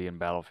Call of Duty and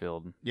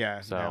Battlefield. Yeah,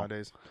 So-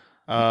 nowadays.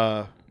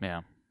 Yeah.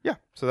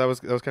 So that was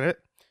kind of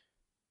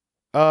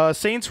it.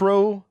 Saints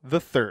Row the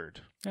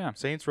Third. Yeah.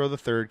 Saints Row the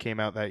Third came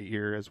out that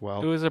year as It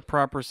well. was a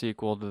proper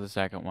sequel to the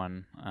second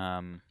one.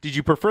 Did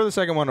you prefer the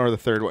second one or the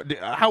third one?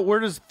 Where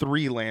does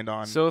 3 land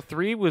on? So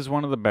 3 was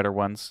one of the better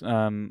ones.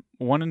 1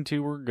 and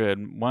 2 were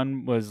good.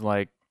 1 was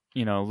like,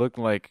 looked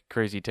like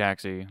Crazy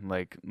Taxi,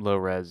 like low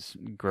res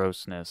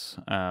grossness,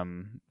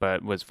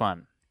 but was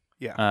fun.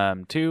 Yeah.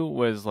 2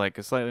 was like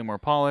a slightly more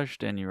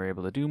polished, and you were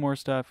able to do more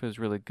stuff. It was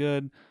really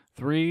good.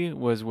 3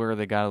 was where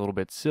they got a little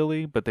bit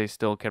silly, but they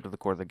still kept to the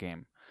core of the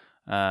game.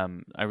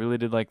 I really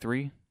did like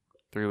 3.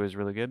 3 was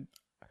really good.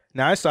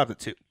 Now I stopped at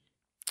 2.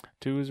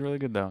 2 was really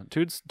good though.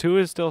 2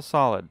 is still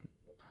solid.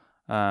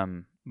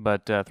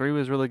 But 3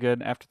 was really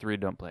good. After 3,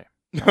 don't play.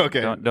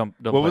 Okay. Don't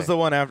What play. was the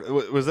one after?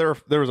 Was there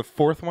was a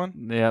fourth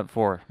one? Yeah,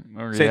 4.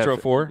 Saints Row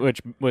 4?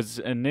 Which was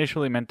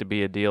initially meant to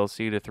be a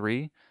DLC to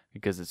 3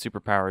 because it's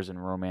superpowers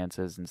and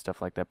romances and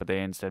stuff like that, but they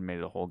instead made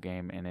it a whole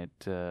game, and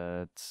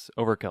it's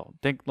overkill.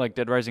 Think like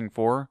Dead Rising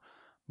 4,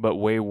 but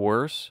way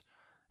worse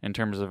in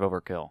terms of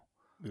overkill.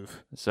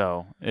 Oof.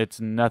 So it's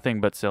nothing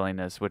but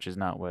silliness, which is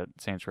not what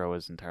Saints Row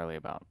is entirely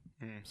about.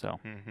 So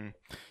Mm-hmm.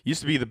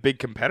 Used to be the big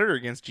competitor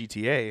against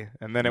GTA,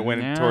 and then it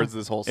went Yeah. towards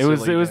this whole. it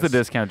was the silliness.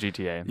 discount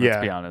GTA. Let's Yeah,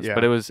 be honest, yeah.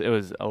 but it was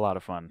a lot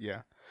of fun.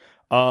 Yeah.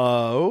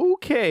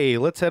 Okay,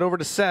 let's head over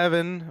to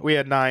 7. We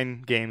had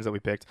 9 games that we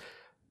picked.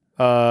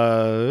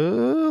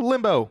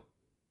 Limbo.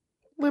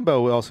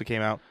 Limbo also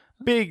came out.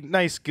 Big,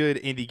 nice, good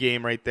indie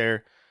game right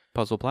there.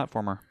 Puzzle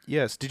platformer.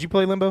 Yes. Did you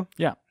play Limbo?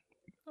 Yeah.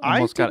 I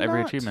Almost got did every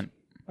not. achievement.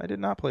 I did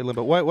not play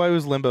Limbo. Why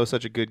was Limbo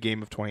such a good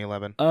game of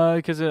 2011?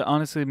 Because it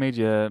honestly made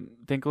you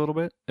think a little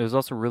bit. It was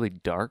also really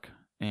dark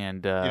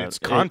and And its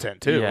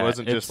content too. It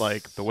wasn't just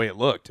like the way it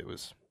looked. It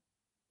was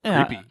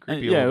creepy.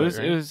 Creepy. Yeah, a little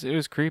it bit, was it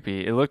was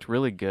creepy. It looked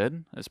really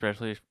good,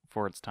 especially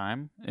for its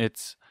time.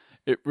 It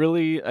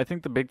really. I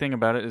think the big thing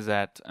about it is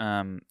that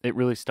it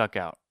really stuck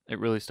out. It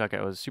really stuck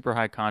out. It was super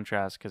high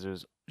contrast because it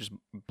was just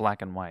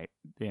black and white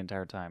the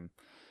entire time,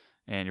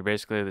 and you're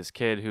basically this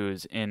kid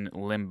who's in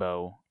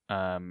limbo.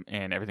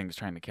 And everything's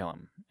trying to kill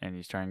him, and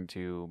he's trying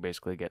to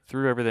basically get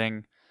through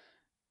everything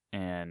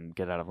and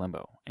get out of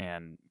limbo.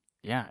 And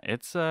yeah,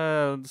 it's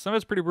some of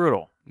it's pretty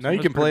brutal. Now you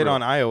can play it on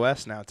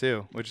iOS now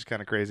too, which is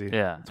kind of crazy.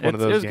 Yeah, it's one of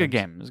those. It was a good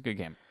game. It was a good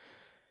game.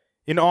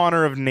 In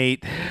honor of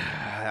Nate,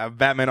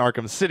 Batman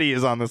Arkham City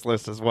is on this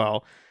list as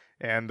well,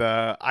 and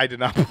I did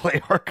not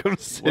play Arkham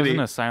City.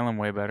 Wasn't Asylum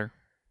way better?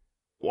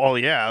 Well,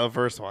 yeah, the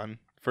first one's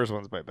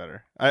way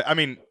better. I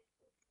mean,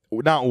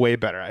 not way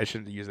better. I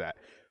shouldn't use that.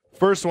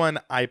 First one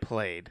I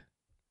played,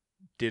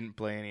 didn't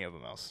play any of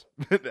them else.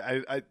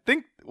 I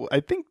think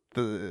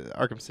the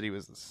Arkham City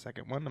was the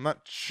second one. I'm not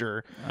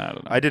sure. I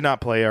don't know. I did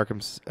not play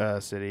Arkham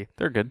City.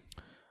 They're good,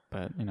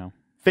 but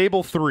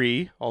Fable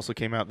 3 also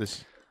came out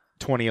this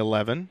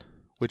 2011,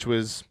 which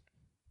was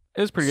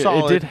it was pretty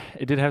solid. good.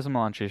 It did have some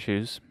launch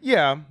issues.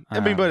 Yeah, I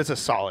mean, but it's a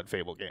solid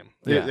Fable game.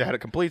 Yeah. It had a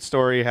complete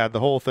story, had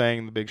the whole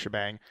thing, the big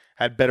shebang,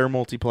 had better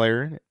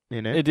multiplayer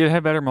in it. It did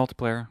have better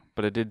multiplayer,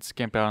 but it did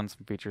skimp out on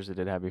some features it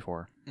did have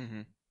before.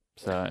 Mm-hmm.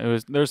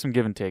 So there was some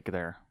give and take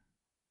there.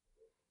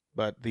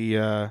 But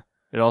the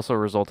it also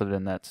resulted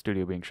in that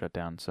studio being shut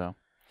down. So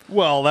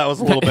well, that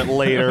was a little bit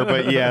later,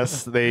 but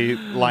yes,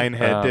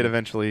 Lionhead did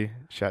eventually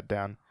shut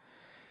down.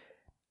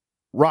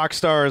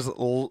 Rockstar's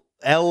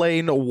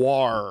L.A.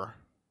 Noire.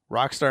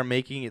 Rockstar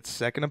making its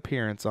second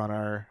appearance on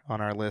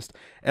our list.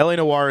 L.A.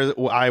 Noire,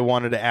 I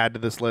wanted to add to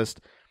this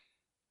list.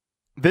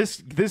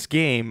 This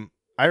game,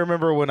 I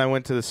remember when I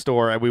went to the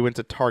store, we went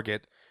to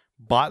Target,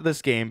 bought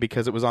this game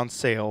because it was on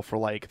sale for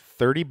like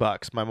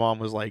 $30. My mom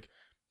was like,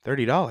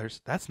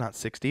 $30? That's not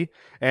 $60.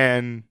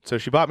 And so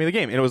she bought me the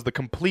game. And it was the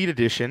complete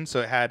edition.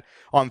 So it had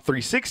on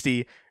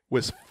 360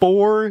 was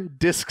 4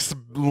 discs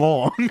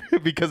long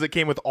because it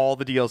came with all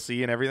the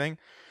DLC and everything.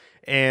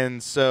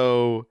 And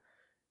so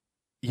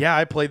yeah,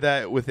 I played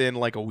that within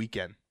like a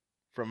weekend,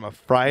 from a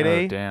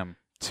Friday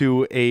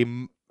to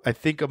I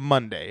think a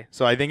Monday.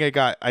 So I think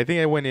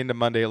I went into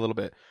Monday a little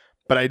bit,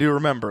 but I do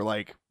remember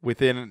like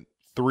within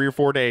 3 or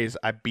 4 days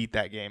I beat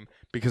that game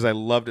because I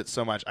loved it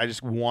so much. I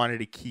just wanted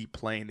to keep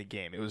playing the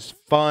game. It was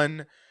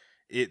fun.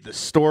 The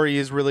story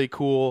is really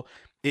cool.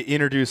 It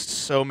introduced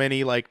so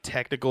many like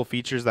technical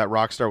features that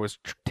Rockstar was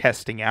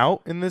testing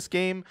out in this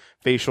game,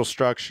 facial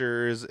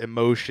structures,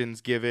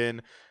 emotions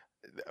given,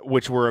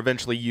 which were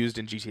eventually used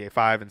in GTA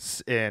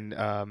 5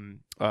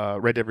 and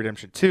Red Dead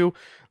Redemption 2.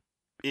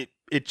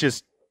 It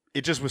just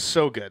was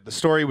so good. The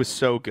story was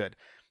so good.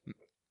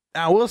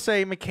 I will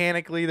say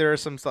mechanically there are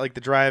some, like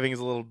the driving is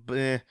a little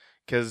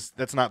because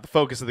that's not the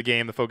focus of the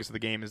game. The focus of the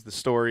game is the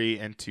story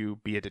and to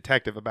be a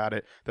detective about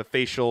it. The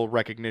facial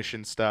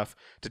recognition stuff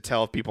to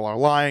tell if people are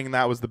lying, and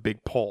that was the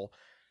big pull.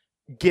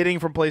 Getting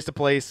from place to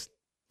place,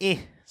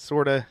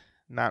 sort of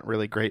not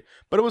really great,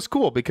 but it was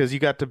cool because you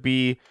got to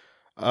be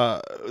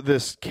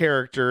this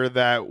character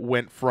that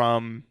went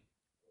from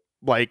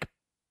like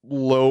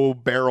low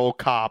barrel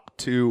cop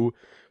to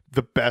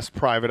the best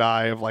private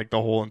eye of like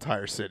the whole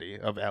entire city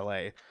of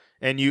LA.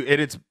 And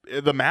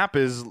the map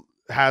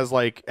has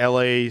like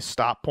LA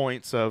stop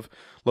points of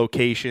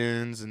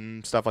locations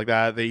and stuff like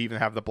that. They even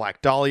have the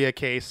Black Dahlia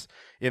case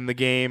in the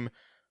game.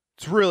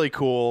 It's really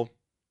cool,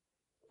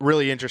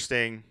 really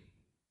interesting.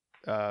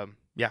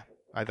 Yeah,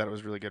 I thought it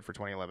was really good for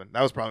 2011.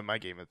 That was probably my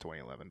game of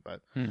 2011,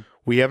 but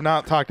we have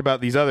not talked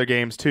about these other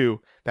games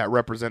too that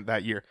represent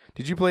that year.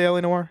 Did you play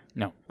L.A. Noire?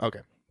 No.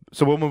 Okay.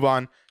 So we'll move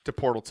on to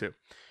Portal 2.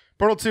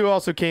 Portal 2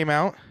 also came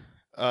out,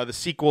 the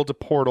sequel to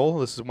Portal.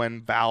 This is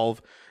when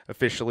Valve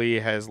officially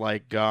has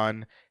like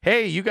gone,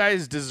 hey, you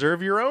guys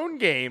deserve your own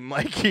game.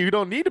 Like, you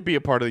don't need to be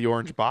a part of the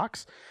orange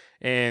box,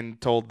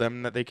 and told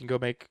them that they can go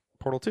make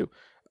Portal 2.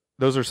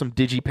 Those are some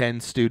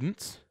DigiPen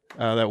students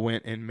that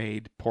went and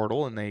made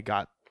Portal, and they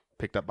got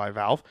picked up by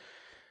Valve.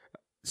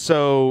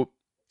 So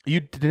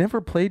you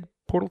never played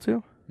Portal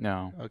 2?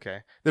 No. Okay.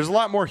 There's a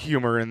lot more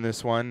humor in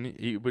this one.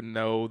 You would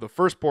know the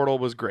first Portal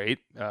was great.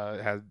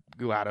 It had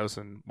GLaDOS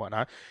and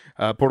whatnot.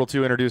 Portal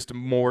 2 introduced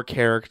more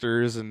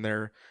characters and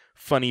their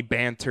funny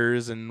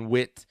banters and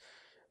wit.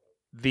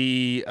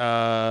 The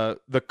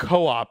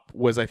co-op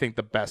was, I think,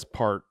 the best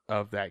part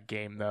of that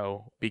game,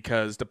 though,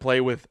 because to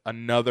play with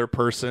another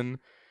person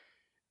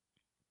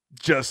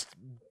just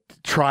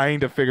trying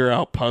to figure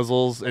out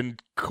puzzles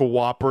and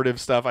cooperative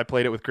stuff. I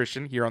played it with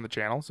Christian here on the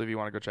channel, so if you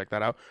want to go check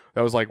that out,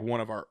 that was like one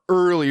of our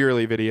early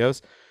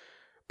videos.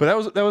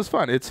 But that was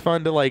fun. It's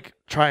fun to like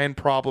try and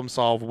problem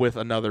solve with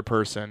another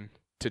person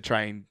to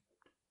try and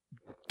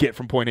get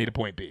from point A to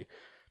point B. It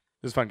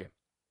was a fun game.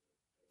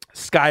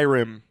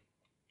 Skyrim.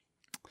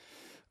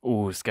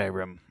 Ooh,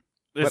 Skyrim.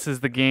 This is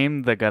the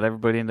game that got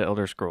everybody into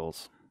Elder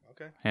Scrolls.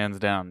 Okay. Hands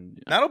down.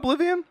 Not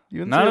Oblivion? You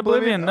didn't Not say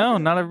Oblivion, no.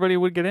 Okay. Not everybody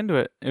would get into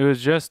it. It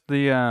was just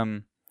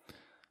the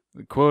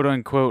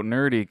quote-unquote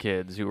nerdy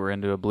kids who were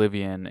into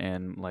Oblivion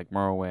and, like,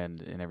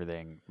 Morrowind and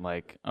everything.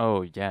 Like,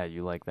 oh, yeah,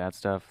 you like that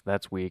stuff?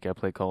 That's weak. I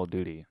play Call of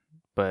Duty.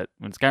 But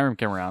when Skyrim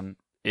came around,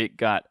 it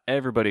got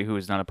everybody who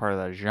was not a part of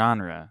that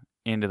genre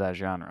into that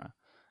genre.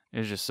 It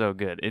was just so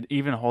good. It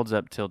even holds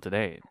up till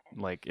today.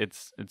 Like,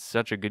 it's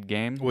such a good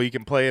game. Well, you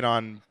can play it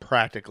on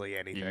practically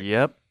anything.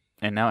 Yep.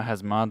 And now it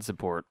has mod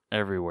support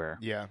everywhere.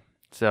 Yeah.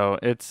 So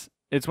it's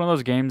one of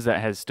those games that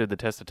has stood the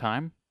test of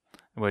time,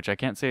 which I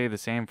can't say the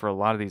same for a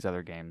lot of these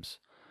other games.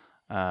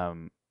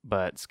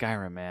 But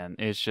Skyrim, man,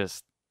 it's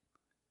just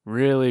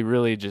really,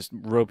 really just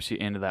ropes you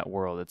into that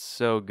world. It's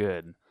so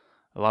good.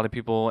 A lot of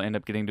people end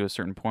up getting to a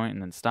certain point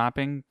and then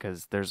stopping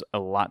because there's a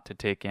lot to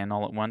take in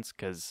all at once.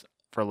 Because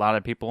for a lot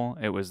of people,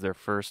 it was their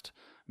first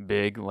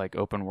big like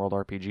open world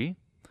RPG.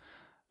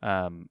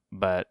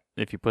 But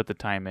if you put the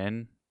time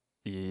in,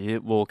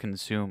 it will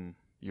consume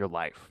your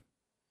life,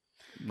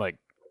 like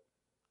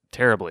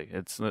terribly.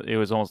 It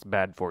was almost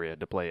bad for you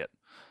to play it.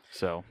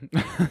 So,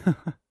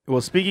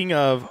 Well, speaking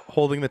of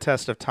holding the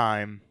test of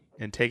time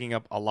and taking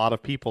up a lot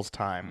of people's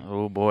time,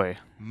 oh boy,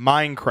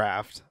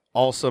 Minecraft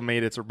also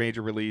made its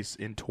major release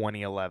in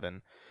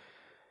 2011,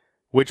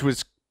 which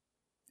was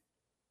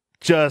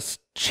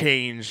just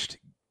changed.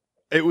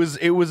 It was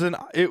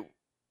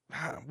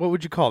what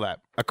would you call that?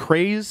 A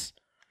craze?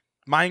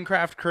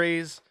 Minecraft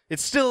craze? It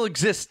still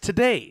exists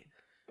today.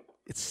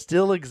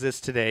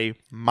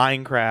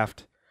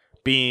 Minecraft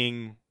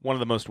being one of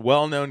the most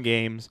well-known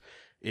games.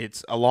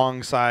 It's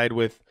alongside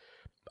with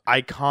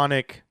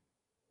iconic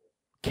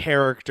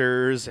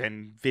characters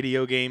and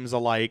video games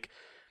alike,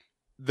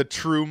 the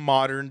true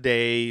modern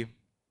day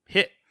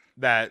hit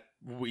that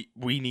we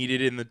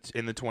needed in the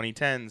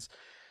 2010s.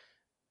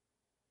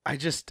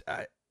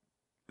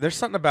 There's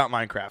something about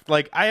Minecraft.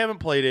 Like, I haven't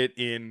played it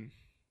in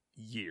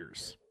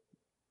years,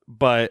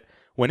 but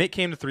when it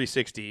came to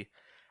 360,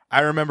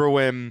 I remember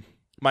when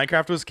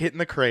Minecraft was hitting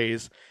the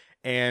craze,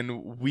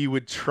 and we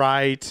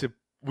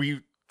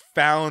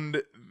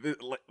found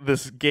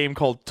this game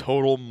called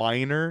Total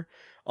Miner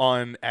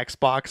on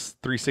Xbox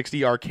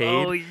 360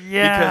 Arcade. Oh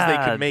yeah, because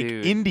they could make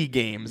dude. indie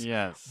games.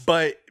 Yes,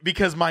 But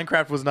because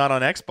Minecraft was not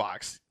on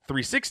Xbox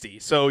 360,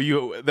 so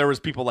there was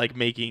people like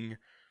making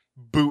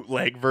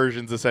bootleg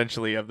versions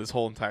essentially of this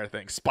whole entire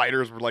thing.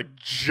 Spiders were like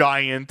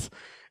giant,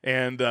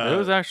 and it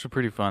was actually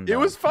pretty fun. it Though.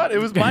 was fun. It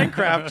was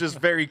Minecraft just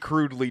very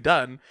crudely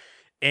done,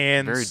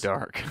 and very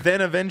dark.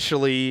 Then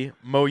eventually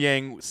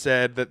Mojang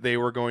said that they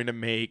were going to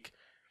make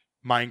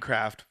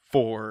Minecraft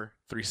for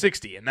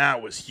 360, and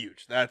that was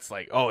huge. That's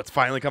like, oh, it's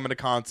finally coming to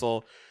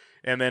console.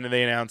 And then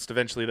they announced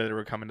eventually that they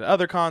were coming to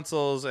other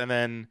consoles, and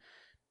then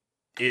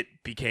it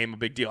became a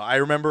big deal. I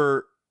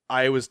remember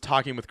I was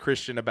talking with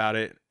Christian about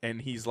it,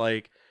 and he's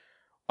like,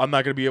 I'm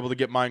not going to be able to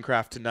get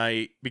Minecraft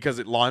tonight because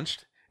it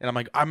launched. And I'm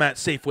like, I'm at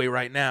Safeway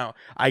right now.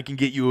 I can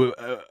get you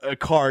a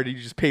card and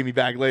you just pay me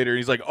back later. And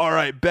he's like, all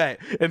right, bet.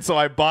 And so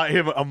I bought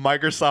him a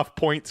Microsoft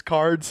Points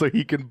card so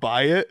he can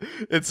buy it,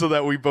 and so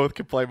that we both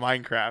could play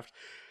Minecraft.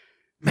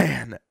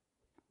 Man,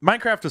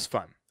 Minecraft was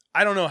fun.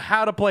 I don't know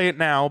how to play it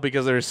now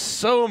because there's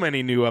so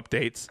many new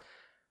updates.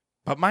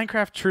 But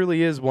Minecraft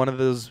truly is one of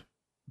those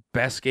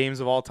best games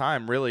of all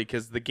time, really,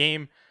 because the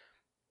game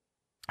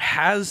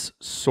has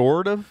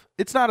sort of,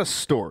 it's not a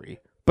story,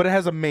 but it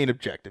has a main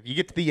objective. You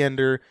get to the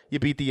Ender, you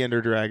beat the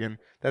Ender Dragon.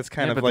 That's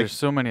kind of but like, there's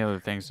so many other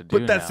things to do.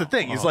 but that's now. the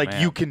thing. It's Oh, like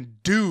man. you can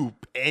do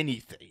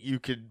anything. You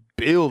could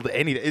build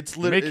anything. It's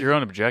You literally make your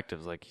own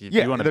objectives. Like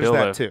Yeah, you want to there's build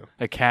that too.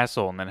 a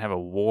castle and then have a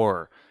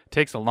war. It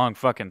takes a long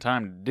fucking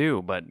time to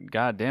do, but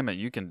god damn it,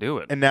 you can do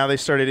it. And now they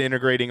started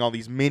integrating all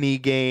these mini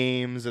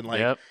games, and like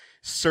Yep.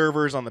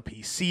 servers on the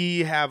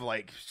PC have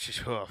like,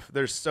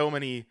 there's so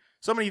many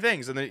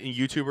things. And then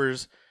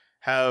YouTubers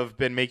have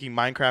been making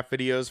Minecraft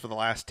videos for the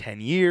last 10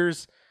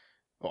 years.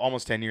 Well,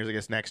 almost 10 years. I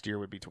guess next year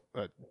would be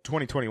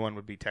 2021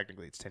 would be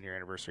technically its 10-year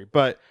anniversary.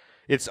 But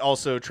it's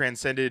also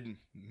transcended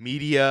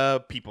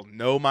media. People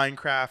know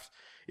Minecraft.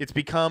 It's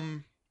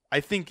become, I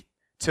think,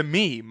 to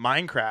me,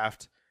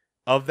 Minecraft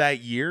of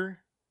that year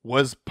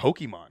was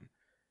Pokemon.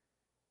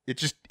 It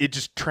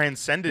just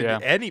transcended Yeah.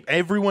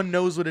 everyone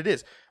knows what it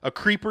is. A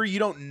creeper, you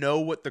don't know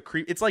what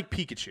it's like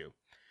Pikachu.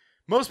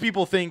 Most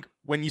people think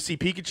when you see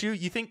Pikachu,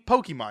 you think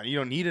Pokemon. You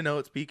don't need to know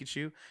it's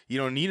Pikachu. You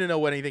don't need to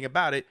know anything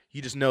about it.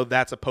 You just know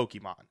that's a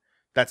Pokemon.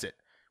 That's it.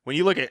 When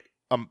you look at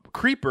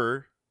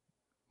Creeper,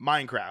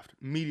 Minecraft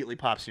immediately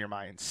pops in your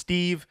mind.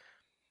 Steve,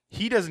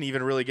 he doesn't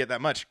even really get that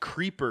much.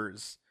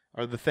 Creepers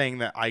are the thing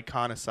that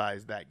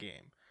iconicized that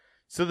game.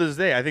 So this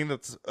day, I think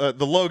that's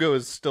the logo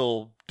is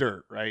still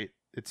dirt, right?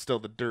 It's still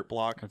the dirt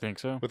block I think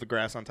so. with the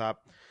grass on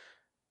top.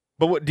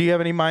 But do you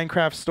have any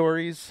Minecraft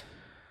stories?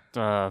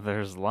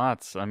 There's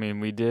lots. I mean,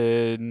 we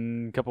did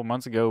a couple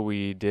months ago.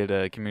 We did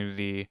a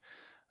community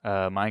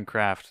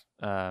Minecraft.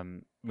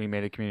 We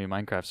made a community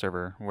Minecraft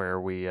server where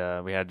we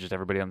had just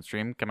everybody on the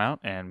stream come out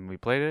and we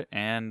played it,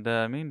 and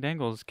me and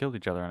Dangles killed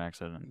each other on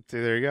accident. See,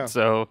 there you go.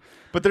 So,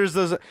 But there's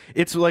those.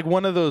 It's like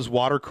one of those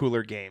water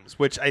cooler games,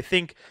 which I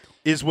think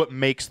is what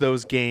makes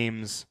those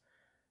games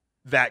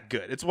that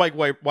good. It's like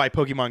why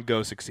Pokemon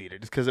Go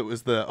succeeded. It's because it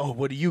was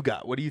what do you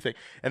got? What do you think?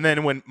 And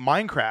then when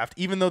Minecraft,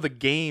 even though the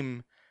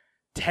game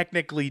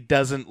technically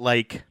doesn't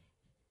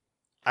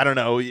I don't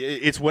know,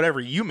 it's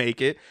whatever you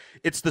make it.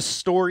 It's the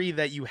story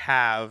that you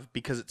have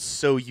because it's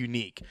so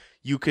unique.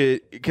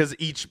 Because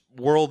each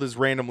world is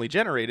randomly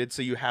generated,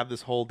 so you have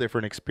this whole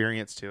different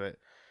experience to it.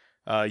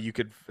 You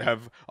could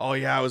have,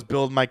 I was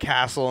building my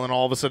castle, and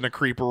all of a sudden a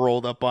creeper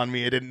rolled up on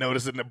me. I didn't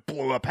notice it, and it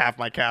blew up half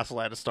my castle.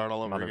 I had to start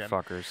all over again.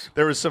 motherfuckers.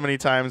 There was so many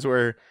times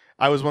where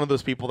I was one of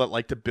those people that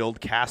like to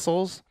build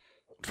castles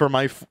for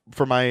my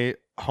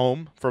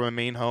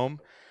main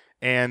home,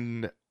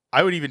 and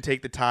I would even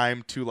take the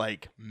time to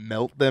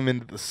melt them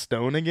into the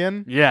stone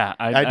again. Yeah,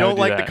 I don't would do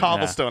like the that, yeah.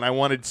 cobblestone. I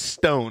wanted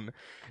stone,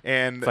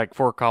 and It's like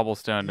 4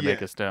 cobblestone to Yeah,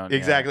 make a stone.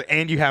 exactly.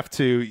 And you have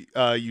to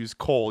use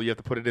coal. You have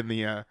to put it in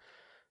the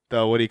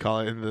what do you call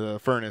it, in the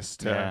furnace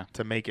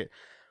to make it.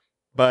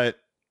 But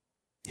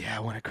yeah,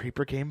 when a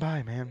creeper came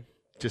by, man,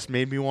 just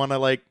made me want to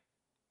all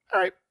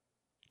right,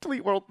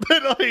 delete world.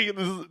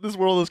 This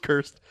world is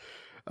cursed.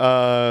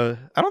 I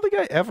don't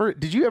think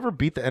did you ever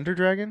beat the Ender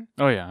Dragon?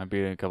 Oh yeah, I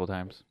beat it a couple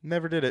times.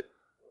 Never did it.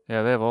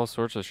 Yeah, they have all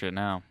sorts of shit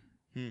now.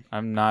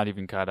 I'm not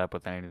even caught up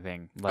with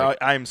anything. Like,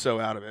 I'm so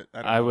out of it.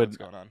 I don't know what's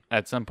going on.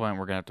 at some point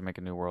we're gonna have to make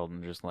a new world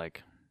and just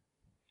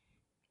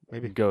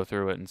Maybe go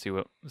through it and see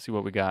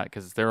what we got,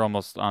 because they're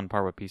almost on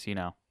par with PC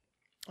now.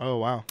 Oh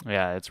wow.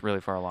 Yeah, it's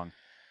really far along.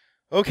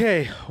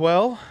 Okay,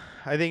 well,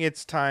 I think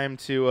it's time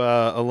to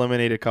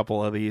eliminate a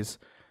couple of these.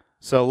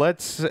 So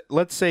let's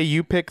say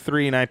you pick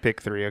 3 and I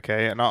pick 3,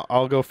 okay? And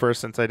I'll go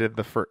first since I did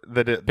the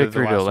Pick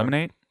 3 to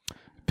eliminate.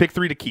 Pick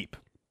 3 to keep.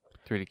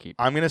 3 to keep.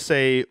 I'm gonna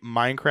say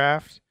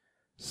Minecraft,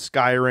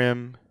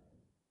 Skyrim,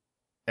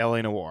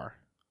 LA Noire.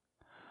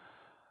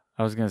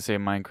 I was gonna say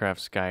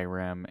Minecraft,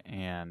 Skyrim,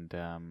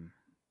 and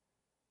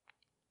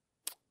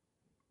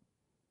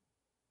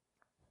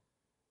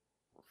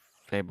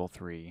Fable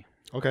 3.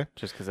 Okay.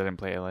 Just because I didn't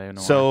play LA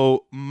Noire.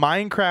 So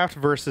Minecraft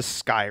versus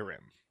Skyrim.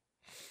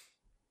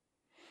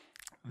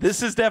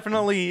 This is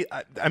definitely,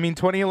 I mean,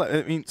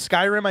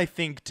 Skyrim, I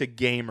think, to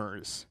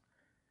gamers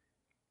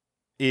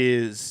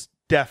is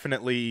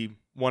definitely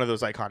one of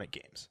those iconic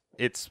games.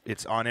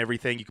 It's on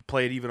everything. You can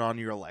play it even on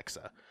your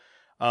Alexa.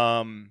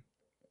 But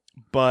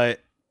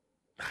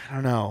I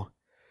don't know.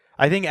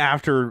 I think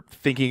after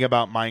thinking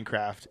about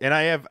Minecraft, and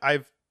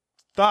I've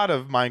thought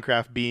of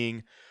Minecraft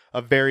being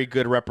a very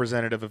good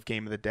representative of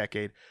game of the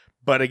decade.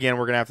 But again,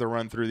 we're gonna have to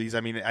run through these.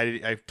 I mean,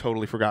 I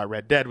totally forgot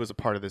Red Dead was a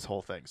part of this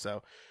whole thing.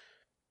 So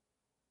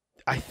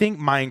I think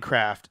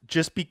Minecraft,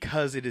 just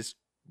because it has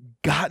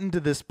gotten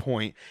to this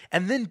point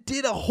and then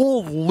did a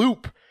whole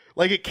loop,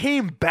 like it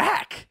came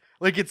back,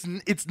 like it's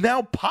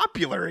now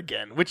popular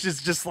again, which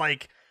is just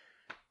like,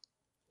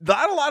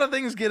 not a lot of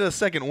things get a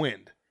second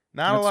wind.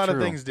 Not That's a lot true.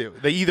 of things do.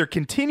 They either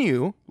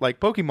continue like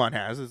Pokemon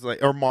has, it's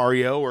like, or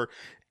Mario, or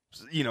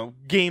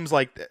games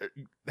like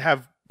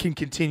can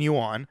continue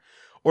on,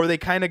 or they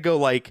kind of go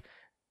like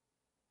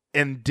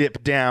and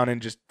dip down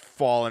and just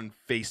fall and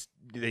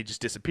they just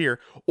disappear,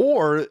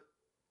 or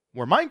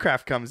where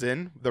Minecraft comes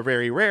in, the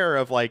very rare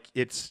of like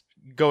it's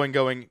going,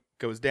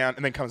 goes down,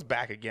 and then comes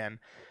back again.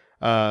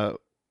 I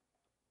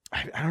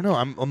don't know.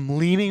 I'm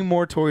leaning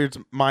more towards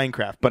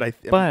Minecraft,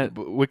 but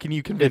what can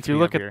you convince if you me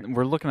look of at, here?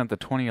 we're looking at the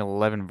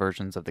 2011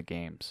 versions of the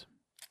games.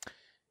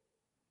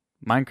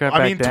 Minecraft.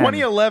 I mean, back then,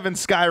 2011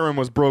 Skyrim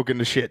was broken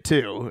to shit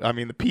too. I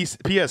mean, the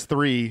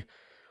PS3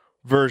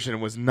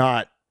 version was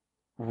not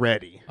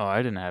ready. Oh, I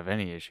didn't have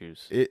any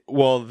issues.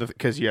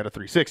 Because you had a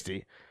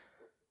 360.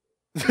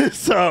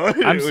 So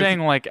I'm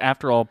saying, like,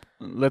 after all,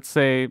 let's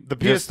say the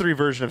PS3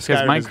 version of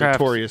Skyrim is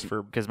notorious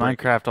for because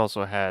breaking. Minecraft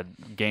also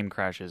had game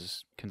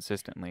crashes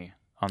consistently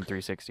on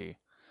 360.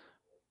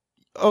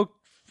 Oh,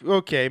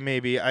 okay,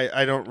 maybe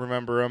I don't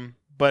remember them,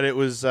 but it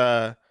was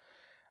I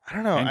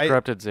don't know. And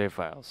corrupted save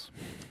files.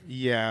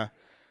 Yeah.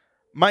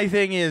 My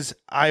thing is,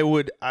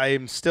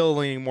 I'm still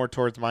leaning more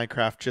towards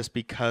Minecraft just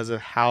because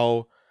of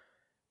how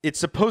it's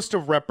supposed to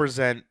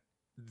represent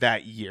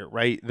that year,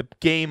 right? The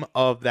game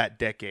of that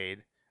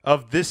decade,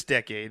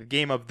 the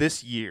game of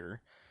this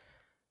year.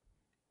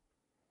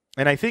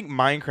 And I think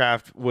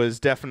Minecraft was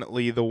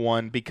definitely the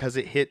one because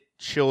it hit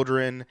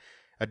children,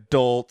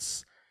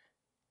 adults,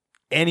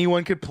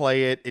 anyone could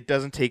play it. It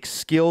doesn't take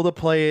skill to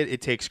play it.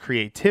 It takes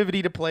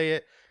creativity to play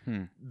it.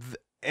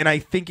 And I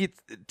think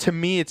to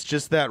me, it's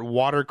just that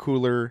water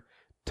cooler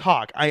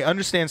talk. I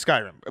understand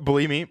Skyrim.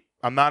 Believe me,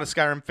 I'm not a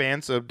Skyrim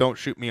fan, so don't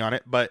shoot me on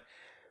it. But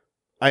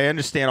I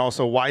understand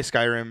also why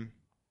Skyrim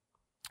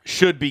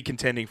should be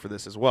contending for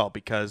this as well,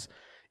 because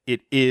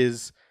it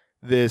is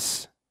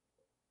this.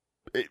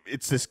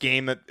 It's this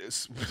game that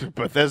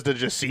Bethesda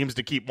just seems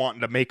to keep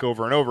wanting to make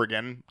over and over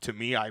again. To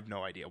me, I have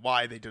no idea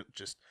why they don't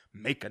just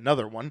make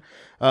another one.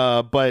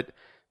 But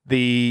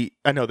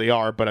I know they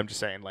are, but I'm just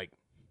saying, like,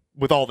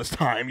 with all this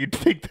time, you'd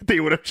think that they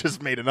would have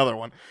just made another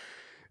one.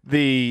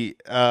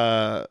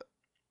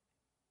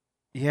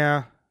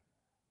 Yeah,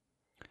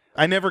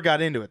 I never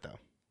got into it though.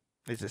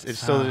 It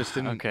still just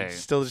didn't. Okay, it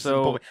still just so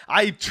didn't pull me.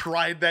 I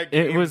tried that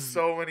game was-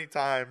 so many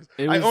times.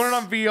 it I own it was-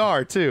 on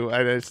VR too.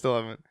 I still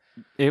haven't.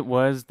 It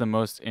was the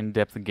most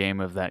in-depth game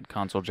of that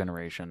console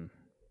generation.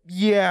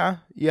 Yeah,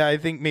 I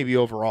think maybe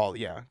overall,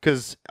 yeah,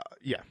 because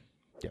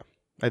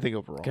I think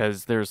overall.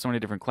 Because there's so many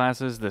different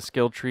classes. The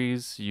skill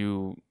trees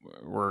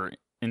were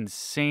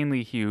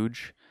insanely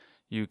huge.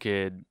 You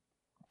could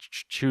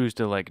choose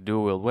to like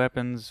dual wield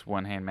weapons,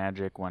 one hand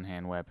magic, one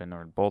hand weapon,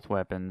 or both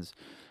weapons.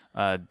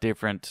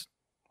 Different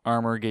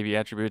armor gave you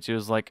attributes. It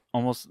was like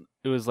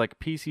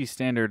PC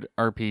standard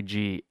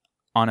RPG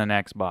on an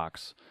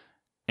Xbox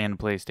and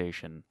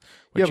PlayStation,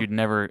 which Yeah, you'd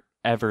never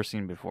ever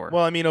seen before.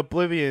 Well, I mean,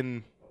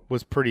 Oblivion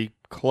was pretty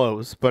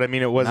close, but I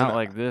mean, it wasn't Not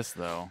like this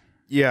though.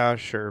 Yeah,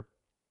 sure.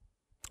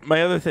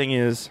 My other thing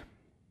is,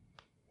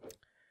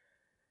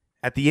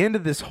 at the end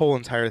of this whole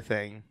entire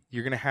thing,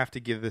 you're going to have to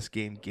give this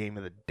game Game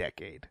of the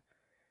Decade.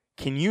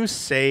 Can you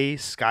say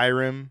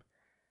Skyrim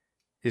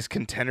is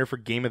contender for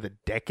Game of the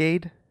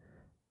Decade?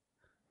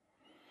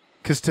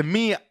 Because to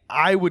me,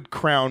 I would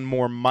crown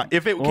more...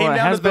 if it came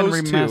down to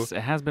those two...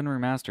 It has been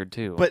remastered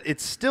too. But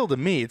it's still, to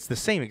me, it's the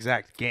same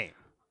exact game.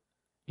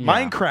 Yeah.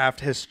 Minecraft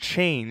has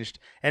changed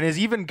and has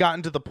even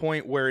gotten to the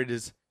point where it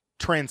is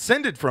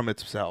transcended from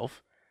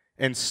itself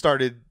and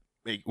started.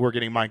 We're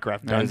getting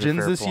Minecraft That is a Dungeons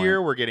fair this point.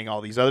 year. We're getting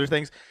all these other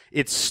things.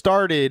 It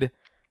started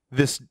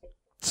this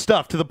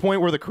stuff to the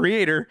point where the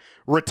creator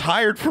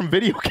retired from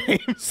video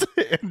games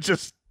and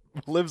just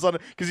lives on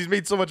it because he's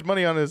made so much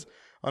money on his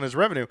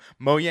revenue.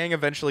 Mojang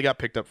eventually got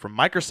picked up from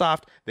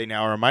Microsoft. They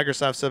now are a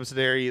Microsoft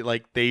subsidiary.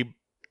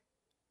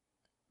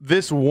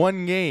 This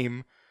one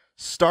game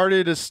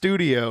started a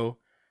studio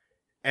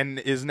and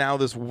is now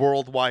this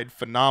worldwide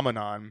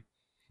phenomenon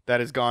that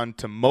has gone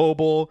to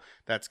mobile,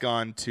 that's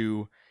gone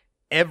to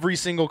every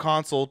single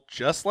console,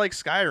 just like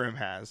Skyrim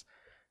has,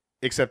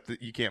 except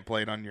that you can't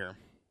play it on your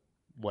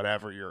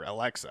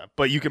Alexa,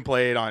 but you can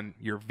play it on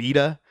your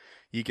Vita.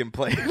 You can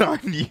play it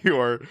on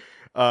your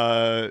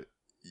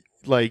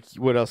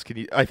what else can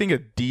you? I think a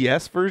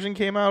DS version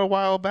came out a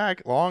while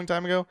back, a long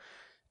time ago.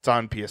 It's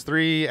on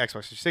PS3,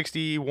 Xbox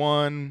 360,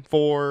 1,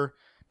 4,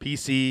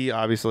 PC,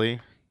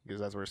 obviously,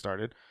 because that's where it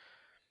started.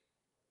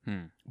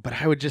 But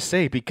I would just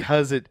say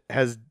because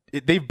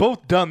they've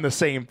both done the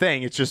same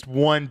thing. It's just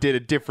one did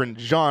a different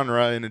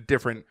genre and a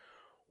different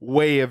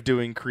way of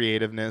doing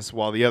creativeness,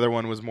 while the other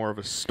one was more of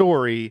a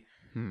story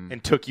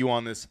and took you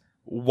on this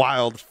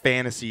wild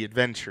fantasy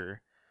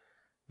adventure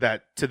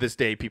that to this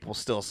day people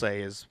still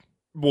say is,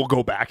 we'll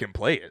go back and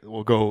play it.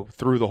 We'll go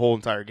through the whole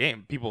entire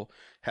game. People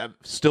have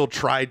still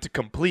tried to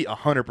complete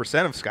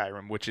 100% of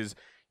Skyrim, which is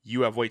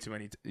you have way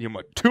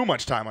too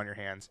much time on your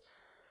hands.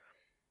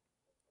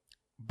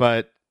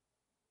 But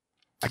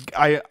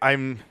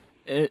I'm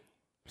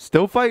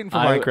still fighting for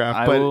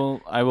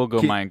Minecraft. I will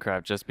go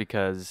Minecraft just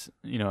because,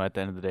 at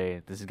the end of the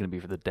day, this is going to be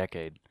for the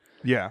decade.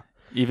 Yeah.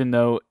 Even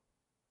though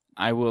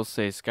I will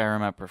say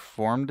Skyrim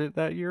outperformed it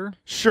that year.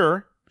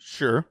 Sure.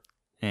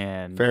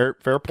 And fair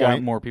got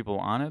point. more people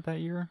on it that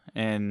year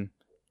and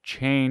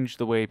changed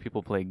the way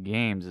people play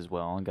games as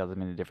well and got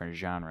them into different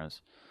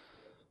genres.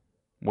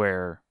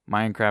 Where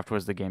Minecraft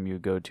was the game you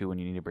would go to when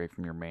you need a break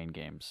from your main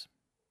games.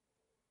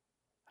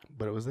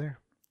 But it was there.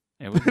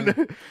 It was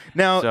there.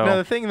 Now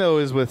the thing though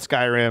is with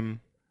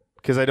Skyrim,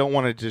 because I don't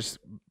want to just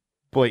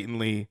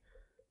blatantly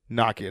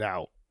knock it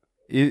out.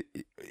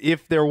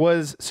 If there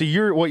was,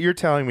 what you're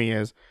telling me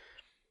is,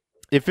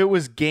 if it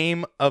was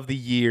Game of the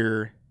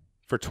Year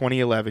for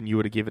 2011, you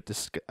would have given it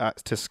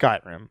to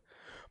Skyrim.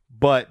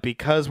 But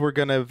because we're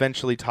gonna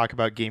eventually talk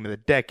about Game of the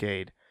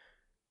Decade,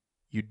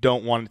 you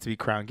don't want it to be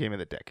crowned Game of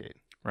the Decade.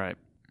 Right.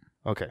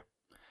 Okay.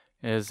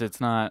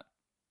 It's not.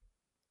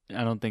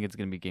 I don't think it's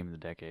going to be Game of the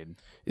Decade.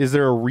 Is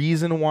there a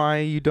reason why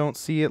you don't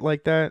see it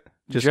like that?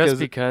 Just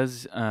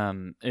because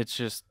it's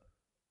just,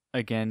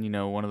 again,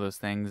 one of those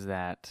things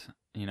that,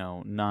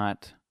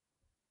 not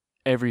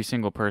every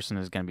single person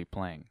is going to be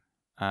playing.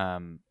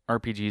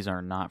 RPGs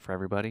are not for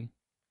everybody.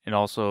 It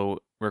also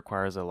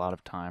requires a lot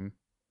of time.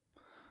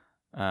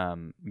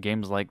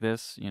 Games like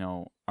this,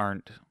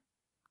 aren't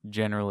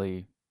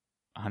generally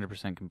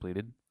 100%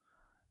 completed.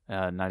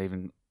 Not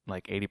even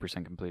like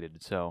 80%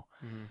 completed. So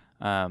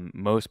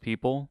most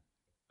people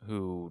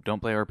who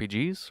don't play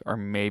RPGs are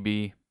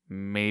maybe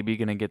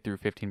going to get through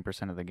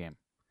 15% of the game,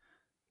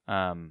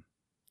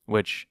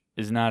 which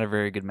is not a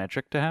very good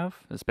metric to have,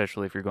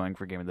 especially if you're going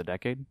for Game of the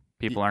Decade.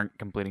 People aren't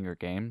completing your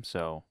game,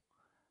 so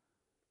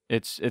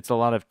it's a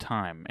lot of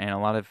time, and a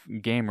lot of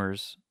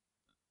gamers,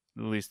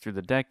 at least through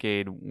the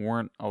decade,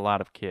 weren't a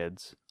lot of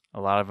kids. A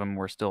lot of them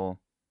were still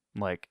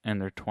like in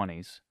their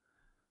 20s.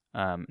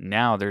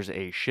 Now there's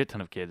a shit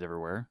ton of kids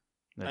everywhere.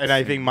 And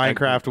I think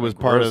Minecraft was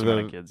part of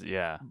the kids.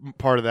 Yeah,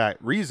 part of that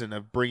reason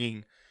of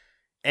bringing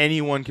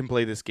anyone can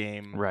play this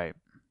game, right?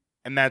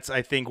 And that's,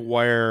 I think,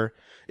 where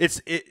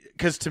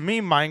because to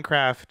me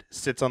Minecraft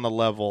sits on the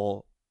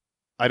level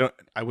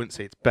I wouldn't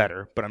say it's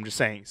better, but I'm just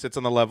saying sits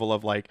on the level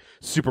of like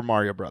Super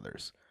Mario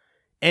Brothers.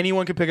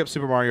 Anyone can pick up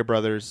Super Mario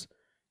Brothers.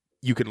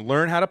 You can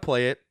learn how to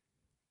play it.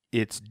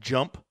 It's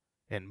jump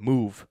and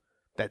move.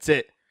 That's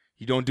it.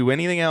 You don't do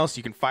anything else.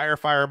 You can fire a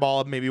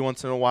fireball maybe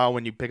once in a while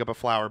when you pick up a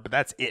flower, but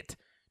that's it.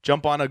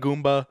 Jump on a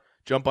Goomba,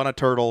 jump on a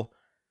turtle,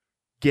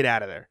 get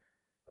out of there.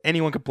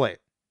 Anyone can play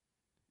it.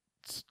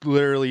 It's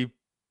literally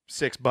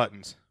 6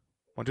 buttons.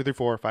 1, 2, 3,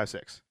 4, 5,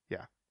 6.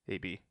 Yeah, A,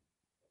 B.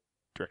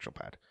 Directional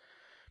pad.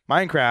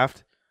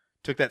 Minecraft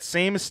took that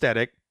same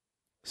aesthetic,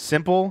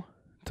 simple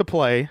to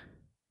play,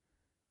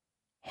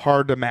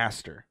 hard to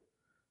master.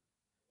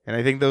 And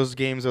I think those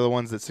games are the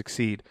ones that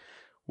succeed.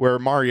 Where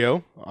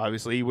Mario,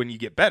 obviously, when you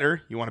get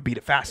better, you want to beat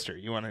it faster.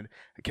 You want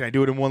to, can I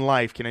do it in one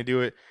life? Can I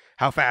do it?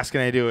 How fast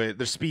can I do it?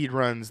 There's speed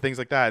runs, things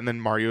like that. And then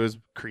Mario has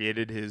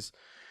created his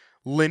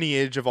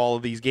lineage of all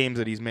of these games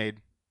that he's made.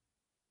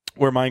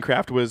 Where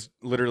Minecraft was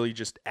literally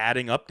just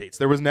adding updates.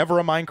 There was never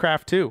a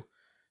Minecraft 2.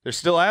 There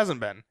still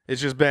hasn't been.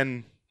 It's just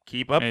been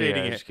keep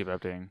updating it. Just keep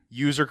updating.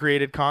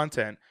 User-created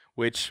content,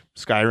 which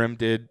Skyrim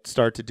did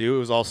start to do. It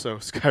was also,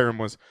 Skyrim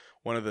was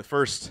one of the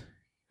first,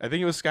 I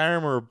think it was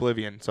Skyrim or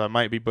Oblivion, so I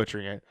might be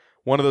butchering it.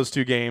 One of those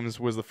two games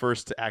was the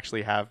first to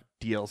actually have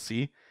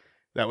DLC.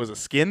 That was a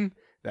skin.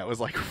 That was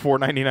like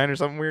 $4.99 or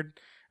something weird.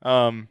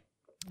 I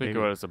think it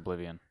was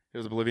Oblivion. It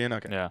was Oblivion?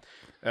 Okay. Yeah.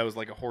 That was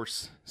like a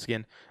horse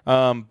skin.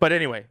 But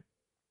anyway,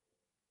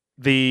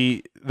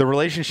 the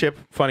relationship,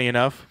 funny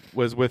enough,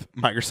 was with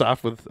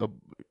Microsoft, with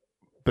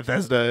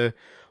Bethesda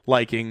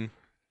liking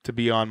to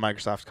be on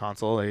Microsoft's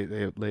console.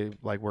 They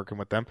like working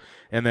with them.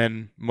 And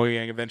then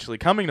Mojang eventually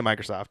coming to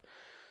Microsoft.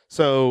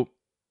 So,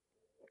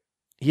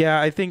 yeah,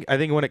 I think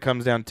when it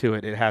comes down to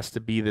it, it has to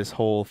be this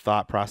whole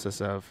thought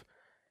process of,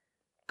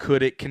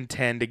 could it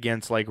contend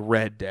against like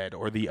Red Dead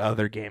or the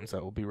other games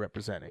that we'll be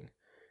representing?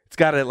 It's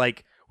got to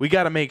like, we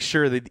got to make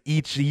sure that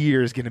each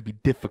year is going to be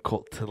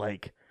difficult to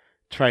like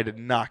try to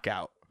knock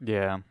out.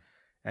 Yeah. And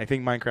I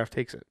think Minecraft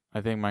takes it.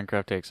 I think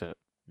Minecraft takes it.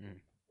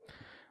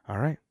 All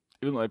right.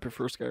 Even though I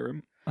prefer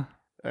Skyrim.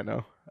 I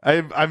know.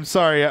 I'm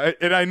sorry.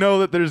 And I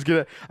know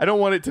that I don't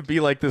want it to be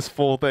like this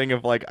full thing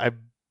of like, I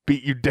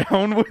beat you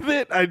down with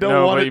it. I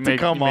don't want it to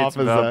come off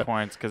as that.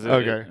 Points because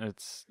Okay.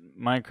 It's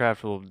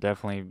Minecraft will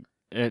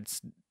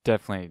it's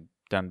definitely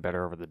done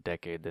better over the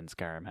decade than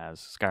Skyrim has.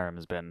 Skyrim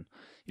has been,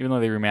 even though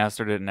they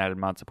remastered it and added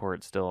mod support,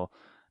 it's still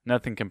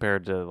nothing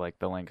compared to like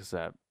the lengths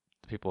that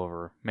the people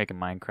over making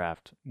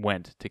Minecraft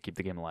went to keep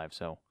the game alive.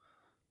 So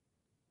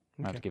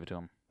I have to give it to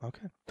them.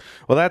 Okay.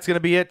 Well, that's going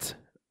to be it.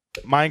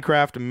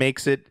 Minecraft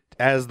makes it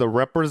as the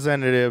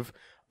representative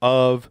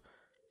of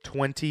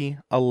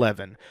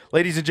 2011.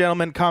 Ladies and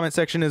gentlemen, comment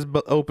section is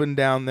open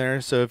down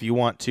there. So if you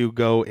want to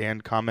go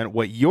and comment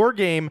what your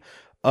game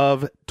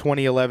of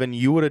 2011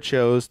 you would have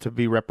chose to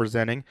be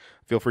representing,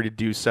 feel free to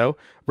do so.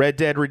 Red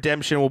Dead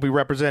Redemption will be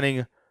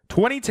representing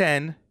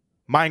 2010.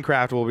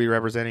 Minecraft will be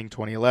representing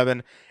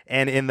 2011.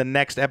 And in the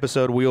next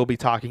episode, we will be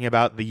talking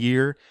about the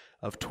year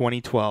of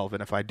 2012.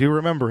 And if I do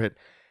remember it,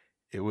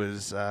 it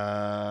was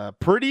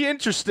pretty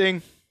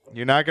interesting.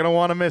 You're not going to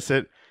want to miss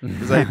it.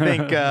 Because I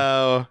think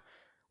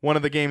one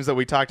of the games that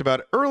we talked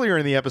about earlier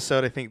in the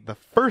episode, I think the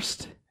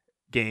first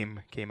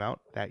game came out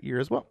that year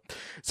as well.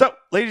 So,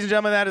 ladies and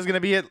gentlemen, that is going to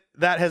be it.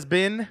 That has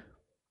been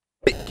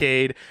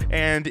Bitcade.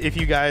 And if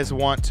you guys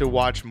want to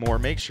watch more,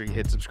 make sure you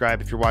hit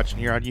subscribe. If you're watching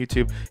here on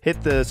YouTube,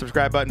 hit the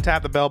subscribe button,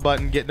 tap the bell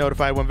button, get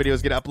notified when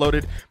videos get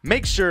uploaded.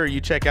 Make sure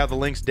you check out the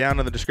links down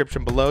in the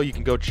description below. You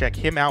can go check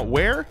him out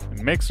where?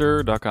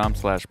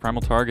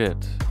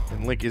 Mixer.com/primaltarget.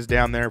 And link is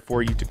down there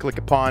for you to click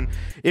upon.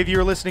 If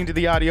you're listening to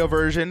the audio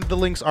version, the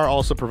links are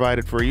also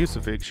provided for you, so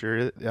make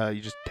sure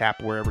you just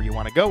tap wherever you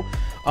want to go.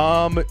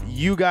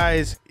 You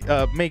guys,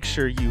 make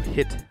sure you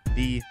hit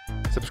the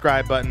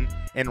subscribe button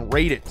and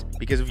rate it,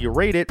 because if you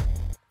rate it,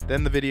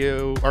 then the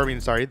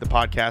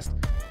podcast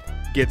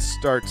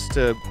starts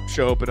to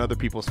show up in other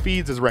people's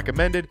feeds as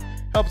recommended.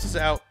 Helps us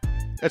out.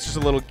 That's just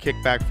a little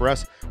kickback for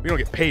us. We don't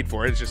get paid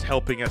for it. It's just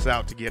helping us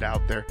out to get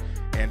out there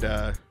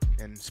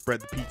and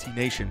spread the PT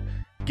Nation.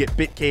 Get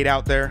Bitcade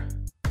out there.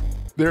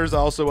 There's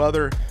also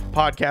other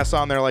podcasts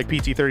on there like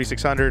PT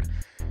 3600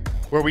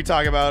 where we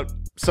talk about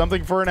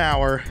something for an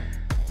hour.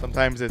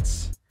 Sometimes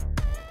it's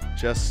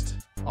just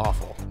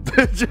awful.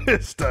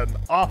 Just an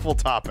awful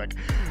topic.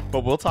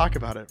 But we'll talk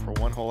about it for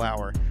one whole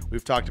hour.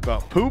 We've talked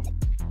about poop.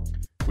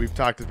 We've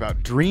talked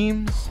about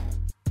dreams.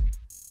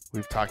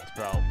 We've talked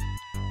about...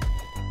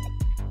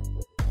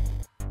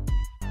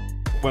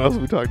 What else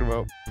have we talked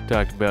about?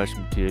 Talked about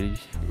some titties.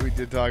 We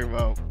did talk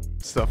about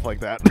stuff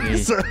like that.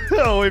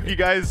 So if you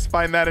guys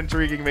find that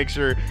intriguing, make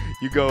sure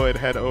you go and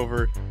head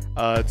over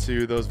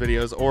to those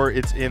videos, or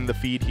it's in the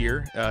feed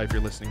here if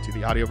you're listening to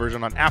the audio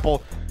version on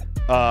Apple,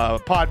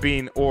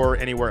 Podbean, or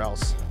anywhere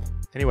else.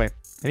 Anyway,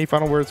 any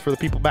final words for the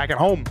people back at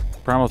home?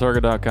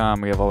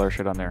 Primaltarget.com. We have all our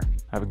shit on there.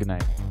 Have a good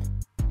night.